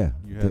 Yeah.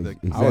 You had that.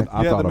 Exactly. I You had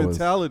thought the I was-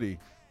 mentality.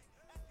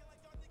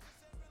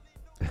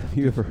 have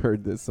you ever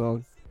heard this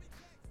song?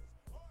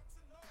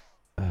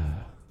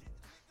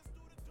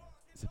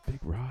 Is it Big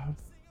Rob?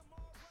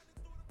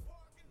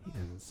 He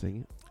doesn't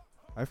sing it.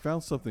 I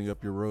found something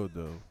up your road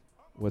though.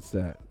 What's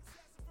that?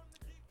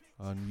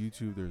 On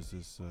YouTube, there's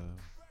this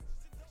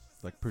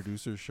like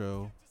producer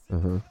show.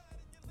 Uh-huh.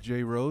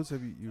 Jay Rhodes,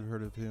 have you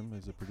heard of him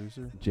as a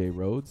producer? Jay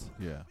Rhodes?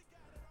 Yeah.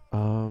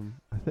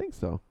 I think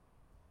so.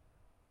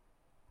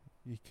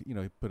 He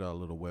put out a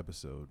little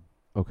webisode.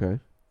 Okay.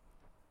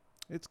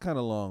 It's kind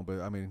of long, but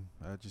I mean,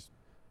 I just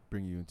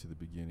bring you into the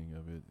beginning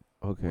of it.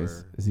 Okay.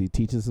 where- Is he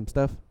teaching some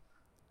stuff?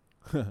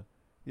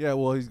 Yeah,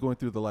 well, he's going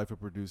through the life of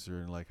producer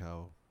and like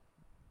how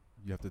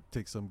you have to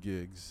take some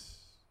gigs,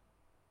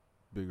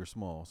 big or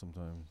small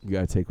sometimes. You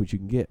gotta take what you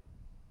can get.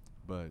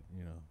 But,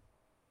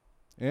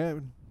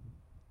 and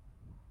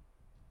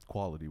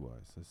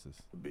quality-wise, this is...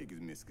 The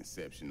biggest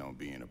misconception on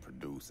being a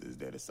producer is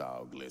that it's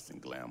all glitz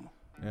and glamour.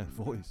 Yeah,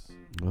 voice.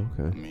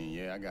 Okay. I mean,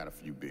 yeah, I got a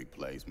few big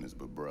placements,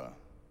 but bruh,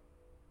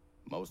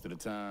 most of the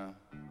time,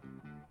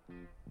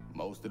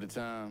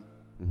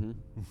 Mm-hmm.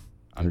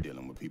 I'm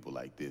dealing with people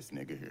like this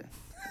nigga here.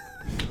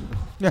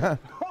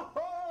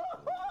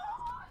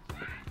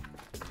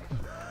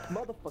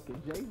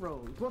 Motherfucking J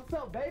Rose. What's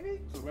up, baby?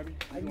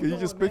 Can you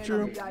just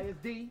picture him?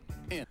 BISD?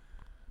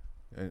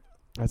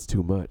 That's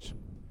too much.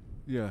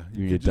 Yeah.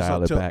 You could need to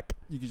dial it tell- back.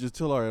 You can just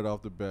tell right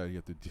off the bat,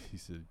 he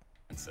said...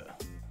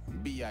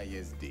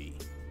 BISD.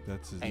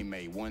 That's his... Ain't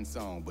made one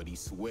song, but he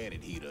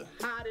sweated he the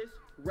Hottest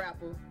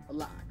rapper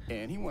alive.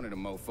 and he one of the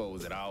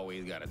mofos that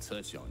always got a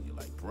touch on you,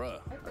 like,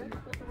 bruh.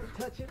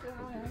 Touch it.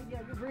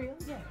 Yeah, be real.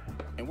 Yeah.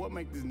 And what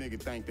make this nigga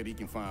think that he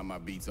can find my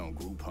beats on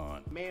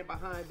Groupon? Man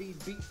behind these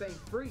beats ain't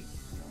free.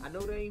 I know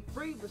they ain't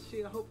free, but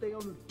shit, I hope they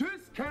on the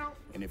discount.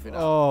 And if it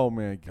Oh,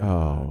 man. God.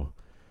 Oh.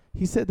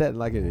 He said that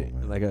like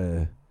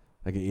an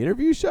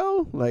interview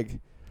show? Like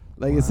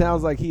it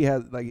sounds like he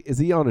has is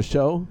he on a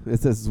show? It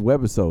says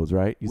webisodes,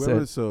 right? You said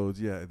Webisodes,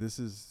 yeah. This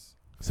is...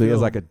 so he has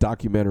film. like a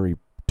documentary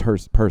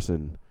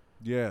person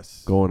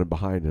Yes. going in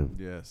behind him.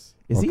 Yes.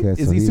 Is Okay,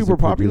 he so he's super a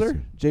popular?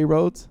 producer. Jay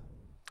Rhodes?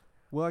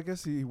 Well, I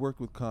guess he worked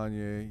with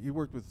Kanye. He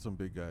worked with some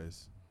big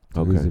guys.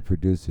 So he's a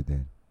producer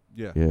then.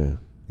 Yeah. Yeah.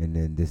 And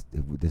then this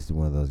is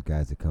one of those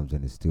guys that comes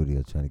in the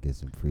studio trying to get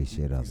some free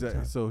shit all the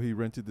Exactly. time. So he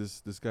rented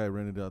this guy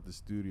rented out the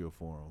studio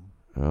for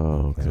him.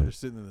 Oh, okay. So they're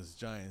sitting in this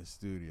giant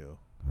studio.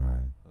 All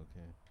right.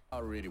 Okay.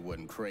 Already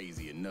wasn't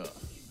crazy enough.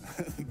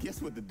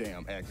 Guess what the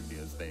damn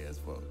acronym stands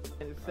for?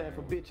 And it's sad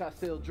for bitch, I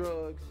sell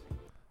drugs.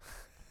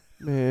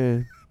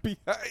 Man.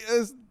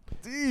 BISD.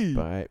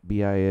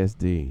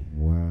 BISD.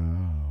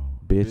 Wow.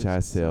 Bitch, I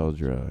sell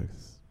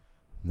drugs.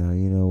 No,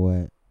 you know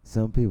what?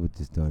 Some people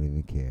just don't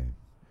even care.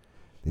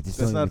 They just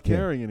That's don't even not care.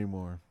 caring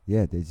anymore.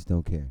 Yeah, they just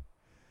don't care.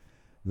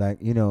 Like,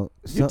 You're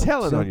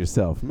telling on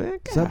yourself, man.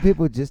 Some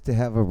people just to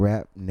have a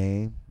rap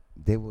name,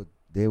 they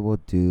will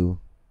do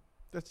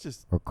That's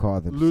just or call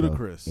themselves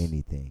ludicrous.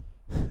 anything.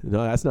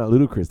 No, that's not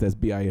ludicrous. That's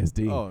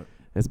BISD. Oh.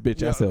 That's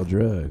bitch, I Yeah. sell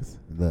drugs.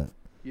 Look.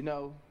 You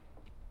know,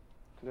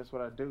 'cause that's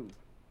what I do.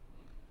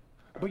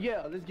 But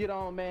yeah, let's get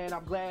on, man.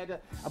 I'm glad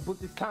that I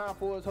booked this time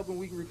for us, hoping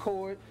we can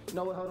record. You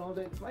know what, hold on.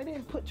 They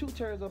didn't put 2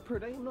 chairs up here.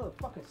 They ain't no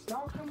fucking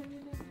star coming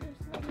in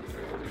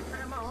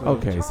there.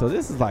 Okay, so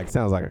this is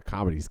sounds like a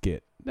comedy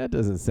skit. That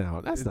doesn't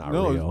sound. That's not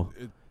real.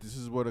 This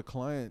is what a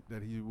client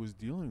that he was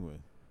dealing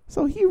with.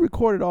 So he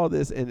recorded all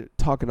this and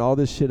talking all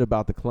this shit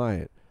about the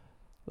client,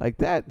 like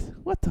that.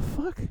 What the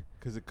fuck?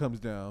 Because it comes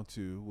down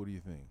to, what do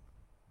you think?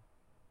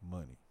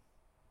 Money.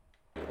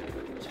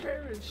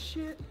 Chair and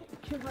shit.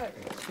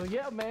 So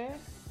yeah, man.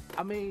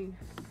 I mean,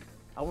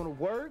 I want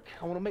to work.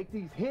 I want to make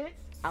these hits.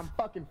 I'm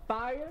fucking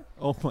fire.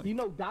 Oh my. You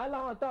know,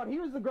 Dylon thought he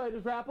was the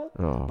greatest rapper.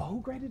 Oh. But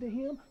who greater than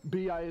him?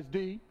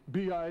 BISD,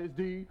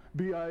 BISD,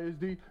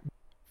 BISD.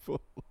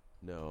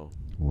 No,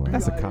 Wow.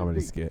 that's a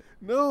comedy skit.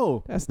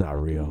 No, that's not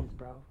real.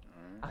 Bro,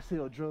 I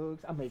sell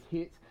drugs. I make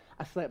hits.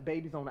 I slap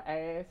babies on the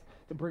ass.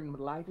 to bring them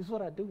to life. It's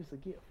what I do. It's a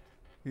gift.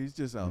 He's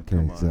just out. Okay,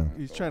 Come on. so-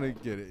 He's trying to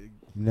get it.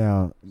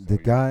 Now, the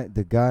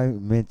guy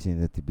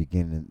mentioned at the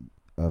beginning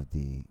of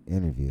the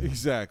interview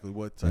Exactly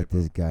what that type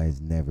this of.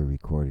 guy's never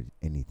recorded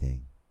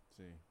anything,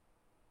 See.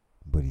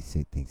 but he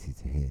thinks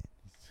he's a hit.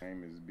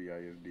 Name is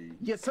BISD.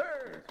 Yes,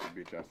 sir.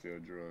 Bitch, I sell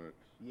drugs.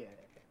 Yeah.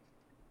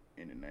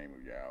 And the name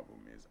of your album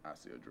is I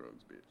Sell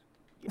Drugs,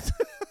 Bitch.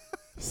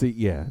 See,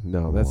 yeah,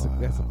 no, that's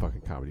a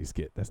fucking comedy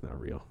skit. That's not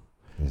real.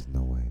 There's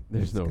no way.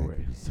 There's This no guy way. could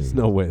be There's serious.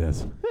 no way.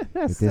 That's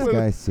If this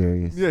guy's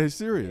serious. Yeah, he's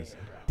serious.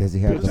 Does he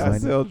have Bitch, the I money?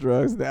 sell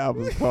drugs. The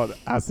album's called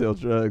I Sell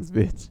Drugs,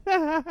 bitch.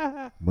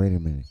 Wait a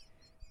minute.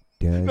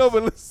 Does No,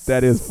 but listen.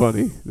 That is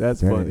funny.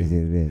 That's That funny. is-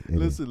 it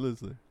is.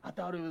 Listen. I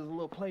thought it was a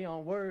little play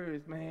on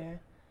words, man.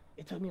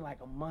 It took me like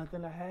a month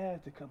and a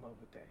half to come up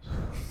with that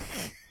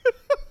shit.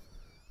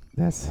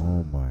 That's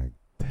Oh my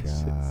that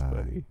shit's god.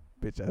 funny.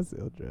 Bitch, I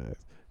sell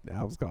drugs. The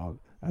album's called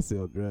I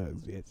Sell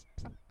Drugs, bitch.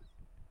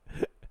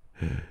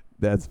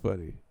 That's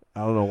funny.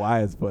 I don't know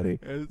why it's funny.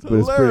 It's but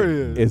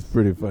hilarious. It's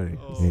pretty funny.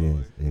 Oh It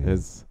is. It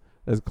is.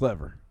 That's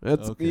clever.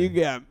 That's Okay. you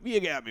got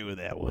me with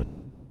that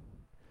one.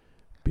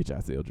 Bitch, I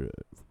sell drugs.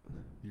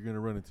 You're gonna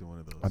run into one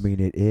of those. I mean,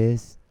 it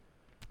is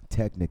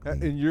technically.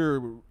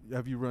 And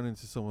have you run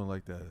into someone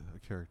like that, a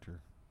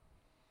character?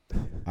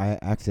 I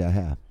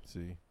have.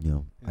 See. You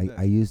know, Is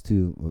I used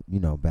to,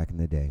 back in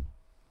the day,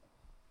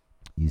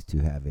 used to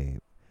have a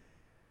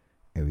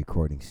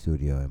recording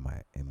studio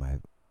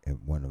in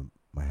one of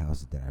my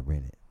houses that I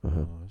rented.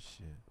 Uh-huh. Oh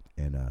shit.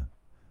 And I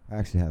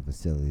actually have a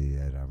facility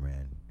that I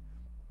ran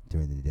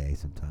during the day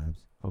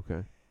sometimes.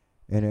 Okay.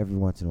 And every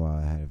once in a while,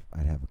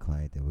 I'd have a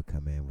client that would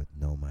come in with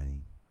no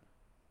money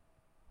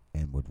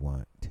and would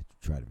want to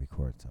try to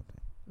record something.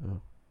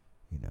 Oh.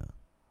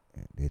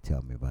 And they'd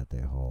tell me about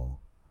their whole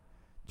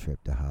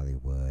trip to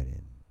Hollywood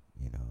and,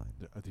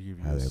 To give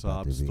you how a they're about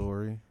sob to be-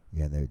 story.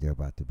 Yeah, they're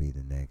about to be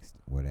the next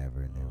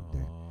whatever, and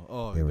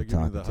Oh, they were they're giving you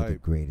talking the to the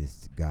hype.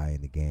 greatest guy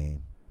in the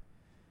game,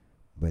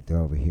 but they're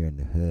over here in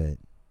the hood,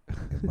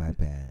 in my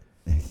pad.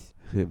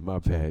 In my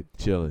pad,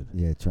 chilling.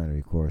 Yeah, trying to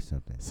record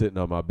something. Sitting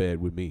on my bed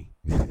with me.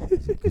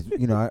 Because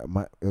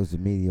it was a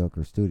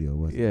mediocre studio,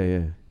 wasn't it?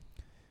 Yeah.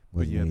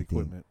 But you had anything.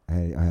 equipment. I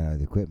had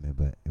the equipment,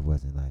 but it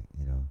wasn't like,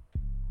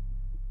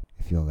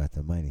 if you don't got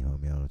the money,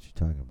 homie, I don't know what you're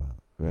talking about.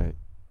 Right.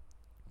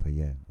 But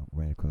yeah, I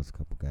ran across a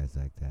couple guys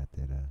like that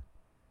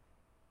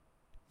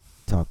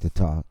talk the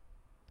talk.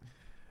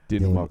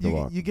 Didn't walk the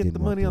walk. You get Didn't the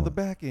walk money the on the walk.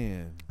 back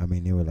end. I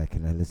mean, they were like,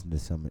 "Can I listen to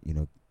some,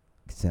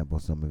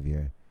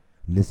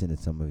 listen to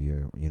some of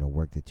your,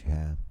 work that you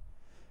have?"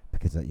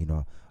 Because I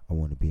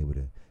want to be able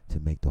to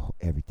make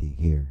everything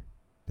here.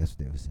 That's what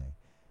they were saying.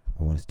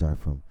 I want to start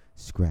from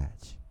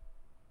scratch.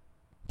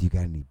 Do you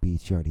got any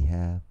beats you already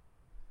have?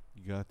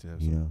 You got to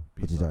have You some know,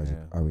 which beats is on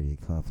hand. already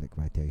a conflict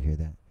right there. You hear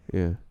that?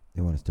 Yeah.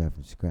 They want to start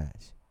from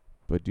scratch.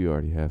 But do you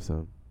already have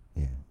some?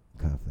 Yeah,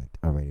 conflict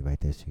already right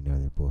there. So you know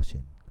they're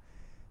bullshitting.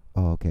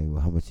 Oh, okay.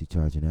 Well, how much you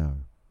charge an hour?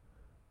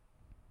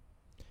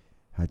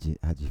 How'd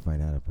you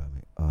find out about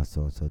me? Oh,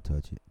 so and so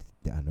told you.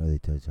 I know they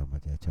told you how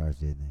much I charged,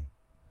 didn't they?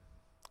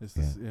 That's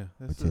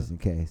But just in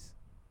case,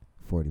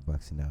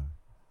 $40 an hour.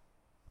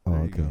 Oh, There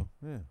you okay. go.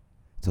 Yeah.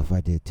 So if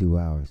I did 2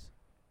 hours,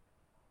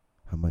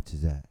 how much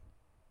is that?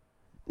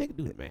 Nigga,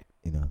 do it, man.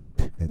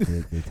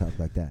 They talk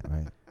like that,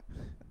 right?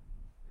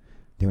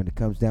 Then when it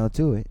comes down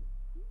to it,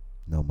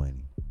 no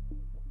money.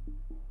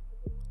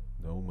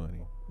 No money.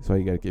 So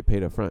you got to get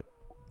paid up front.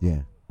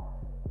 Yeah.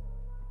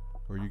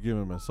 Or you give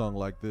them a song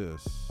like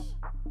this.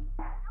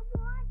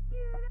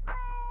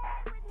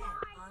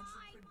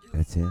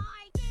 That's it.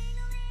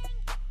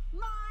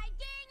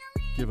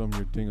 Give them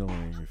your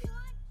ding-a-ling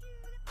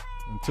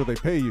until they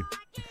pay you.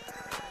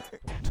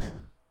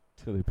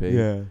 Till they pay.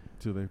 Yeah.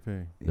 Till they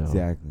pay. No.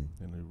 Exactly.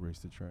 And they erase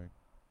the track.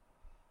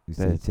 You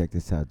said, check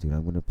this out, dude.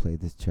 I'm gonna play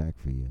this track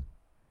for you.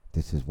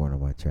 This is one of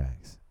my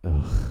tracks.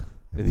 Oh.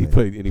 And he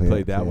played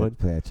that one?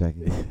 Play that track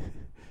again.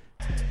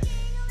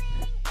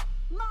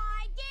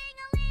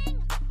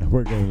 And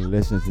we're gonna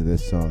listen to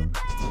this song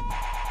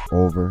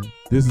over.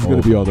 This is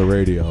gonna be on the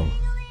radio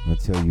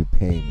until you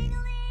pay me.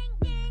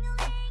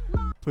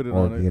 Put it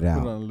or on get put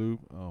out. it on loop.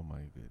 Oh my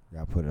god.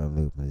 Yeah, I put it on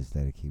loop and just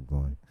let it keep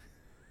going.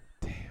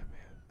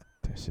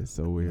 That shit's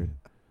so weird.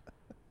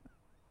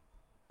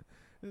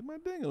 It's my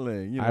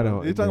ding-a-ling. I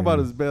don't- You're talking about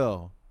his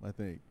bell, I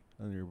think,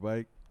 on your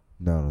bike.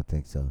 No, I don't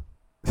think so.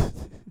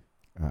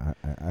 I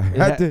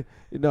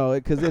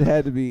because it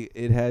had to be.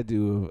 It had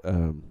to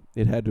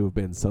have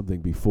been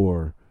something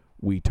before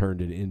we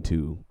turned it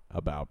into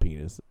about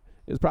penis.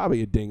 It's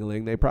probably a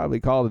ding-a-ling. They probably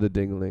called it a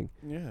ding-a-ling.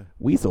 Yeah.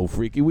 We so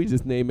freaky. We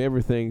just name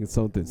everything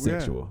something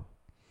sexual.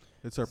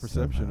 It's our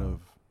perception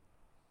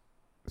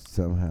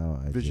somehow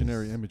of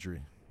visionary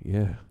imagery.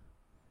 Yeah.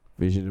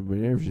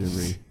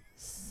 Visionary.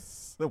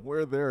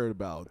 Somewhere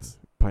thereabouts.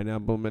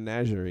 Pineapple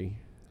menagerie.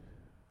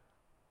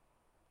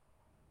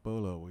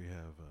 Bolo, we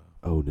have.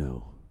 Oh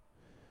no.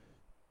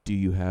 Do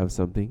you have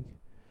something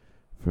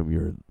from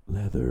your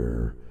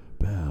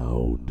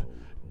leather-bound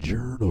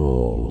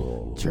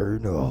journal?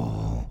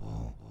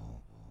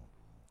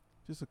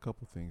 Just a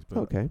couple things, but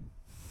Okay.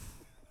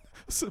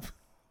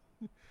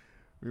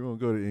 We won't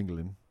go to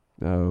England.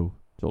 No,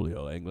 jolly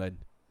old England.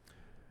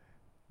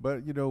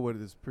 But you know what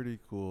is pretty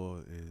cool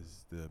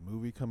is the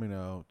movie coming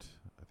out.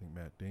 I think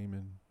Matt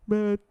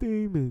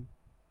Damon.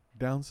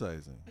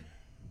 Downsizing.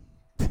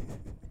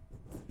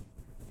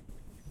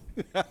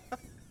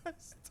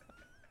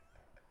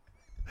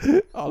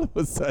 All of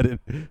a sudden,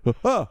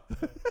 I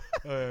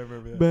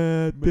remember that.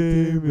 Matt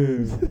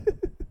Damon.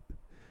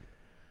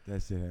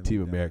 That shit had me Team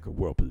down. America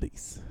World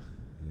Police.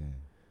 Yeah.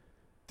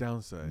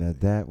 Downsizing. Now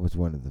that was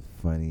one of the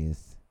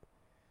funniest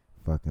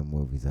fucking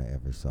movies I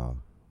ever saw.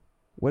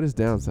 What is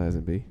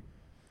downsizing, B?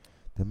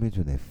 That means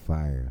when they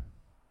fire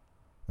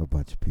a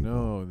bunch of people.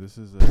 No, this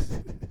is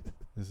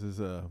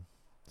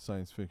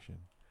science fiction.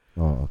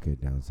 Oh, okay,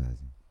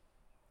 downsizing.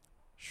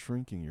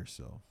 Shrinking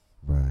yourself.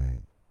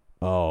 Right.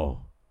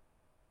 Oh,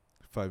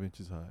 5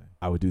 inches high.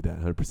 I would do that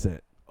 100%.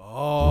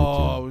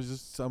 Oh,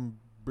 I'm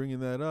bringing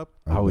that up.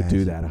 I would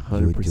do that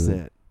You would do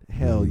 100%. it?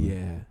 Hell You would-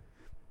 yeah.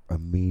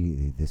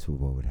 Immediately, this is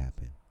what would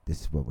happen.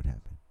 This is what would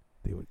happen.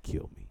 They would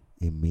kill me.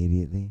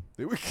 Immediately.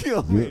 They would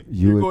kill You- me.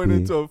 you You're would going be-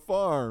 into a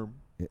farm.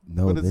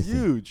 No, but it's listen.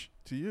 huge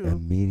to you.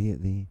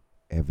 Immediately,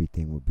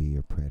 everything would be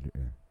your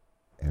predator.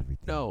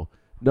 Everything. No.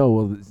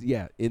 Well,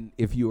 yeah.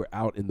 If you were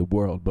out in the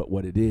world, but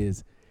what it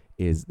is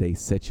they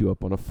set you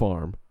up on a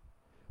farm,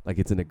 like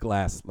it's in a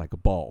glass, like a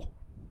ball.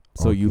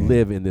 So you Okay.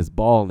 live in this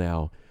ball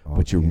now,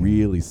 but you're Okay.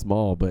 really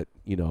small. But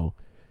you know,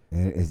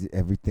 And is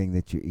everything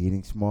that you're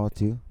eating small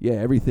too? yeah,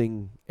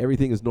 everything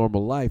is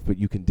normal life, but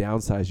you can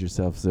downsize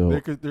yourself. So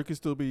There could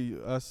still be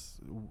us,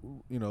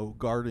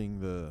 guarding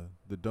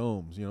the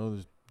domes. You know,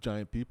 there's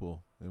giant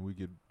people, and we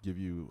could give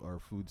you our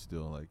food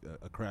still, like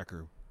a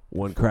cracker.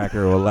 one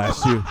cracker will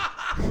last you.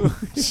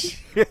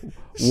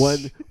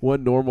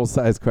 one normal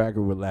sized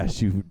cracker will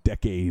last you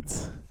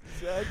decades.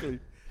 Exactly.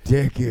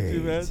 Decades. Could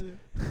you imagine?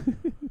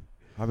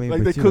 I mean,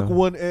 like but they you cook know-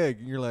 one egg,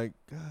 and you're like,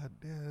 God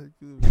damn.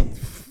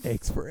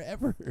 Eggs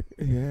forever.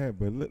 Yeah,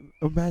 but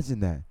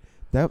imagine that.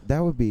 That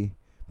would be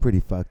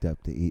pretty fucked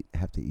up to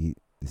have to eat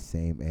the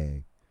same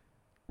egg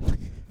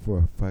for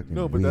a fucking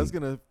No, but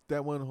week.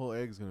 that one whole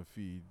egg is gonna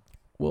feed.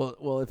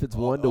 Well, if it's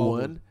All- 1 to all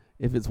 1,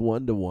 if it's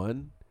 1 to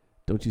 1,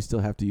 don't you still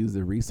have to use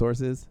the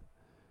resources?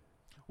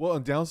 Well,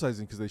 I'm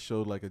downsizing because they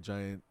showed like a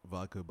giant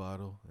vodka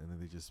bottle, and then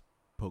they just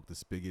poked the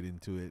spigot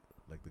into it,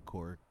 like the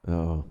cork.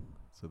 Oh.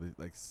 So they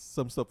like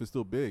some stuff is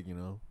still big, you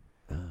know.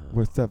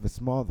 What stuff is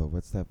small though?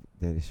 What stuff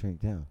did it shrink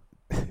down?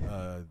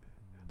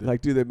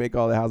 Like, do they make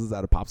all the houses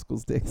out of popsicle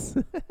sticks?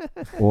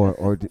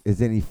 or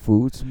is any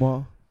food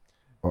small,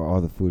 or all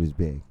the food is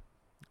big?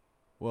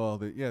 Well,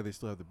 they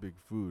still have the big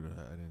food.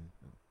 I didn't.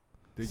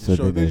 They just So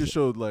showed. then They just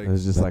showed like. It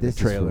was just But like a this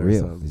is trailer for or real.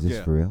 something. Is this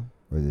Yeah. for real,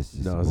 or is this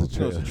just No, it's a movie?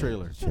 No, it's a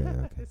trailer. It's a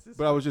trailer. Okay.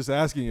 But I was just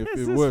asking if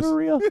Is it this was for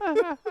real?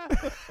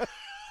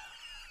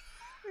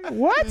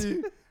 What?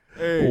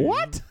 Hey.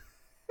 What?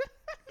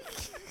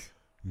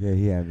 Yeah,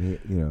 he had me.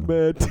 You know,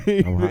 Matt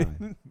I'm high.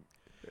 Damon.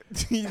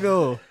 you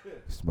know,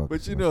 Smoke, but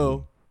you smoke know,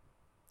 weed.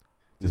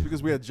 just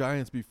because we had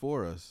giants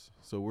before us,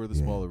 so we're the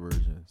Yeah. smaller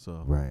version.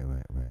 So Right.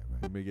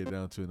 we may get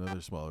down to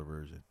another smaller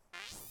version.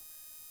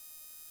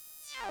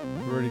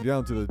 We're already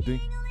down to the ding.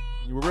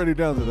 We're already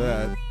down to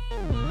that.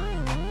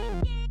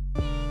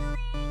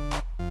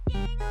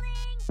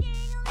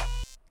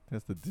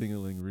 That's the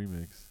Ding-a-ling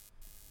remix.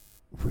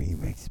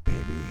 Remix, baby.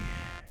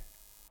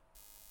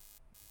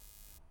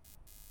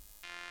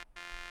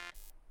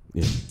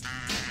 Yeah.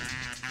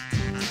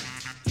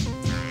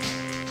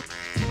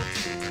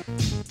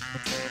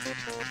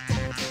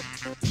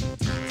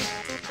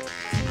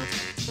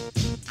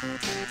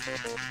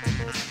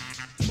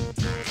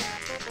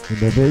 And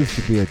there used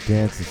to be a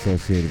dance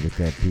associated with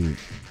that beat.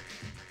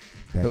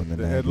 Back in the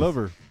The Ed 90s.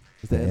 Lover.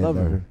 It's the Ed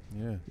Lover.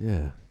 Yeah. Yeah.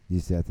 You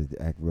used to have to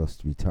act real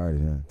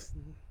retarded,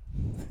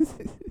 huh?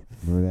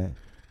 Remember that?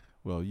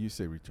 Well, you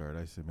say retard.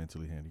 I say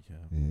mentally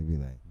handicapped. Yeah, it'd be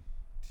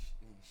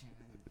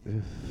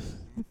like.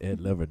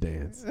 Ed Lover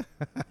dance.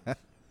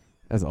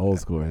 That's old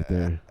school right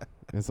there.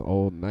 That's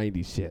old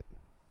 90s shit.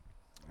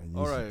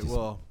 All right.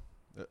 Well,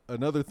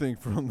 another thing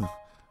from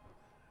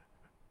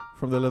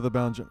the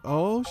Leatherbound.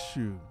 Oh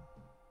shoot!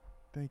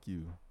 Thank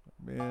you,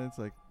 man. It's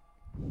like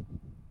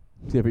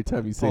Every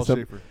time you say Paul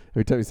something, Schaefer.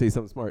 every time you say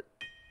something smart.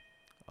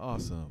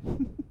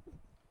 Awesome.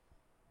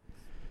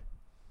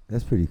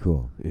 That's pretty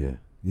cool. Yeah.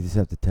 You just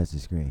have to touch the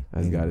screen. I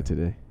just got it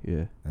today.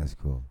 Yeah. That's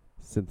cool.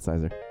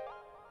 Synthesizer.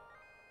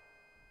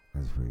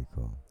 That's pretty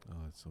cool. Oh,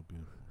 it's so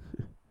beautiful.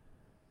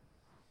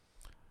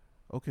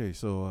 Okay,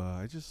 so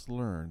I just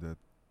learned that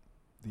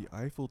the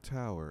Eiffel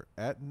Tower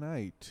at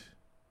night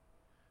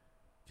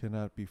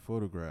cannot be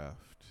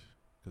photographed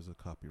because of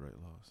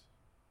copyright laws.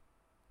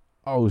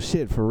 Oh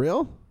shit! For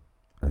real?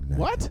 Or not.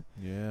 What?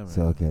 Yeah, man.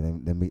 So okay,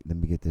 let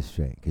me get this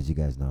straight, because you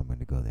guys know I'm going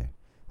to go there.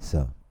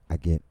 So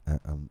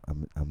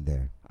I'm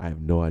there. I have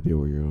no idea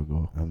where you're gonna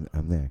go.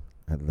 I'm there.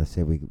 Let's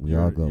say we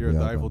You're- all go. you're we at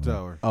the all Eiffel go, right?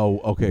 Tower. Oh, We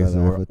okay. go to So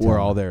the we're, Eiffel we're Tower.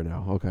 all there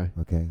now. Okay.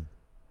 Okay.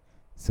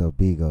 So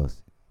B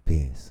goes,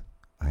 Biz,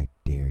 I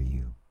dare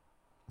you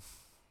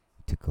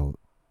to go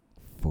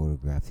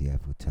photograph the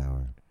Eiffel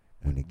Tower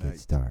when it night.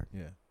 gets dark.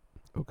 Yeah.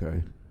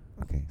 Okay.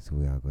 Okay, so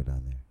we all go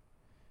down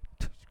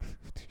there.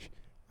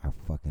 I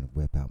fucking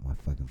whip out my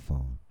fucking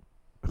phone.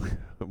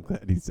 I'm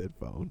glad he said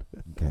phone.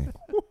 Okay.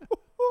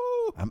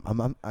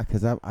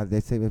 Because they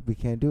say that we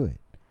can't do it,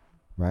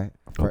 right?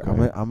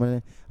 Okay. I'm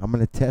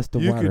gonna test the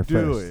You water could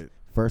do first. it.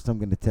 First, I'm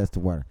gonna test the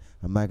water.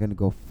 I'm not gonna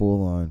go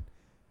full on,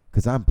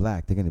 because I'm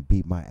black. They're gonna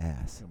beat my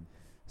ass.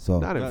 So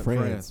Not in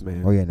France,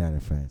 man. Oh yeah, not in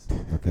France.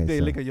 Okay, They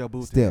so lick at your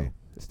booty.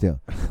 still,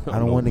 I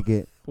don't know want to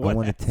get. I what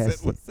want to accent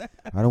test it. was that.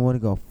 I don't want to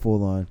go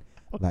full on,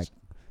 like,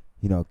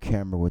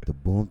 camera with the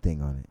boom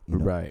thing on it.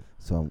 Right.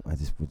 So I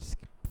just would just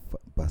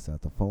bust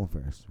out the phone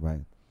first,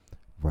 right?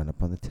 Run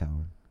up on the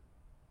tower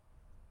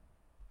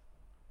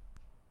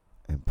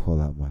and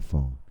pull out my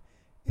phone.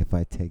 If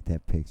I take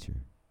that picture,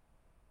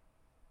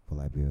 will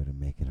I be able to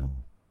make it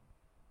home?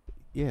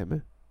 Yeah,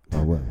 man.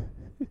 Or what?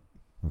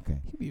 Okay.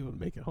 You'll be able to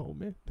make it home,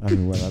 man. I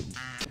mean,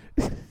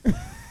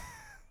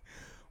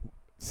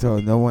 so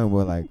no one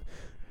will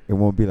it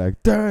won't be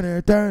like, turn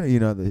it,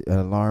 the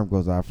alarm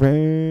goes off.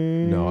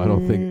 No, I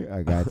don't think.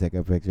 I gotta take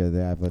a picture of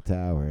the Eiffel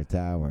Tower.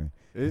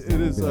 It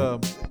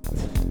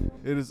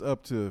is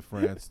up to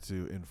France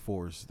to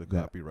enforce the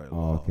copyright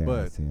law. Okay,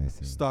 but I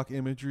see. stock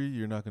imagery,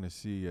 you're not going to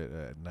see it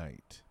at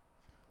night.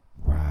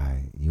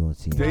 Right. You won't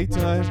see it.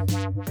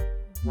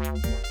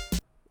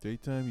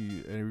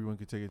 Daytime, everyone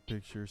can take a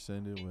picture,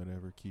 send it,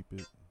 whatever, keep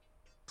it.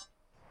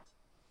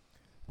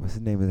 What's the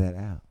name of that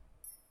app?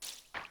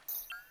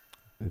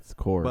 It's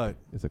Korg. But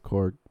it's a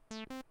Korg.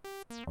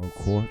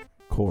 Oh,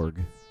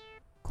 Korg?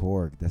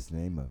 Korg. That's the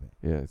name of it.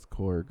 Yeah, it's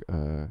Korg.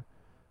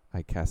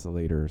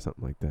 Icassolator or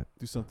something like that.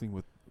 Do something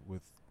with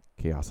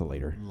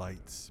Chaosilator.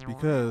 lights,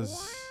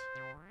 because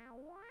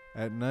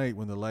at night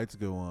when the lights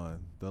go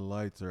on, the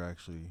lights are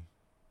actually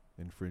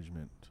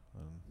infringement.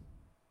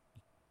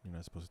 You're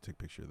not supposed to take a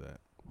picture of that.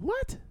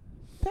 What?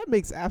 That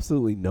makes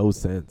absolutely no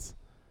sense.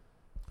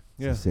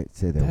 Yeah. Say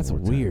that That's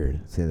one more time.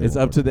 weird. Say that It's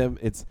one up more to time.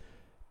 them.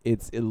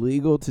 It's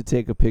illegal to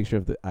take a picture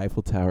of the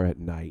Eiffel Tower at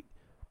night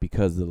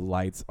because the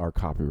lights are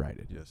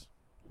copyrighted. Yes.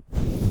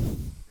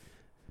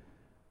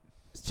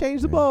 Just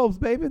change the bulbs,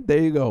 baby. There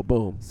you go.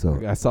 Boom.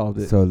 So I solved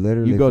it. So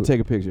literally, you go if we-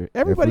 take a picture. if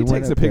Everybody we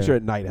went takes a up picture there-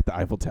 at night at the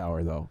Eiffel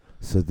Tower, though.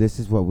 So this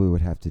is what we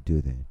would have to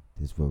do then.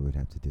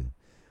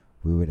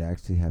 We would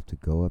actually have to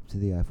go up to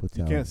the Eiffel You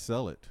Tower can't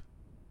sell it.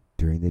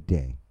 during the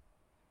day,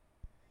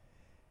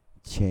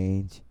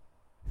 change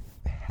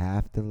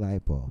half the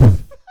light bulb.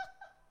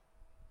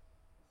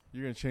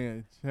 You're gonna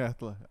change. Have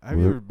you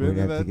ever been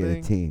to that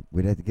thing?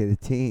 We'd have to get a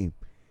team.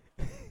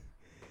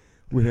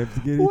 We'd have to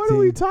get a team. What are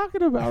we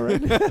talking about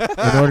right now?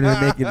 In order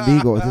to make it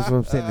legal. This is what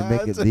I'm saying. To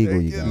make it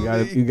legal,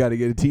 You gotta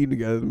get a team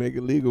together to make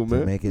it legal,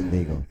 man. To make it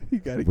legal. You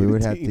gotta We get a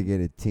would have to team.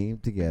 get a team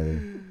together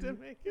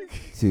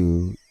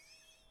to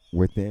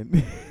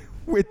within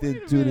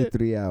 2 to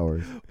 3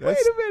 hours. Wait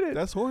a minute.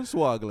 That's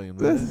hornswoggling,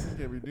 man. You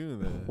can't be doing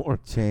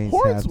that. Change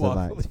half the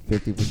lights,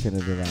 50%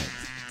 of the lights.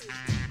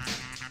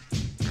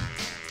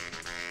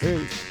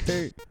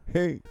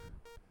 Hey.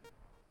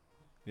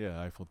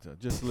 Yeah, Eiffel Tower.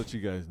 Just to let you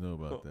guys know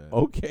about that.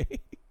 Okay.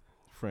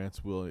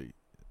 France will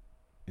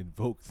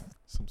invoke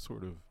some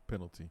sort of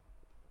penalty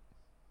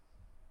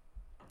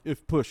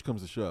if push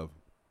comes to shove.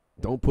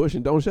 Don't push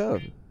and don't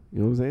shove. You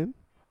know what I'm saying?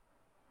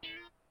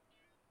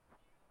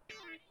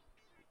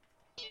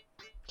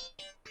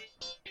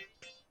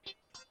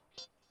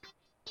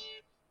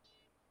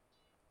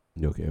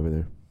 You okay over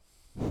there?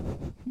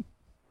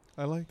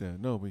 I like that.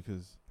 No,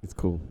 because It's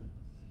cool.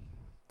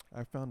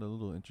 I found a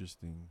little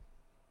interesting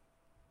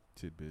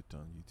tidbit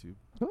on YouTube.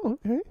 Oh,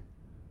 okay.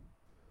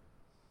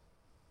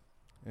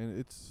 And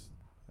it's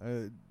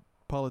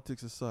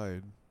politics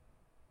aside,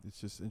 it's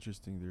just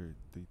interesting.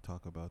 They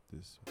talk about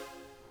this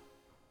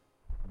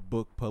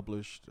book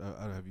published.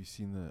 Have you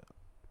seen the?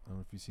 I don't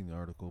know if you've seen the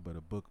article, but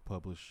a book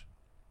published.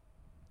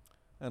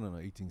 I don't know,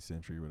 18th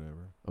century,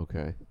 whatever.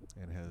 Okay.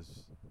 And it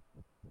has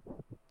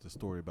the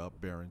story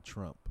about Baron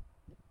Trump.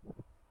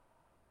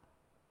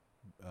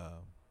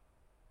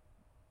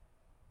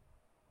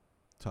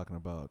 Talking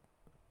about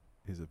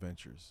his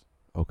adventures.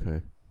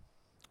 Okay.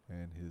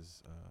 And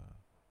his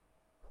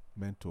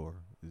mentor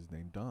is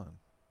named Don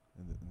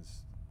in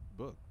this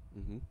book.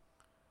 Mm-hmm.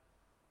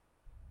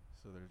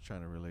 So they're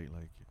trying to relate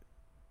like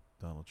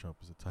Donald Trump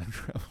is a time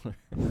traveler.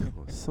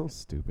 So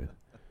stupid.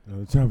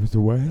 Donald Trump is the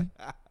what?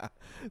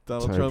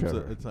 Donald Time Trump's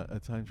traveler. a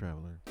time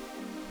traveler.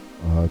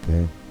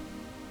 Okay.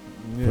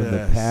 From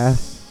the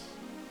past?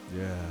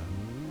 Yeah.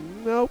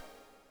 Nope.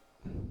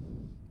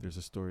 There's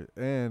a story,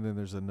 and then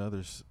there's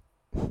another.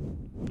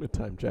 A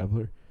time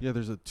traveler. Yeah,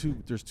 there's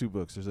two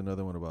books. There's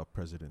another one about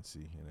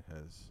presidency, and it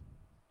has,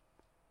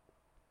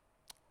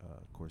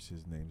 of course,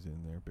 his name's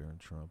in there, Baron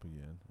Trump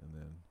again, and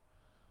then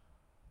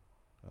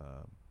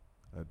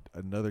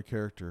another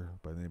character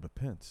by the name of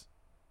Pence.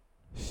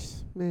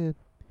 Man,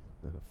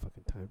 not a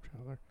fucking time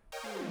traveler.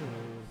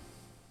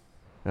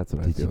 That's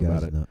what I Did feel you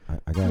about guys it. know?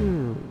 I got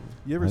it.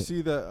 You ever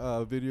see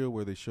that video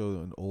where they show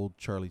an old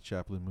Charlie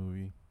Chaplin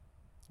movie,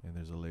 and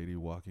there's a lady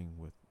walking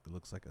with, it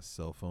looks like a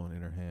cell phone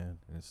in her hand,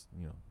 and it's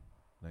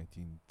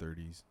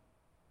 1930s.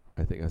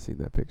 I think I've seen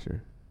that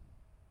picture.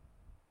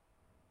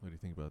 What do you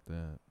think about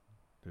that?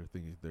 They're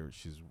thinking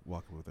she's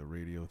walking with a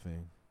radio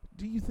thing.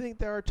 Do you think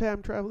there are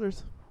time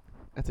travelers?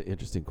 That's an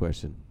interesting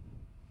question.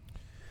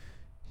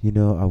 You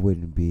know, I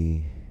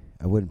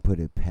wouldn't put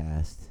it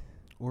past.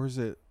 Or is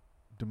it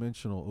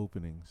dimensional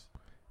openings?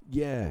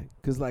 Yeah,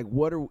 because like,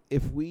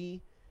 if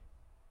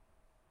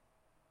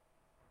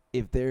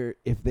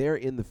they're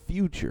in the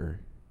future,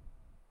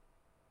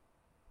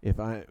 if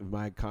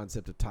my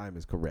concept of time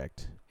is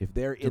correct, if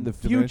they're in the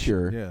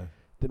future,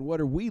 then what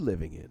are we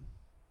living in?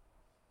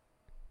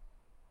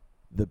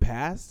 The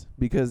past?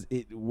 Because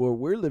what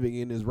we're living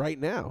in is right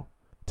now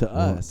to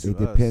us. It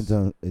depends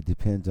on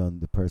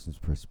the person's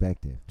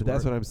perspective. But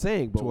that's what I'm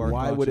saying. But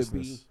why would it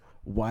be?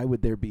 Why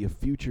would there be a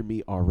future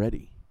me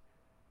already?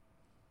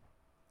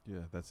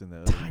 Yeah, that's in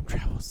that. Time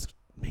travel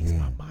makes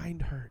my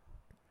mind hurt.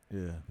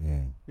 Yeah.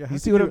 You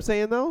see what I'm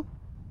saying, though?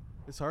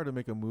 It's hard to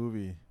make a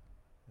movie,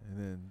 and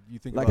then you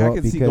think like I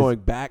can see going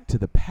back to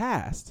the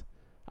past.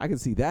 I can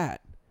see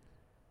that,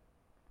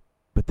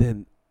 but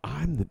then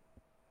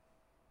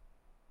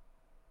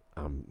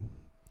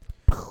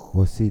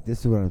Well, see, this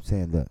is what I'm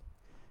saying. Look,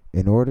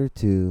 in order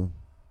to.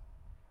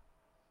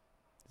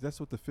 That's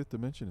what the fifth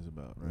dimension is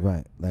about, right?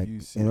 Right. Like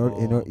in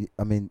order,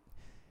 I mean,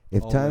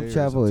 if time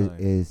travel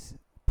is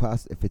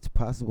if it's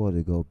possible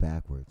to go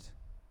backwards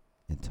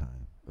in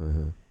time,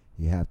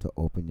 you have to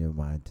open your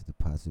mind to the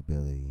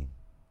possibility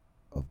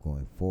of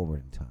going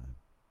forward in time,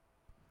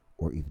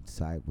 or even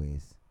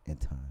sideways in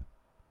time.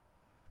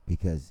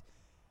 Because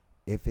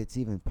if it's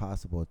even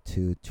possible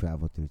to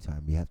travel through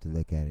time, you have to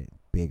look at it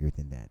bigger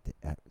than that.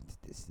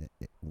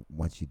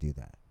 Once you do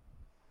that.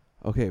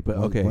 Okay, but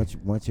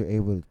once you're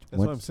able to, that's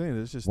what I'm saying.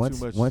 There's just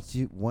too much.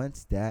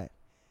 Once that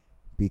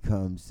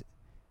becomes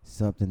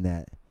something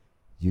that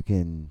you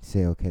can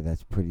say, okay,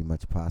 that's pretty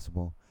much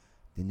possible,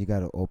 then you got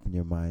to open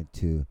your mind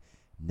to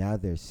now.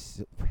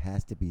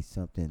 Has to be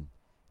something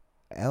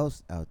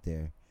else out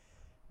there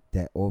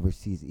that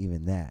oversees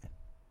even that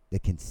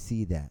can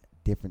see that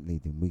differently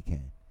than we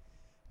can.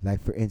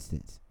 Like for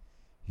instance,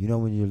 you know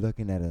when you're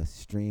looking at a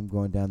stream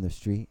going down the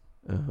street,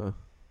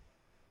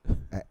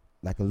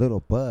 like a little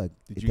bug.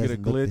 Did you get a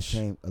glitch?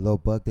 A little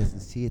bug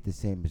doesn't see it the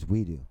same as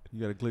we do. You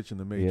got a glitch in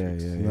the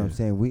matrix. You know what I'm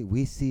saying?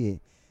 We see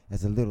it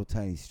as a little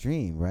tiny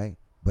stream, right?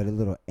 But a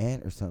little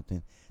ant or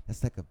something,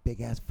 that's like a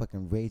big ass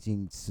fucking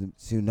raging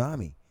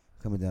tsunami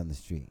coming down the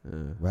street,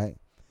 right?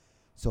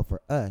 So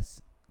for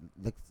us,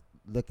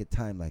 look at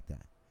time like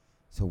that.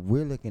 So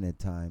we're looking at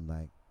time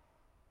like,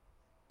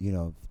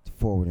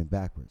 forward and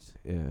backwards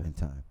in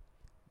time.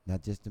 Now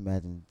just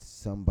imagine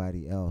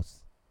somebody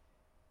else,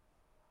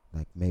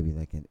 like maybe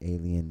like an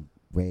alien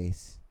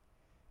race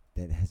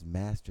that has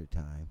mastered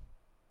time,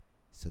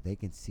 so they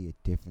can see it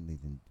differently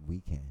than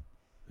we can.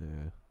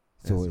 Yeah.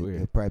 So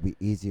it'll probably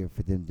be easier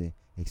for them to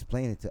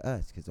explain it to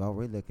us, because all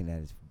we're looking at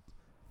is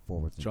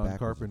forwards and backwards. John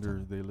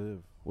Carpenter, They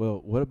Live.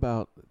 Well,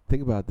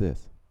 think about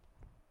this.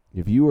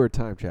 If you were a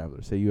time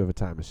traveler, say you have a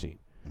time machine.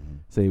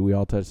 Say we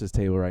all touch this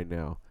table right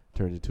now,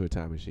 turns into a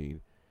time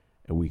machine,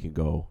 and we can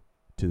go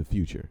to the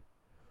future.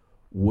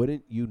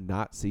 Wouldn't you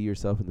not see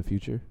yourself in the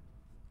future?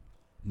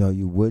 No,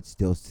 you would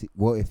still see.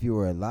 Well, if you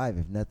were alive,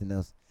 if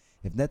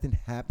nothing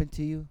happened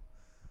to you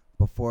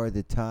before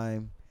the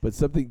time. But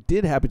something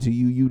did happen to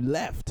you. You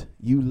left.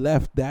 You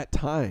left that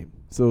time.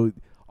 So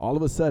all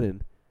of a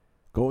sudden,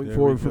 going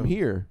forward from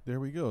here. There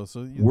we go.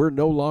 So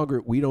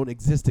we don't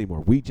exist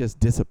anymore. We just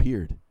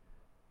disappeared.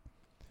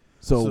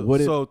 So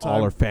wouldn't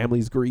all our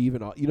families grieve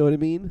and all? You know what I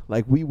mean?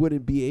 Like we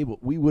wouldn't be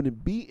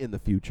in the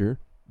future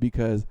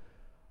because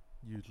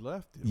you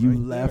left.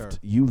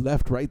 You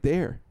left right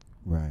there.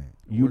 Right.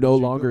 You no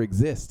longer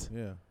exist.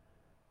 Yeah.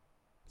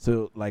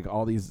 So like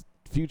all these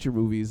future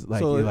movies,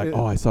 like you're like,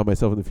 I saw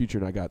myself in the future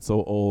and I got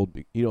so old.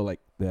 You know, like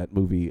that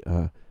movie.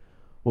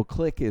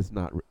 Click is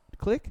not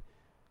Click,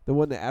 the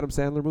one, the Adam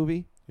Sandler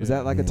movie. Is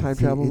that like a time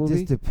travel movie?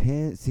 It just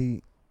depends.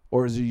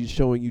 Or is it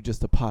showing you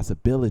just a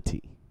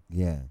possibility?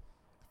 Yeah.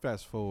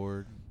 Fast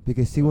forward.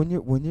 Because when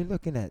you're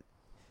looking at,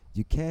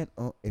 you can't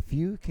if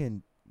you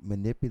can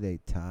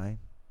manipulate time,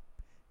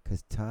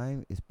 because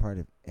time is part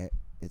of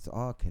it's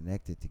all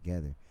connected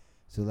together.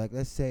 So like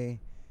let's say,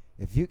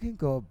 if you can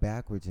go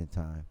backwards in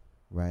time,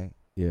 right?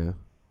 Yeah.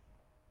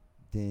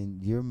 Then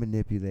you're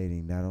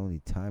manipulating not only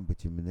time,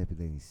 but you're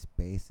manipulating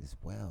space as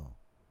well,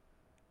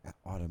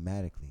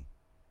 automatically.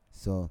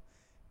 So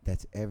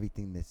that's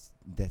everything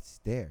that's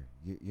there.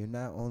 You're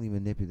not only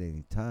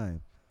manipulating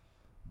time,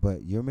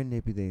 but you're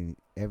manipulating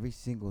every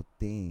single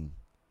thing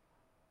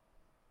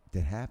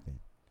that happened.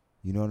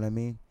 You know what I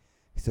mean?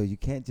 So you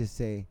can't just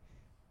say.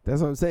 That's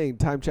what I'm saying.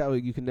 Time travel,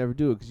 you can never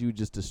do it because you would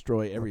just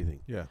destroy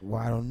everything. Yeah.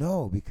 Well, I don't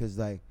know, because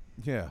like.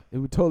 Yeah. It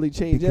would totally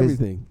change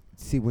everything.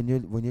 See, when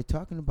you're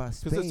talking about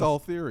space. Because it's all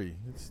theory.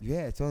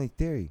 It's only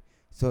theory.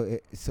 So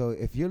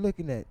if you're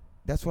looking at,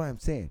 that's why I'm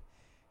saying,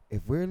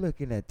 if we're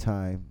looking at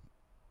time,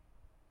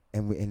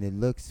 and it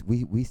looks,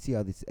 we see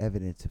all this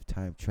evidence of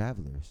time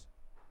travelers.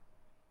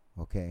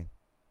 Okay.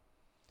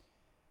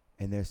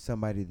 And there's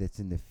somebody that's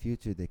in the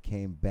future that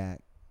came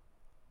back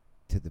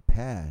to the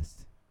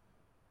past.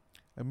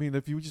 I mean,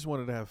 if you just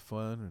wanted to have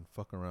fun and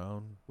fuck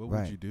around, what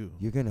would you do?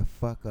 You're gonna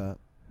fuck up.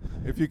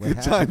 If you what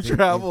could time happens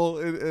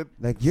travel,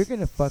 like you're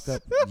gonna fuck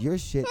up your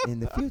shit in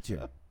the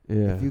future.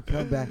 Yeah. If you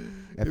come back,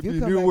 If you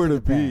come knew back where to to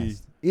the be.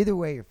 past, either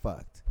way you're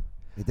fucked.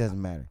 It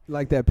doesn't matter.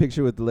 Like that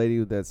picture with the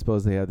lady that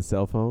supposedly had the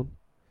cell phone.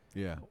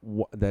 Yeah.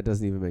 That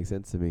doesn't even make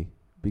sense to me,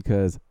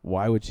 because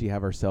why would she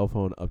have her cell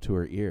phone up to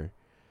her ear?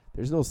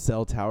 There's no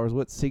cell towers.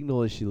 What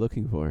signal is she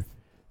looking for?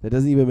 That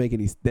doesn't even make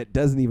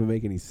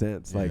any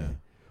sense. Like,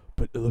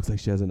 but it looks like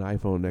she has an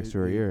iPhone next to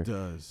her ear. It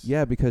does.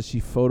 Yeah, because she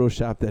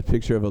photoshopped that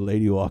picture of a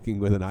lady walking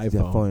with an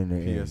iPhone. phone in her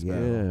ear, PS yeah.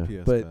 battle,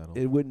 Yeah, PS but battle.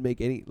 it wouldn't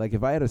make any. Like,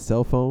 if I had a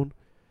cell phone,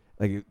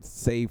 like,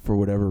 say for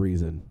whatever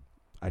reason,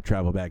 I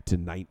travel back to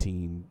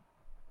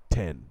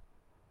 1910.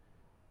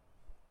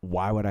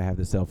 Why would I have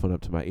the cell phone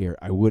up to my ear?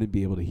 I wouldn't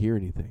be able to hear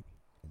anything.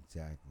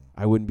 Exactly.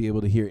 I wouldn't be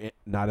able to hear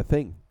not a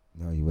thing.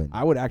 No, you wouldn't.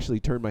 I would actually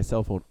turn my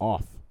cell phone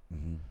off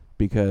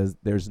because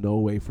there's no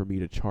way for me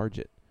to charge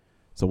it.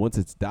 So once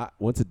it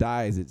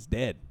dies, it's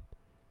dead.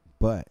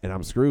 And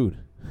I'm screwed.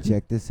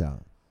 Check this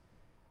out.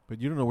 But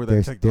you don't know where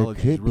that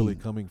technology is really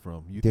coming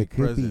from. You think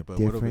present, but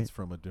what if it's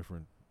from a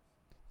different?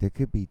 There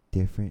could be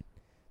different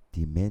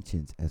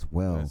dimensions as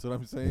well. That's what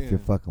I'm If you're saying.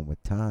 fucking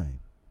with time.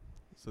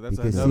 So that's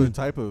Because another see,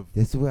 type of.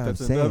 This is what that's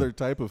I'm saying. another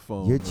type of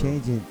phone. You're or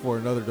changing for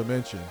another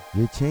dimension.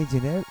 You're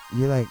changing.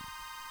 You're like,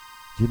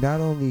 you're not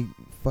only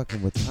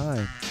fucking with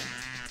time,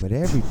 but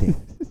everything.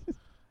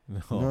 No.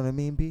 You know what I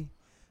mean, B?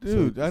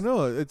 Dude, So I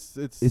know it's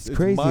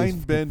crazy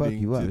mind to bending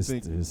fuck you up. to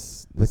think.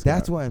 But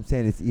that's why I'm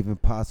saying it's even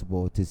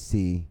possible to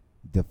see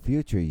the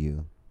future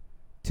you,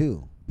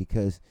 too,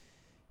 because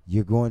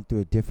you're going through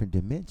a different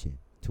dimension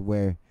to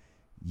where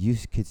you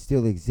could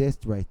still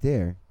exist right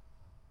there.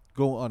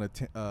 Go on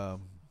a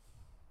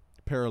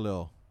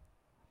parallel.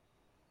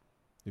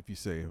 If you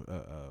say,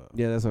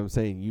 Yeah, that's what I'm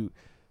saying.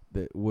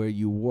 Where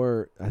you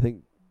were, I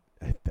think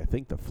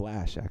the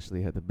Flash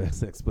actually had the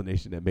best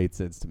explanation that made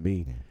sense to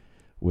me,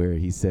 where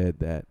he said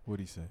that.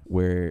 What'd he say?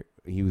 Where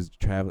he was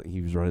traveling,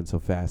 he was running so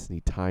fast and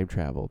he time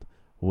traveled.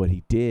 What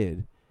he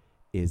did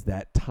is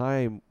that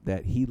time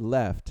that he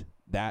left,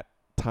 that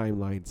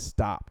timeline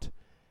stopped,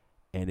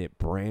 and it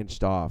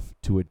branched off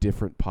to a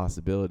different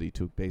possibility,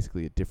 to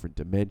basically a different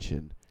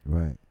dimension.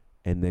 Right.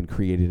 And then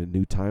created a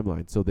new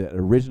timeline. So the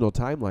original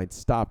timeline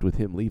stopped with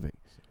him leaving.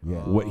 Yeah.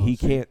 What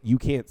you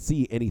can't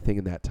see anything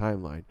in that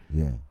timeline.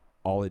 Yeah.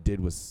 All it did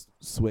was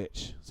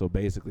switch. So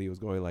basically it was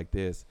going like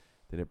this,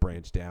 then it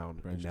branched down,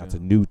 and that's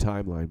down. a new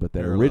timeline. But that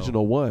Parallel.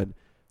 original one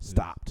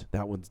stopped.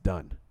 That one's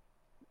done.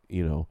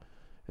 You know.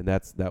 And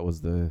that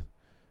was if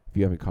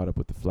you haven't caught up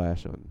with the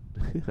Flash on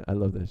I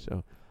love that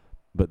show.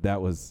 But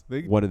that was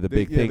one of the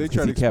big things. They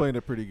try to explain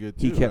it pretty good,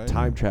 He too, kept right?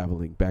 time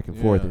traveling back and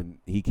forth, Yeah. and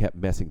he kept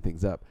messing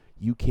things up.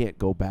 You can't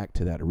go back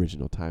to that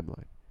original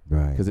timeline.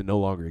 Right. Because it no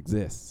longer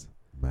exists.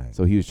 Right.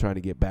 So he was trying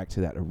to get back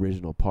to that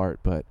original part,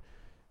 but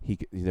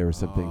there were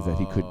some things that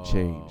he couldn't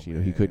change. You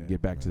know, he couldn't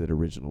get back to that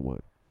original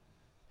one.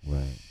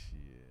 Right.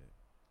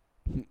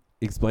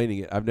 Explaining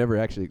it, I've never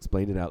actually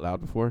explained it out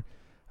loud before.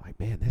 Like,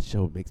 man, that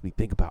show makes me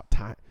think about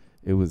time.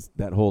 It was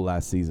that whole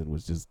last season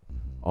was just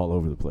all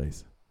over the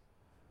place.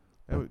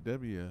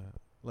 That'd be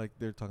like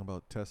they're talking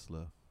about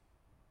Tesla.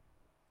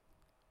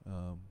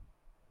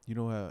 You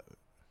know how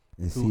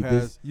And who see,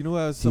 has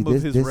this- some see, of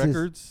this- his this is-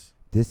 records?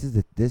 This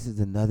is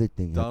another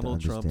thing you have to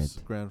Donald Trump's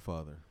understand.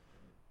 grandfather.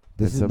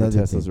 This is some of another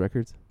Tesla's thing.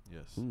 records?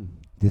 Yes.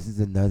 This is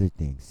another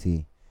thing.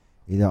 See,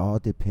 it all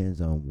depends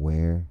on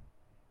where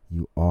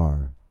you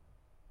are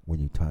when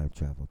you time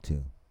travel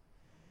too.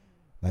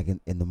 Like in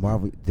the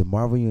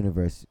Marvel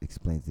universe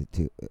explains it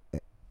too.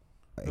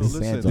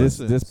 Expands on it.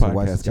 This So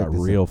watch podcast this, check got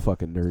this real out.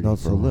 fucking nerdy. No,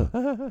 for a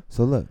while.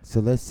 so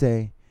let's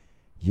say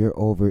you're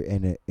over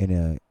in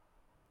a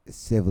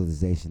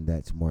civilization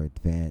that's more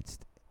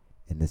advanced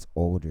and that's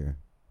older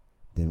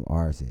than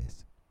ours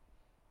is.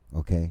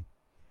 Okay?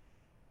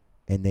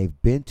 And they've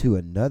been to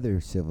another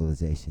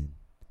civilization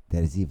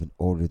that is even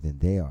older than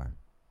they are.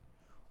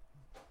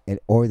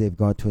 Or they've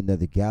gone to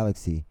another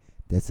galaxy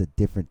that's a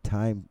different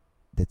time,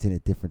 that's in a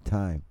different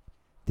time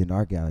than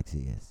our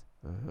galaxy is.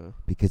 Uh-huh.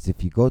 Because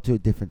if you go to a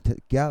different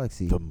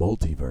galaxy, The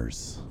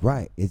multiverse.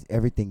 right,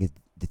 everything is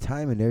the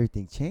time and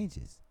everything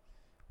changes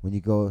when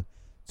you go.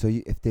 So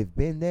if they've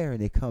been there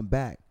and they come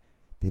back,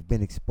 they've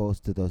been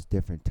exposed to those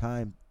different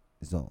time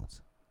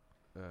zones,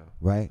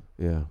 right?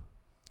 Yeah.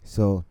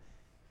 So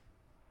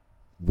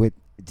with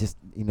just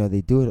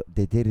they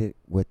did it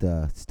with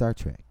Star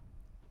Trek,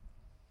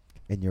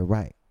 and you're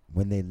right.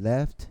 When they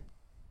left,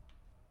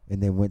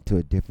 and they went to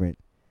a different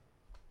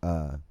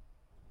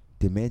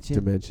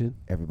dimension,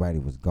 everybody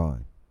was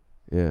gone.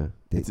 Yeah.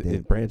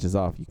 It branches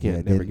off. You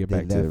can't never get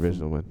back to the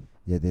original one.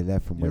 Yeah, they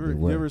left from where they You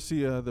were. ever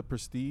see The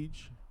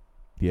Prestige?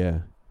 Yeah.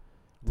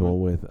 The one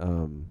with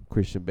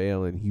Christian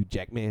Bale and Hugh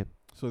Jackman.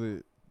 So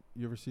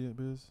you ever see it,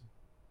 Biz?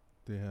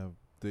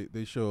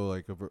 They show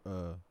like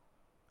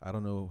I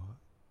don't know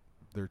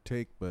their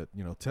take, but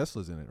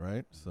Tesla's in it,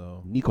 right?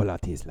 So Nikola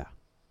Tesla.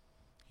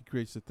 He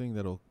creates a thing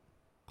that'll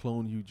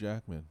clone Hugh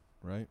Jackman,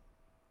 right?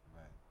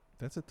 Right.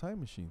 That's a time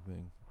machine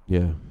thing.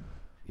 Yeah.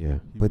 Yeah.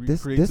 But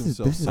this is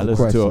I a listened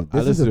question. to a, I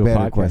This is listened a to a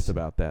better podcast question.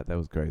 about that. That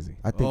was crazy.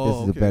 I think this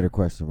is a better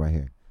question right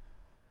here.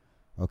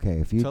 Okay,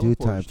 if you do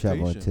time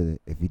travel Teleportation.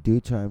 if you do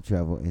time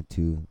travel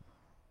into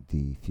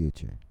the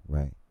future,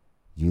 right?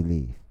 You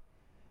leave.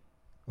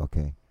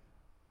 Okay.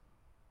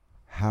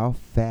 How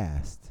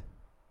fast?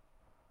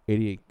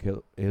 88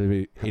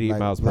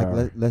 miles per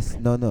hour.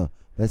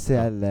 Let's say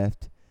I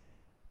left.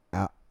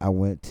 I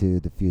went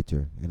to the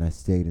future and I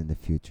stayed in the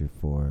future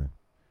for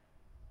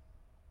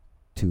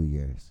 2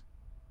 years.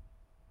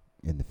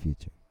 In the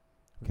future,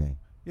 okay.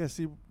 Yeah.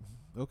 See.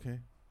 Okay.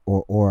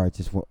 Or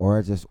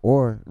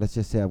let's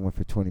just say I went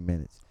for 20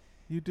 minutes.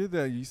 You did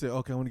that. You said,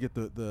 okay, I want to get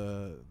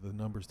the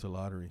numbers to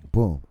lottery.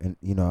 Boom, and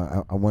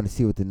I want to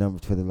see what the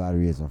numbers for the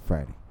lottery is on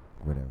Friday,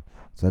 whatever.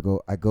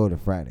 So I go to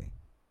Friday,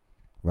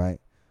 right?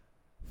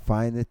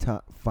 Find that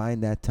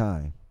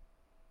time.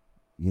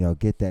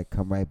 Get that,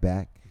 come right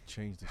back.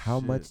 Change the How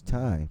shit, much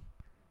man. time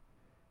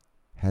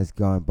has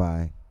gone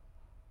by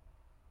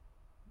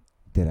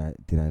that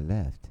I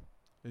left?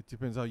 It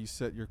depends how you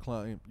set your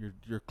clock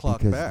clock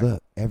Because back.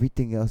 look,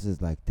 everything else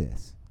is like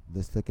this.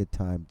 Let's look at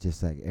time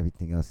just like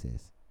everything else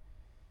is.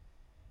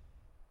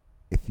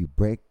 If you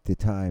break the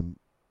time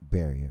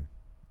barrier,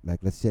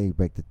 like let's say you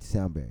break the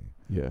sound barrier.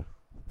 Yeah.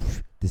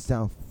 The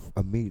sound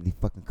immediately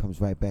fucking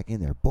comes right back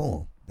in there.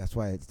 Boom. That's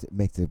why it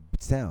makes a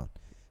sound,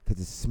 because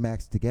it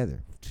smacks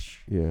together.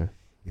 Yeah.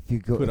 If you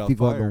go Put in out the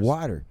fires.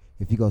 water,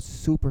 if you go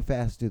super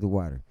fast through the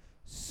water,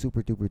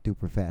 super duper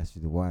duper fast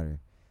through the water,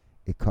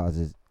 it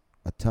causes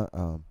a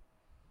tunnel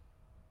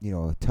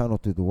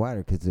through the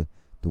water, because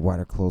the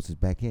water closes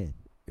back in.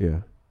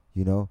 Yeah.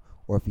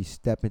 Or if you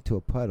step into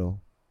a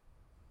puddle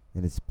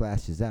and it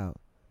splashes out,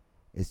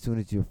 as soon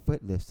as your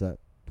foot lifts up,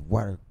 the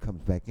water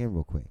comes back in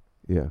real quick.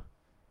 Yeah.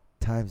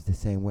 Time's the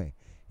same way.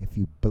 If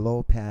you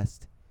blow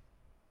past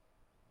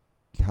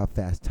how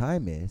fast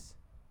time is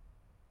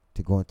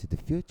to go into the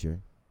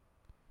future,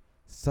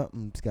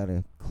 something's got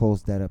to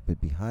close that up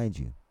behind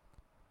you.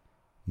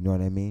 You know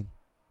what I mean?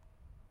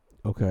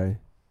 Okay.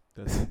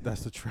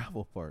 That's the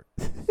travel part.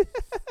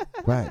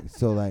 Right.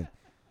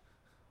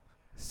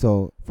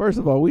 So First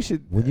of all, we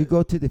should. when you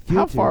go to the future,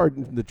 How far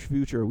in the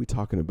future are we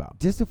talking about?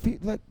 just a few,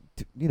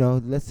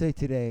 let's say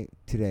today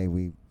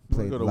we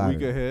played go to lottery,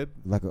 week ahead?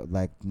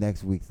 like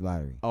next week's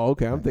lottery. Oh,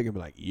 okay. I'm Right. thinking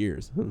like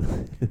years.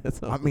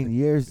 That's all. I mean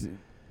years,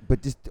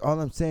 but just all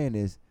I'm saying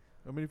is,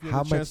 I mean, if you how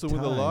have a chance to much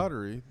win the time-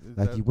 lottery,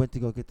 like you went to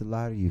go get the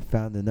lottery, you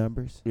found the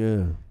numbers,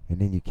 Yeah. and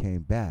then you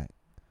came back.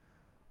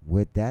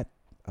 Would that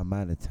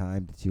amount of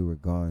time that you were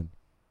gone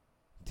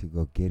to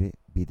go get it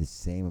be the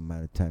same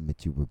amount of time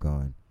that you were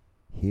gone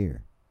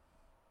here?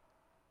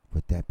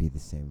 Would that be the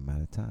same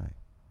amount of time?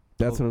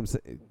 That's what I'm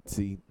saying.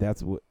 See,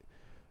 that's what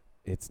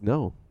it's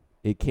no.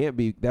 It can't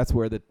be. That's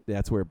where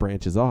it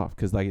branches off.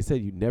 Because, like I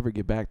said, you never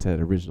get back to that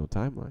original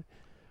timeline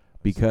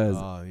because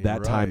you're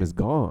that time right. is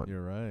gone.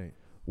 You're right.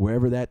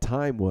 Wherever that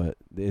time was,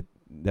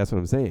 that's what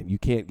I'm saying. You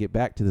can't get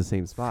back to the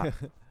same spot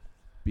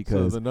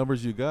because so the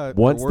numbers you got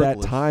once are that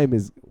worthless. time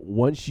is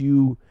once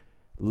you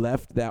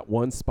left that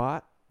one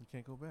spot, You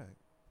can't go back.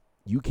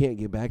 you can't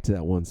get back to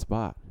that one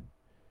spot.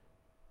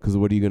 Because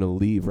what are you going to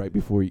leave right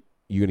before you're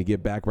going to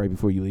get back right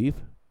before you leave?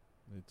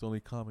 It's only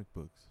comic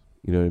books.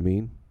 You know what I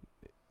mean?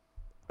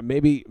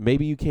 Maybe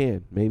you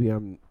can. Maybe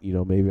I'm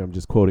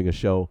just quoting a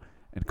show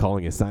and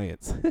calling it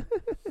science.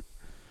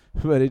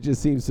 But it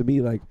just seems to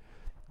me like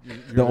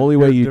the only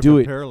way you do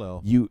it,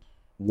 parallel.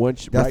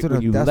 That's what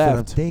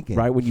I'm thinking.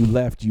 right when you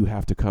left, you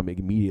have to come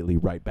immediately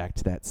right back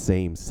to that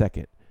same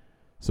second.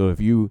 So if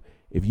you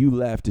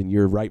left and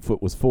your right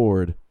foot was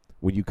forward,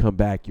 when you come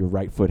back, your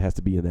right foot has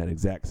to be in that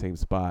exact same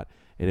spot,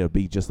 and it'll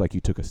be just like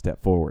you took a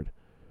step forward.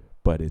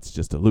 But it's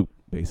just a loop,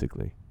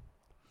 basically.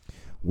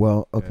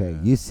 Well, okay,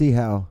 you see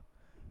how?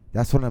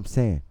 That's what I'm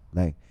saying.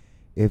 Like,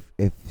 if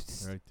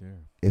Right there.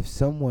 if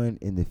someone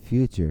in the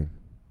future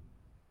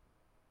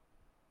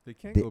They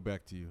can't go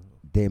back to you.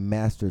 they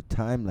master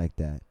time like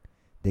that,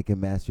 they can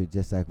master it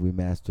just like we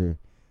master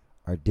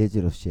our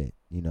digital shit.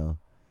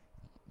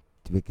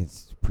 We can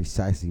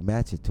precisely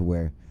match it to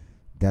where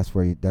that's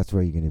where you're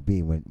gonna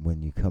be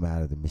when you come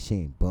out of the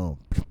machine. Boom,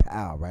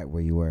 pow, right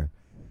where you were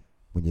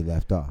when you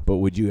left off. But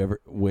would you ever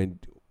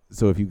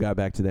so if you got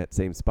back to that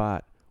same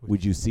spot,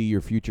 would you see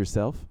your future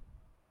self?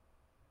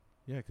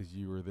 Yeah, because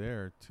you were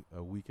there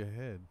a week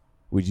ahead.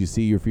 Would you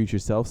see your future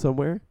self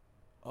somewhere?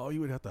 Oh,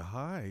 you would have to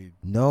hide.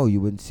 No,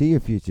 you wouldn't see your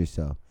future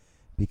self,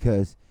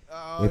 because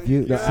if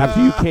you No,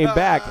 after you came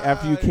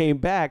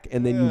back,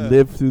 and then you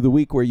lived through the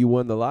week where you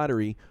won the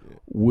lottery,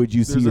 would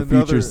you see There's your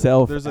future another-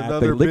 self there's at the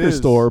another liquor biz.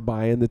 store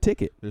buying the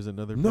ticket? There's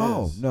another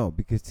biz. no,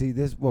 because see,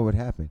 this is what would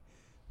happen.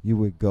 You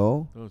would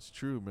go. No, it's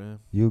true, man.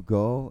 You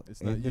go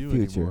It's in not the you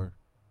future. anymore.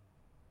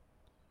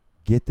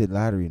 Get the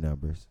lottery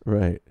numbers.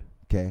 Right.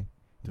 Okay.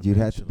 You'd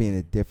have to be in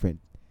a different.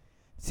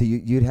 See,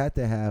 you'd have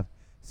to have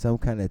some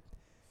kind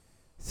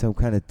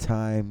of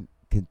time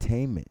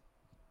containment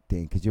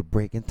thing, because you're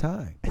breaking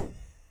time.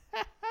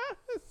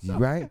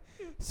 Right.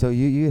 So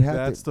you'd have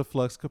That's to. the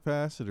flux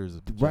capacitors.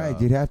 Right.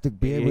 You'd have to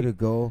be able to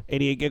go.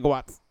 88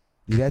 gigawatts.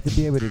 You'd have to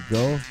be able to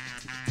go.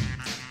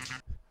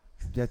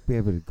 to be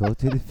able to go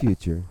to the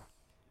future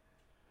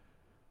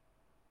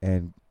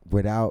and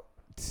without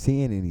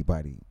seeing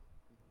anybody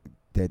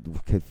that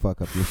could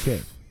fuck up your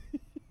shit.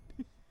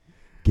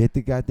 Get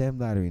the goddamn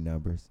lottery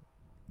numbers,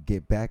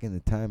 get back in the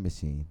time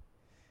machine,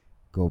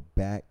 go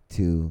back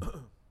to.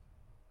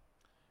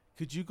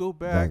 Could you go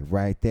back? Like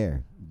right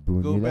there.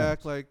 Go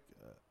back like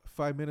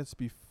 5 minutes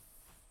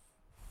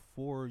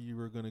before you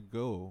were gonna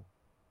go.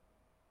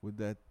 Would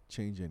that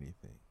change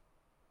anything?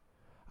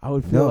 I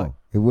would feel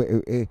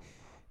like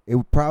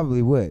it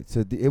probably would.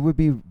 So it would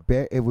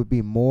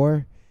be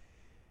more.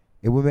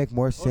 It would make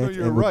more sense. Oh, no,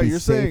 you're and would right. be You're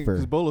saying safer.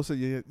 because Bolo said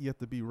you have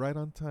to be right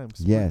on time.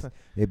 Yes, time.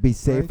 it'd be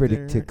safer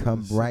Right to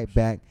come right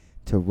back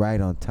to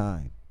right on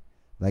time.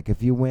 Like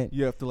if you went,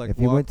 you have to like if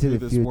you walk went to through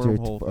the this future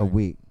wormhole for a thing.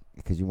 week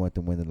because you want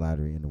to win the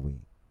lottery in a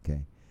week.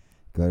 Okay,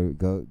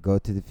 go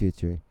to the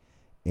future,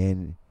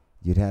 and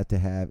you'd have to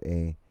have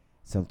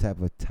some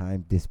type of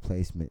time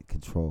displacement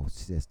control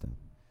system,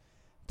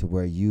 to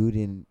where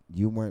you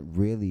weren't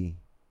really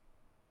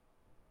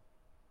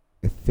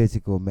a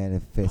physical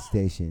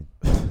manifestation.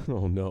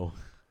 Oh no!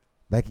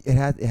 Like it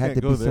had Can't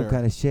to go be some there.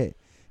 kind of shit.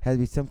 Had to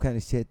be some kind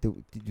of shit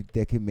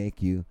that could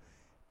make you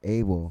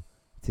able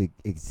to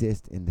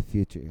exist in the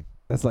future.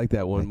 That's like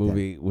that one Like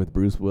movie with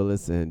Bruce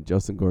Willis and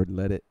Joseph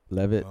Gordon-Levitt.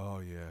 Oh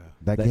yeah.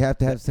 Like you have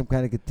to have some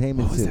kind of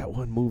containment. What was suit. that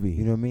one movie?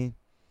 You know what I mean?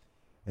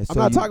 And I'm so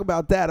not you- talking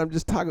about that. I'm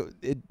just talking.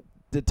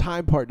 The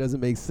time part doesn't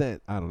make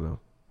sense. I don't know.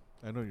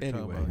 I know what you're Anyway.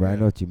 talking about. Right, I yeah.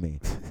 know what you mean.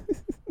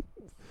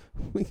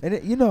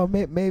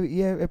 And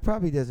maybe it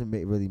probably doesn't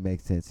really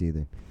make sense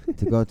either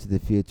to go into the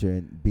future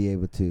and be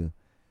able to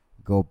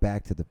go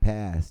back to the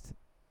past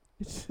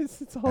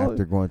It's all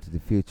after going to the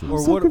future. Or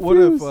so what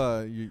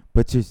if you?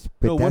 But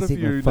no, what that's if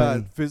even you're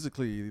funny. not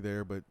physically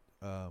there, but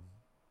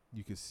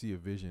you can see a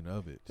vision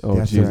of it? Oh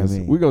That's what I Jesus!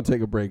 mean. We're gonna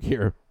take a break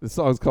here. The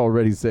song's called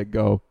 "Ready Set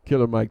Go."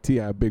 Killer Mike,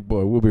 T.I., Big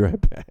Boy. We'll be right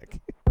back.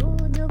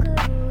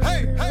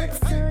 Hey, hey,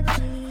 hey.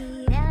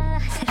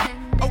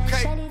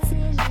 Okay.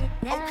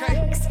 Okay.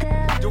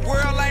 The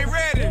world ain't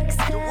ready.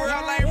 The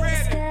world ain't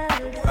ready.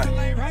 The world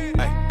ain't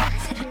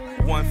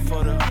ready. One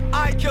for the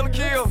I kill a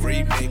kill.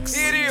 remix.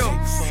 It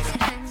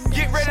is.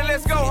 Get ready,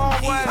 let's go,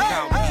 homeboy.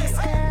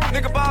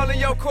 Nigga ball in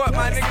your court,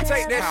 my nigga.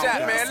 Take that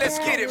shot, man. Let's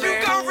get it,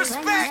 man. You gon'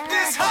 respect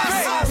this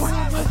hustle.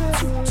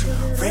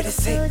 Ready,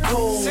 set,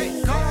 go.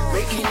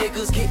 Make these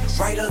niggas get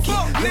right or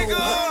get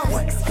low.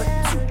 1, 2,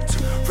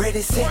 2.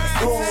 Ready, set,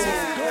 go.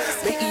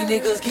 Make these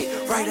niggas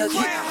get right or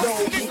get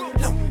low. Get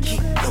low,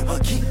 get low,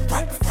 get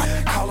right.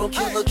 Call 'em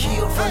killer,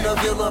 kill from the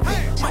villa.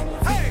 Might,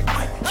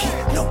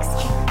 get low,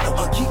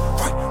 get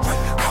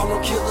right. Call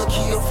 'em killer,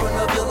 kill from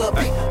the villa.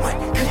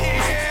 Might,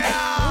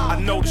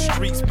 I know the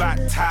streets about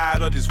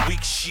tired of this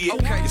weak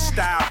shit. Your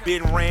style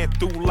been ran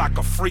through like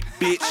a freak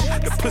bitch.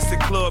 The pussy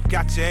club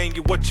got you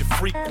angry what you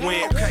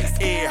frequent.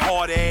 Every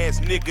hard ass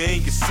nigga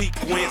in your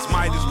sequence.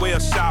 Might as well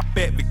shop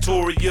at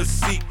Victoria's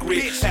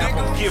Secret. Have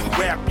them give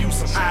rap you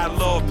some I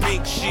love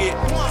pink shit.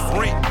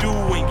 Rent due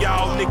and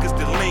y'all niggas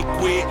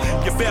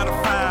delinquent. You better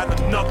find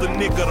another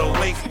nigga to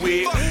link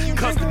with.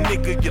 Cause the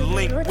nigga you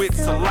link with's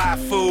a live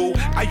fool.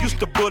 I used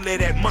to bully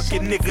that monkey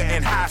nigga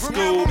in high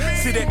school.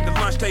 Sit at the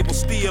lunch table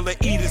steal and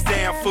eat his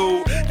damn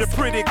food. The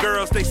pretty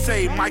girls, they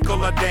say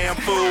Michael a damn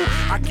fool.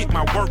 I get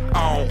my work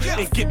on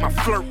and get my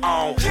flirt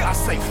on. I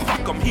say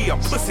fuck him, he a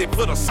pussy,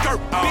 put a skirt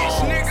on. Bitch,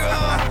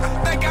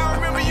 nigga. Think I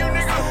remember you,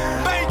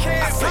 nigga. Bank I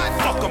ass. say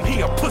fuck him,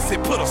 he a pussy,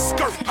 put a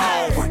skirt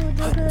on. 1,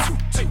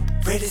 2, 2.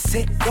 Ready,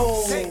 set,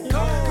 go.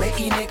 Make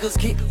these niggas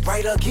get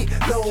right or get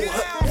low.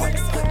 1,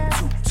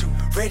 2, 2.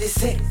 Ready,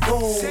 set, go.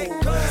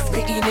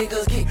 Make these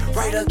niggas get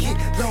right or get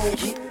low.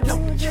 Get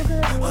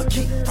low,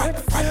 get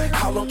right.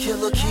 Call 'em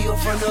killer, kill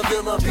from the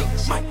villa.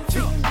 Might,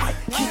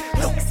 get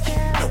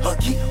low,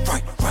 get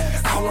right.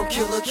 Call 'em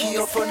killer,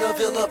 kill from the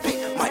villa.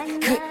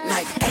 Might, good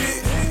night.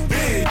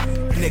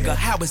 Nigga,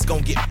 how it's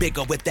gonna get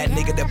bigger with that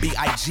nigga, the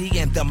B.I.G.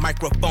 and the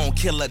microphone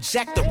killer,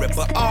 Jack the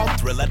Ripper, all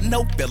thriller,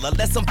 no filler,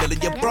 less I'm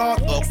filling your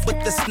broad up with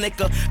the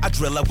snicker. I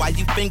drill her while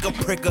you finger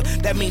pricker.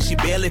 That means she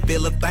barely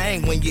feel a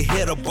thing when you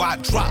hit her. Boy, I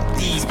drop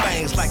these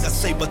bangs like a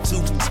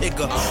saber-toothed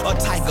tiger, a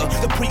tiger,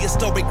 the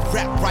prehistoric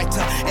rap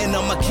writer. And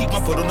I'ma keep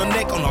my foot on the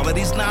neck on all of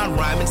these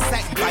non-rhyming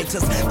sack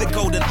biters. The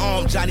golden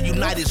arm, Johnny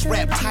United's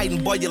rap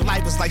titan. Boy, your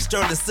life is like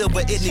sterling silver,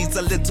 it needs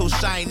a little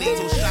shining.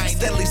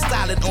 Steadily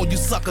styling on you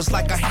suckers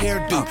like a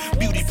hairdo.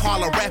 Beauty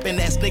parlor rapping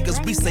ass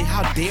niggas, we say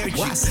how dare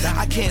you.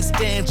 I can't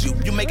stand you,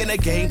 you making the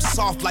game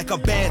soft like a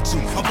bantu.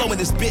 I'm blowing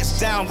this bitch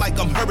down like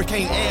I'm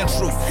Hurricane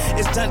Andrew.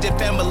 It's Dungeon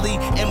Family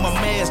and my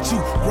mans too.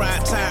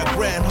 Grind time,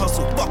 grand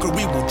hustle, fucker,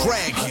 we will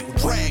drag you.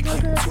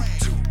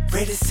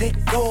 Ready,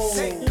 set, go.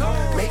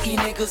 Make these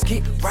niggas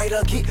get right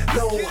or get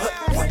low.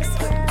 1,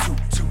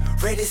 2, 2.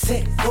 Ready,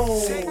 set, go.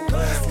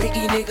 Make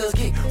these niggas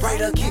get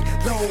right or get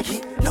low.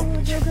 Get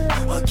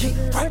low,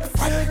 get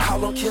right.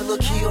 Call 'em killer,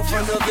 kill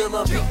from the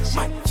villa.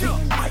 Might,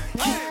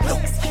 get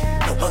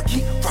low,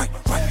 get right.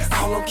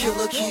 Call 'em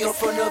killer, kill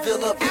from the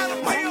villa.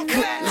 Might,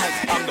 good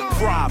night. I'm the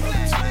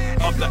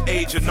product of the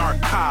age of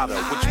narcotic,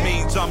 which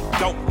means I'm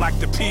dope like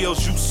the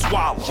pills you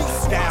swallow.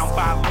 Down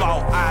by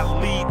law, I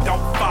lead,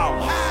 don't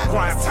follow.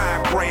 Grind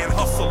time, grand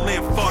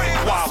hustling for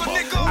the wallow.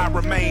 I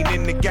remain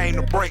in the game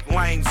to break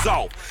lanes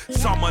off.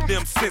 Some of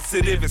them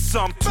sensitive and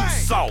some too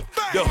soft.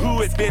 The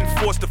hood been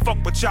forced to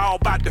fuck with y'all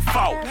by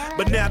default,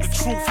 but now the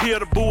truth here,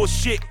 the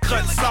bullshit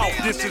cuts off.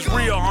 This is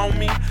real,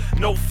 homie.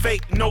 No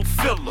fake, no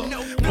filler.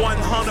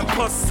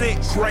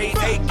 100% grade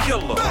A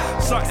killer.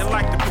 Something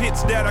like the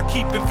pits that I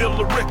keep in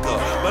Villa Rica.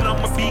 But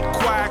I'ma be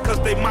quiet cause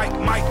they might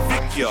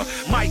Vic ya.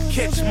 Might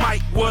catch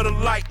Mike with a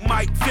like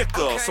Mike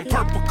Vicker. Some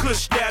purple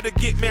kush that'll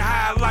get me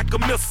high like a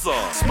missile.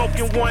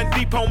 Smoking one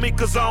deep, homie,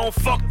 cause I don't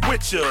fuck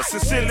with ya.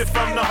 Sincerely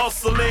from the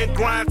hustle and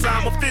grind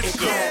time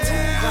official.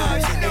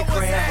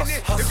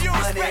 Hustle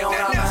money on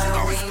our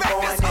mind, we ain't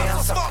going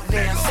down. So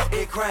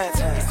it grind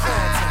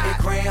time. It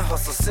grand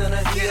hustle, center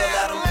hill,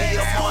 let them be a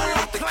Martin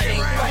Luther King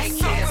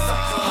bank.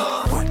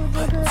 Yeah, 1,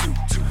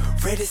 2, 2.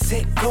 Ready,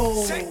 set, go.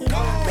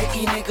 Make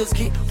these niggas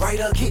get right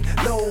or get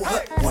low.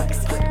 1, 2,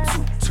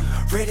 2.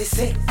 Ready,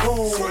 set, go.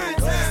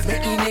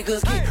 Make these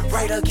niggas get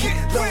right or get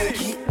low.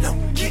 Get low,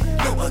 get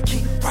low, or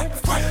get right.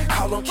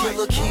 Call them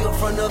killer, kill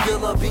from the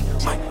Villa Big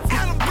Mike.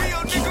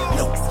 Get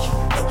low,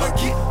 or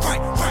get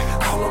right.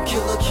 Call them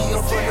killer,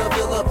 kill from the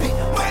Villa Big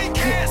Mike.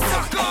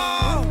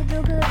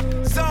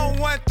 Zone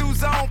 1 through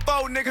zone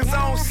 4, niggas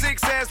zone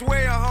 6 as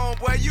well,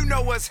 homeboy. You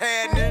know what's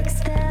happening.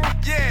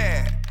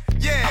 Yeah.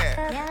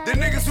 The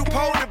niggas who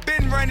pulled have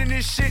been running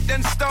this shit,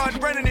 done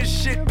started running this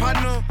shit,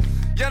 partner.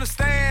 You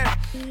understand?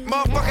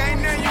 Motherfucker,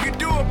 ain't nothing you can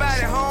do about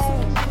it,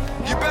 home.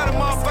 You better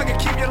motherfucker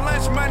keep your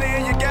lunch money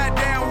in your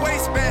goddamn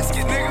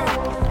wastebasket, nigga.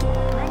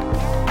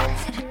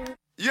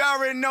 You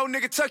already know,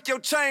 nigga, tuck your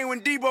chain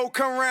when Debo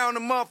come around the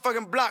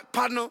motherfucking block,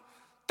 partner.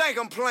 Think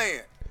I'm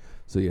playing.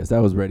 So yes,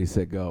 that was Ready,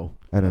 Set, Go.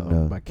 I don't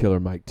know. By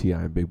Killer Mike,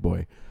 T.I. and Big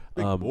Boy.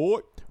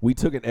 We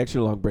took an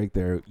extra long break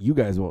there. You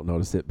guys won't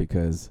notice it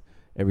because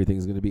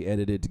everything's going to be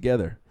edited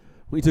together.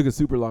 We took a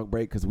super long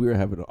break because we were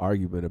having an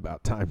argument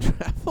about time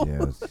travel.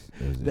 Yeah,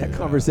 that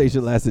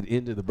conversation lasted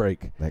into the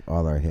break. Like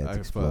all our heads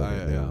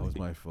exploded. Yeah, it was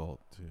my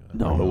fault too.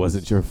 No, it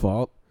wasn't your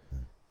fault.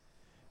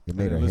 It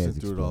made our heads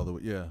explode. Through it all the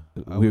way. Yeah,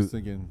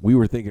 we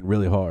were thinking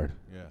really hard.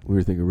 Yeah, we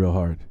were thinking real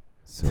hard.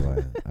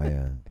 So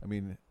I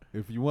mean,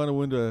 if you want to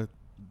win the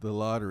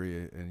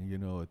lottery and you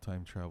know a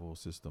time travel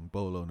system,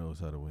 Bolo knows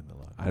how to win the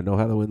lottery. I know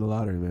how to win the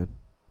lottery, man.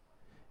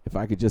 If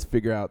I could just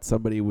figure out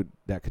somebody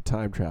that could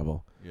time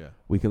travel,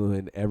 we can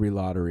win every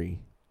lottery.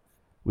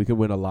 We can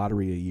win a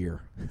lottery a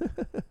year.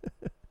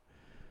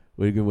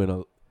 We can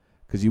win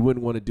because you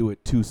wouldn't want to do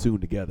it too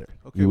soon together.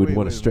 Okay, you would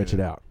want to stretch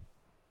it out.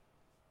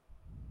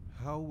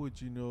 How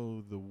would you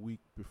know the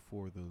week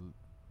before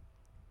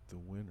the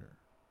winner?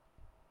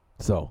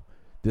 So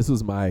this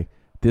was my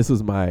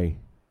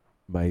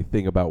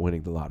thing about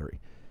winning the lottery.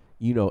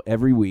 You know,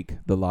 every week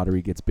the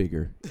lottery gets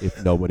bigger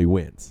if nobody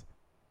wins.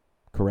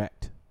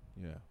 Correct?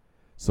 Yeah.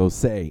 So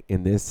say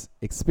in this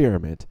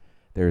experiment,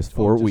 there's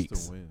 4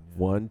 weeks. Win,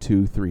 1,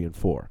 2, 3, and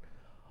 4.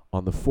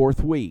 On the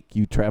 4th week,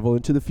 you travel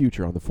into the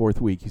future. On the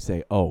 4th week, you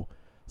say, oh,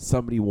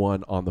 somebody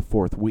won on the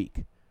 4th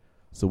week.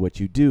 So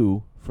what you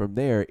do from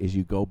there is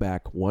you go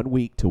back 1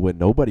 week to when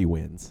nobody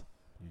wins.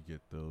 You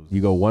get those.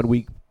 You go 1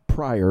 week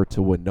prior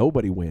to when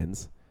nobody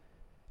wins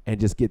and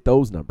just get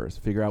those numbers.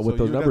 Figure out what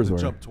those numbers were.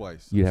 So you'd have to jump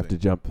twice. You'd have to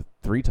jump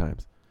 3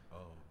 times.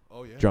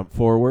 Oh yeah. Jump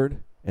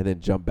forward and then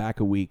jump back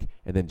a week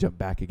and then jump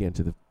back again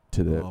to the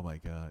oh my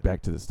God.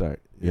 Back to the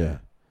start. Yeah.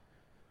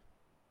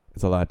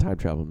 It's a lot of time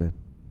travel, man.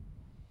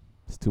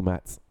 It's too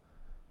much.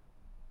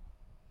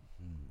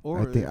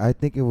 I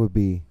think it would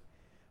be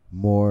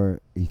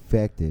more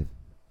effective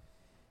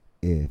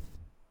if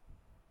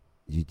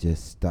you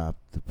just stopped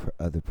the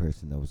other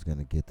person that was going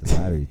to get the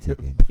lottery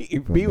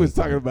ticket. B was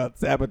talking about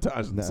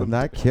sabotaging. I'm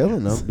not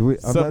killing them.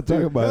 I'm not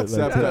talking about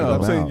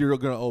I'm saying you're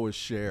going to always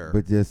share.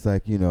 But just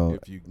like, we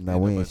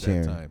ain't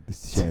sharing.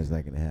 Sharing's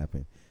not going to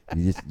happen.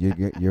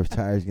 Your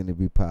tire's going to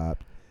be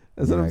popped.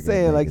 That's what I'm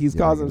saying. Like he's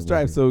causing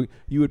strife, so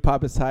you would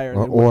pop his tire,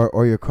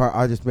 or your car.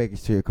 I'll just make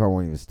sure your car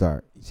won't even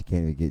start. You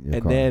can't even get in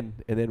your car.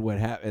 And then what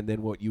happened? And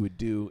then what you would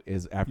do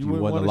is after you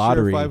won the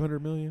lottery, $500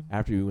 million.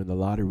 After you win the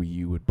lottery,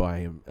 you would buy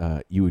him.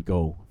 You would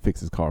go fix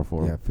his car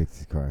for him. Yeah, fix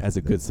his car. As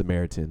a good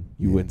Samaritan,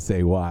 you wouldn't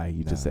say why.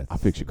 You just say, "I'll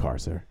fix your car,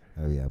 sir."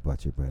 Oh yeah, I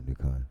bought you a brand new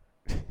car.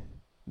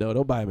 No,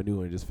 don't buy him a new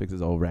one. Just fix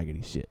his old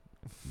raggedy shit.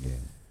 Yeah.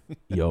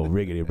 Yo,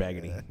 riggedy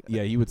raggedy.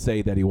 Yeah, you would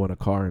say that he won a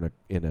car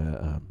in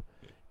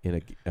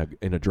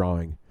a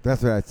drawing.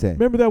 That's what I'd say.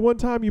 Remember that one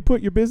time you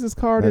put your business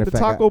card at the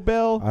Taco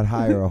Bell? I'd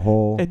hire a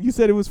whole and you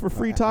said it was for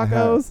free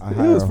tacos. I'd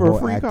hire it was for a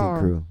free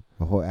car.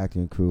 A whole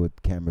acting crew with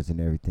cameras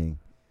and everything,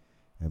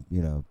 and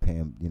pay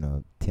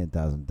them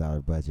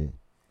 $10,000 budget.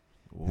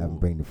 Ooh. Have them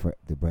bring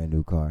the brand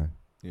new car.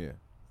 Yeah.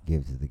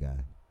 Give it to the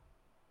guy.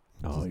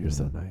 Oh, you're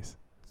so nice.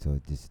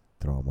 So just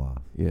throw him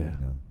off. Yeah.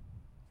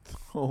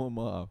 Throw him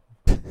off.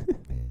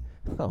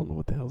 I don't know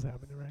what the hell's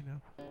happening right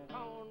now.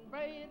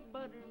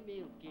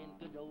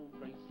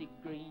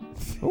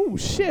 Oh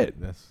shit!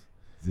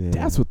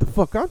 That's what the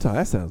fuck I'm talking.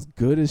 That sounds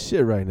good as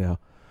shit right now.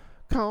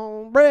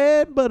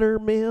 cornbread,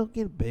 buttermilk,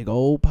 and a big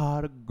old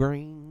pot of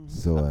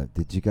greens. So,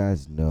 did you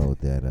guys know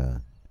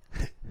that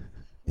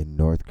in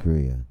North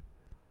Korea,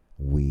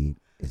 weed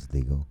is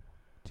legal?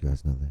 Do you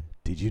guys know that?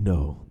 Did you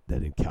know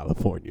that in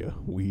California,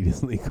 weed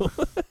is legal?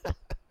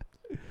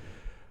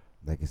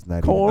 Like it's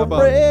not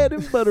cornbread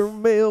and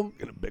buttermilk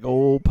and a big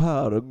old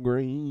pot of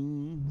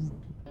greens.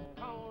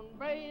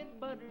 Cornbread,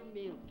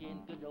 buttermilk,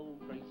 and good old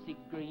Gracie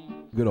greens.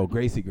 Good old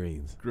Gracie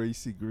greens.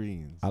 Gracie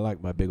greens. I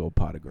like my big old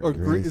pot of greens.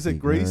 Or is it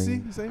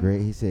Gracie? You say?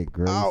 He said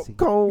Gracie. Oh,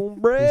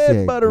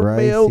 cornbread,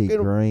 buttermilk, Gracie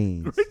and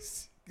greens.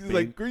 Gracie. It's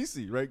like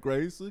greasy, right?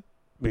 Gracie.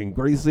 And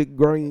Gracie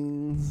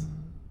greens.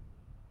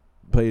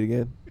 Play it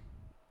again.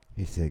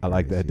 He said I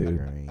like that Gracie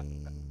dude.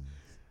 greens.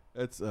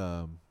 That's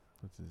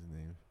what's his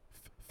name?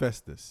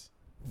 Festus.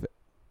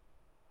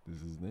 This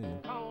is his name.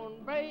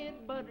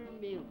 Cornbread,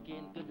 buttermilk,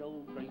 and good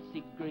old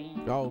Gracie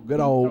greens. Oh,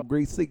 good old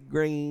greasy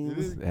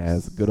greens.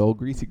 That's good old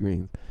greasy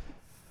greens.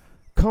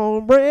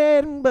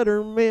 Cornbread and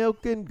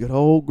buttermilk and good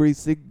old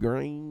greasy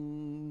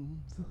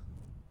greens.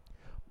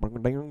 That's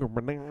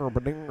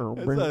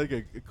like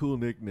a cool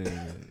nickname.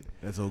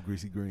 That's old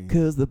greasy greens.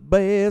 Cause the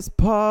best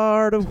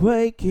part of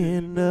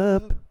waking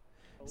up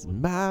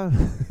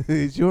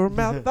is your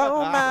mouth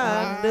on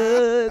my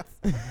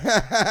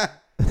nuts.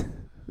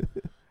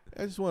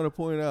 I just want to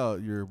point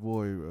out your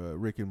boy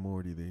Rick and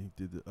Morty. They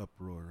did the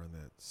uproar on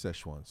that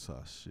Szechuan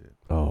sauce shit.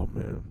 Oh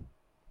man.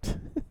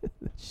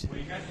 Well,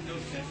 you guys know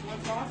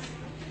Szechuan sauce?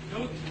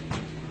 No.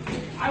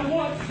 I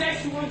want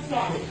Szechuan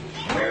sauce.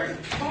 Where's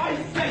my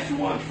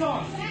Szechuan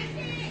sauce?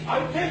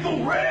 I'm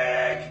Kendall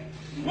Rick.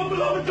 My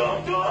beloved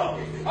Dum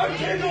Dum. I'm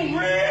Kendall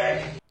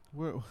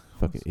Rick.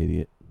 Fucking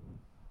idiot.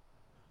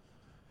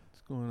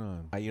 What's going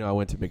on? I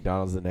went to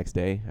McDonald's the next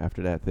day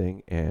after that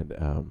thing,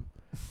 and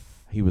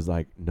he was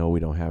like, "No, we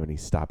don't have any.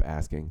 Stop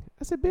asking."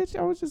 I said, "Bitch,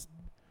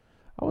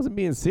 I wasn't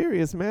being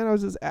serious, man. I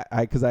was just,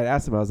 because I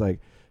asked him, I was like,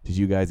 did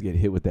you guys get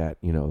hit with that?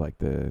 Like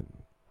the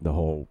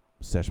whole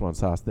Szechuan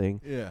sauce thing?"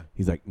 Yeah.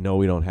 He's like, "No,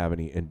 we don't have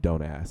any, and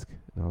don't ask."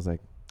 And I was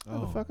like, Oh.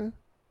 "Motherfucker,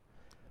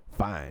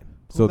 fine."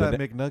 Pull that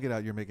McNugget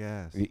out your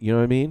McAss. You know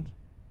what I mean?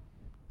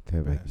 Okay,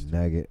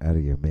 McNugget out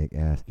of your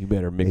McAss. You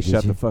better Hey,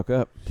 the fuck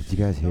up. Did you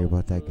guys hear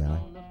about that guy?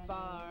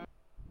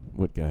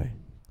 What guy?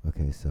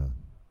 Okay, so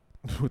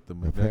With the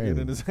McNugget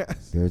apparently in his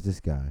ass. there's this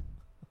guy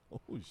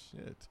Oh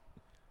shit.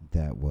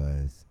 that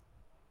was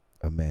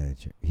a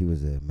manager. He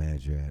was a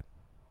manager at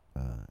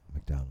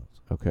McDonald's.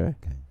 Okay.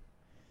 Okay.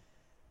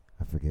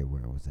 I forget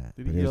where it was at.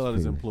 Did but he it was yell at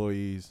his pretty-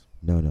 employees?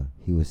 No.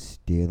 He was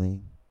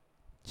stealing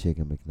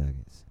chicken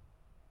McNuggets.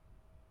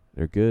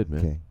 They're good, man.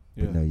 Okay.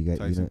 Yeah, But no, you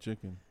Tyson don't,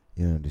 chicken.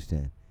 You don't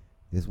understand.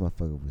 This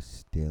motherfucker was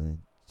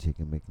stealing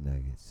chicken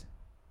McNuggets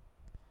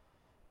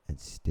and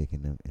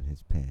sticking them in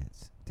his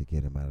pants to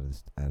get him out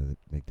of the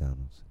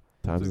McDonald's.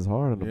 Times is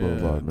hard on the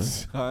boulevard, man.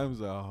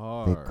 Times are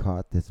hard. They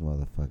caught this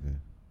motherfucker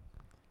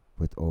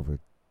with over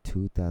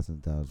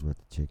 $2,000 worth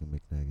of chicken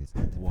McNuggets.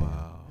 at the van.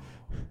 Wow.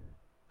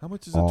 How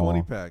much is a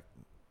 20-pack?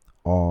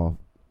 All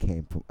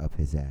came from up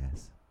his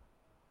ass.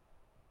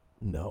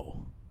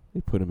 No.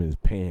 He put him in his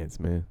pants,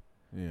 man.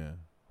 Yeah.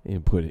 He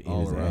didn't put it in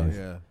All his around, ass.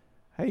 yeah.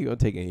 How you gonna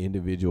take an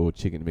individual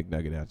chicken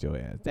McNugget out your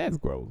ass? That's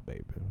gross,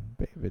 baby.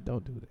 Baby,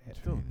 don't do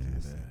that. Don't do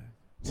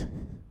that.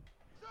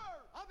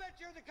 I'll bet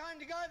you're the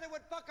kind of guy that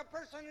would fuck a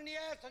person in the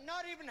ass and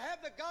not even have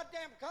the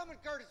goddamn common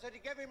courtesy to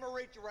give him a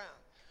reach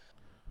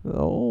around.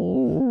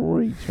 Oh,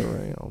 reach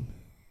around.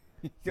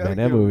 gotta Man,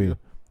 that give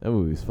him-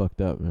 movie's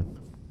fucked up, man.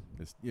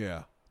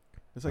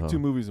 It's like two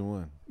movies in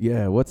one.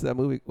 Yeah, what's that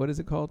movie? What is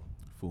it called?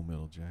 Full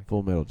Metal Jacket.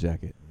 Full Metal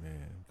Jacket.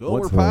 Man.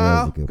 Once- Gomer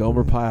Pyle.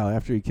 Gomer Pyle.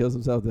 After he kills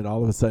himself, then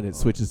all of a sudden it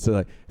switches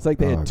to it's like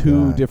they had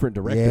two God. different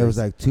directors. Yeah, it was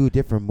like two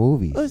different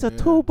movies. It was a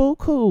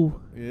Tubuku.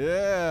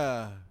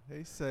 Yeah.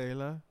 Hey,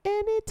 sailor.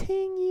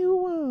 Anything you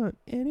want,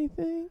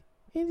 anything.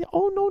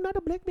 Oh no, not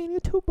a black man.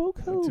 It's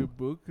Tubuku.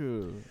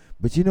 Tubuku.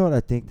 But you know what I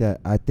think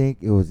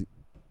it was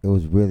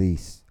really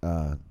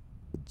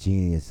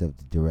genius of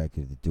the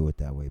director to do it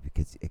that way,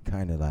 because it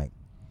kind of like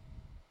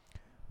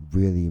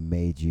really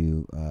made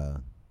you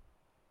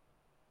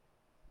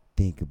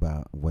think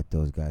about what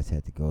those guys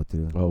had to go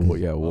through. Oh, well,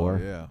 yeah, war.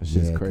 Oh, yeah. It's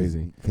just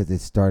crazy. Because it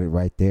started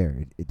right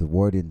there. The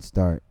war didn't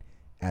start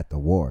at the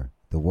war.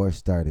 The war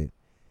started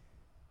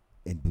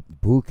in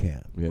boot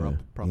camp. Yeah. You know what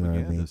I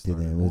Propaganda mean?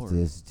 started Then it war.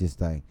 was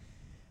just like,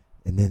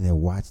 and then they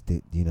watched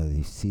it.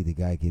 You see the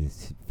guy get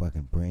his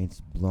fucking brains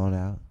blown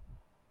out.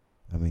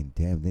 I mean,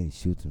 damn. Then he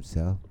shoots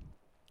himself.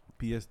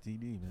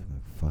 PSTD,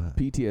 man. Fuck.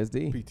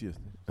 PTSD.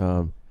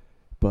 PTSD.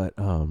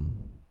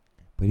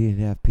 But he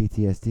didn't have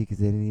PTSD because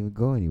they didn't even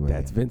go anywhere.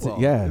 that's yet. Vincent.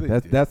 Well, yeah,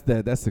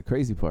 they that's the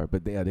crazy part.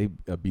 But they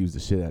abused the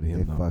shit out of him.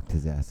 They though. fucked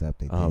his ass up.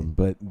 They did.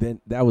 But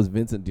then that was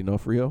Vincent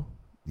D'Onofrio.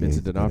 Yeah, Vincent he's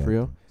a good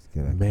D'Onofrio. actor. He's a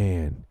good actor.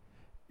 Man,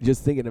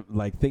 just thinking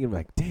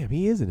like, damn,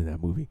 he is in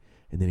that movie.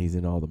 And then he's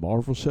in all the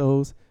Marvel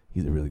shows.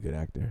 He's a really good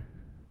actor.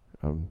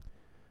 I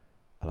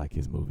like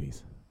his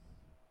movies.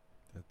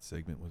 That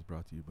segment was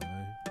brought to you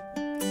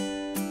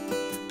by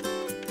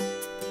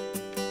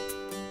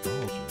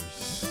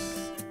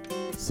Bulgers.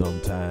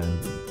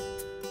 Sometimes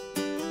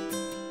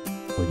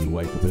when you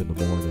wake up in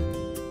the morning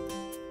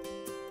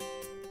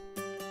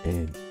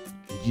and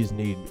you just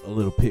need a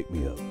little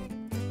pick-me-up.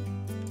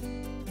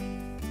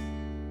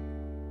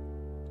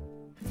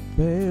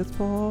 Best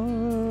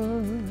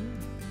part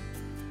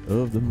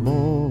of the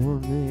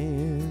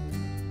morning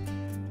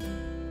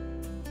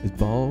is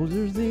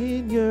Balgers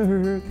in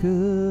your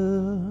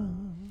cup.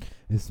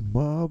 It's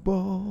my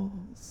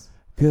balls.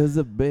 'Cause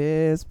the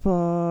best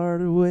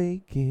part of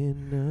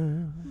waking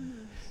up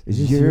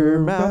is your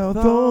mouth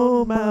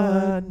on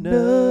my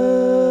nuts.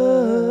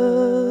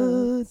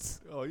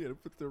 Oh, you gotta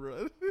put the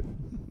run.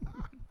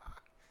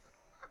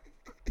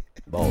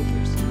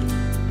 Balgers.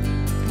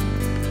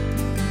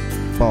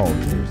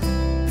 Balgers.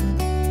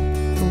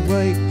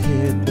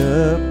 Waking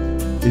up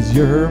is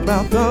your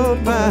mouth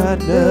on my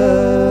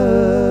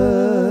nuts.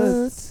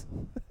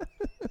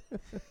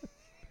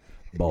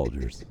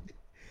 Balgers.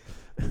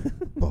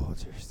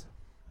 Balgers.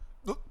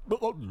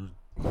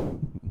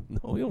 No,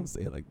 we don't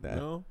say it like that.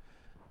 No.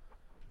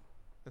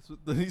 That's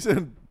what he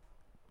said.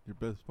 Your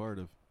best part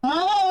of.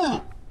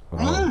 Oh.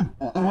 I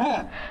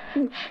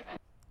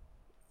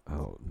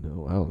don't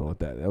know what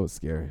that was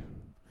scary.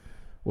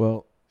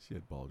 Well, she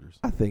had Balgers.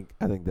 I think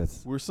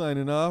that's. We're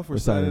signing off. We're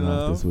signing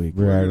off this week.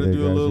 We're gonna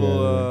do a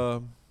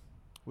little.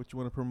 What you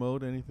want to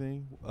promote?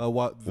 Anything? The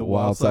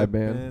Wildside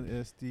Band.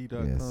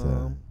 SD.com. Yes.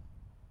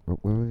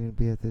 Where are we gonna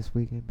be at this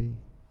weekend, B?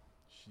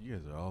 You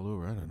guys are all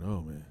over. I don't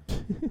know, man.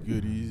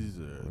 Goodies,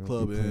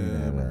 Club We'll be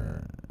M.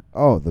 playing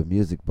at, the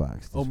Music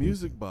Box. this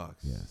Music weekend.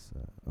 Box. Yes.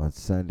 On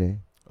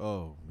Sunday.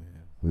 Oh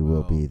man. We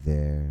will be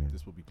there.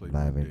 This will be played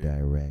live and Monday.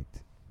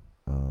 direct.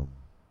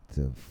 It's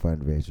a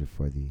fundraiser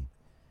for the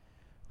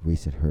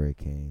recent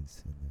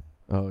hurricanes and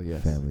the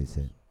yes. families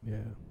that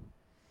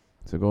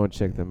So go and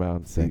check them out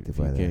and see if you affected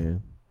by that.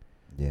 can.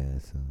 Yeah.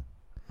 So.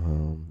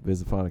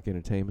 Visophonic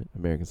Entertainment,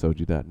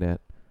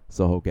 AmericanSoju.net,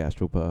 Soho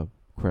Gastropub,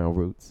 Crown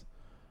Roots,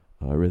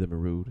 Rhythm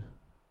and Rude,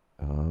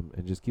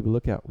 and just keep a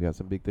lookout. We got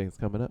some big things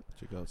coming up.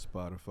 Check out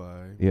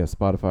Spotify. Yeah,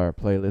 Spotify, our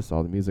playlist,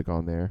 all the music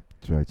on there.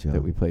 That's right, y'all.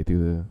 That we play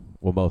through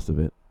most of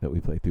it that we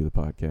play through the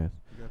podcast.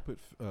 You gotta put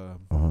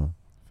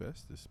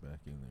Festus back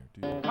in there,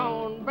 dude.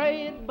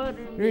 Cornbread,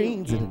 butter,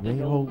 greens, and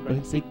the old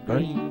basic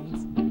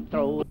greens.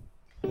 Throw a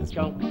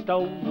chunk of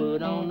stove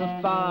wood on the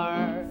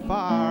fire.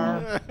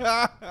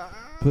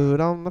 Put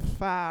on the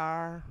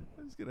fire.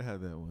 I'm just gonna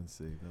have that one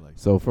saved. I like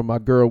So from my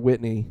girl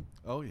Whitney.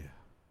 Oh yeah.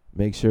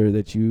 Make sure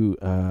that you,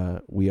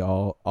 we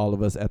all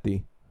of us at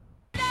the.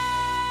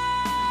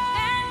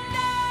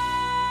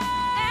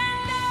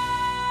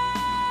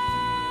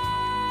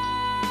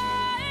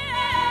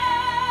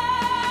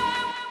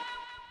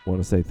 Want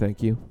to say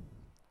thank you.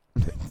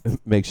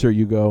 Make sure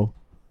you go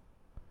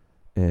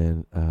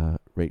and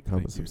rate,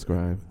 comment,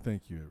 subscribe.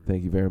 Thank you, everyone.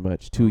 Thank you very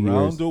much. 2 years.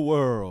 Around the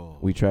world.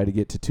 We tried to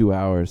get to 2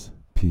 hours.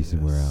 Peace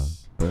and we're out.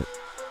 But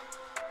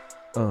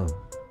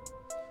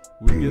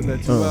we get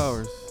that 2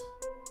 hours.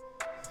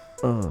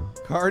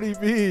 Cardi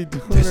B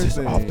doing This her is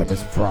thing.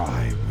 Optimus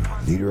Prime,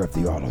 leader of the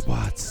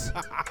Autobots,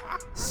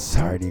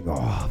 signing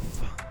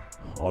off.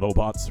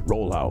 Autobots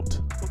roll out.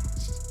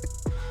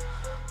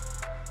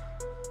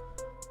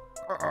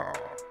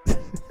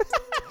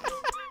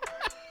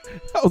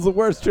 That was the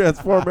worst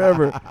Transformer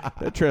ever.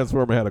 That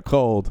Transformer had a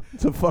cold.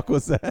 What the fuck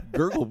was that?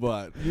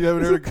 Gurglebot. You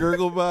haven't heard of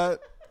Gurglebot?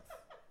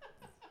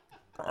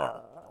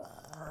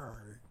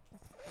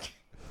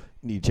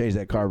 Need to change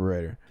that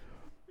carburetor.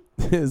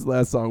 His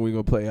last song we're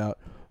going to play out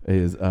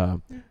is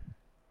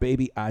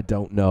Baby I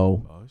Don't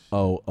Know.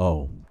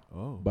 Oh.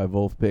 By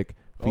Wolfpick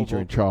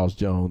featuring Charles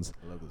Jones.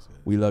 I love this guy.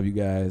 We love you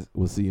guys.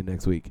 We'll see you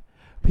next week.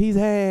 Peace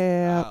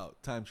out. Out.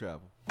 Time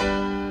travel.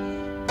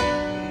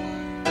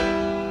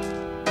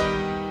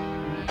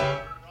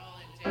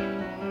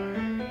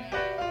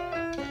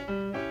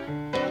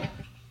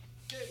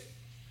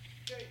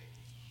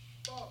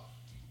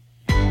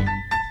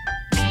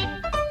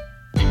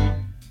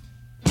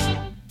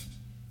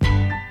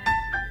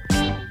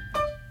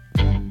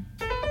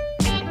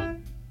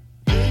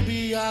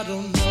 Baby, I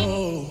don't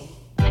know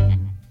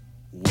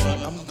what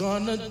I'm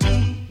gonna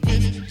do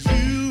with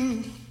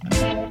you.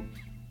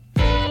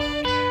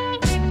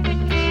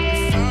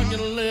 Found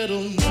your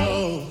little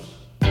note.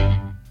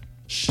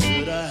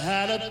 Should I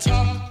had a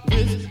talk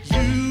with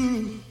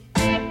you?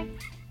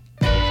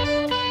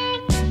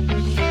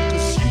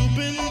 'Cause you've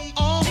been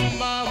on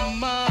my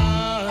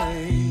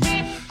mind.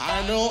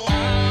 I know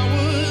I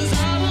was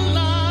out of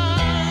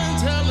line,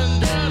 telling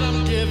Dad I'm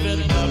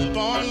giving up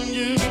on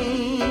you.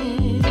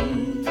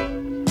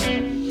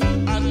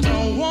 I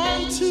don't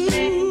want to.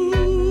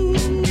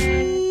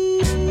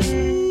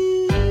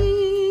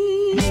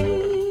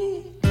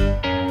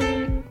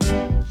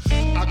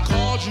 I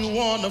called you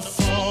on the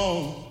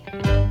phone,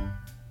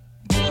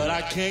 but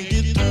I can't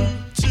get through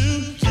to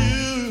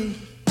you.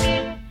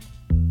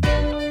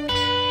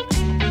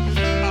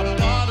 I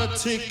bought a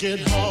ticket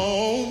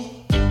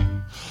home.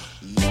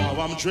 Now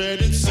I'm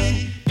dreading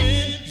seeing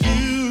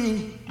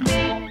you.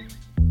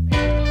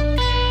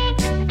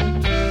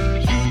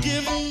 You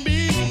give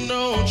me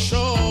no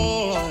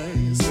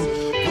choice.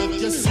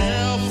 With your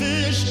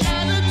selfish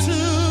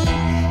attitude,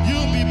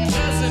 you'll be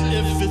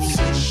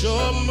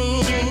sure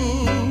move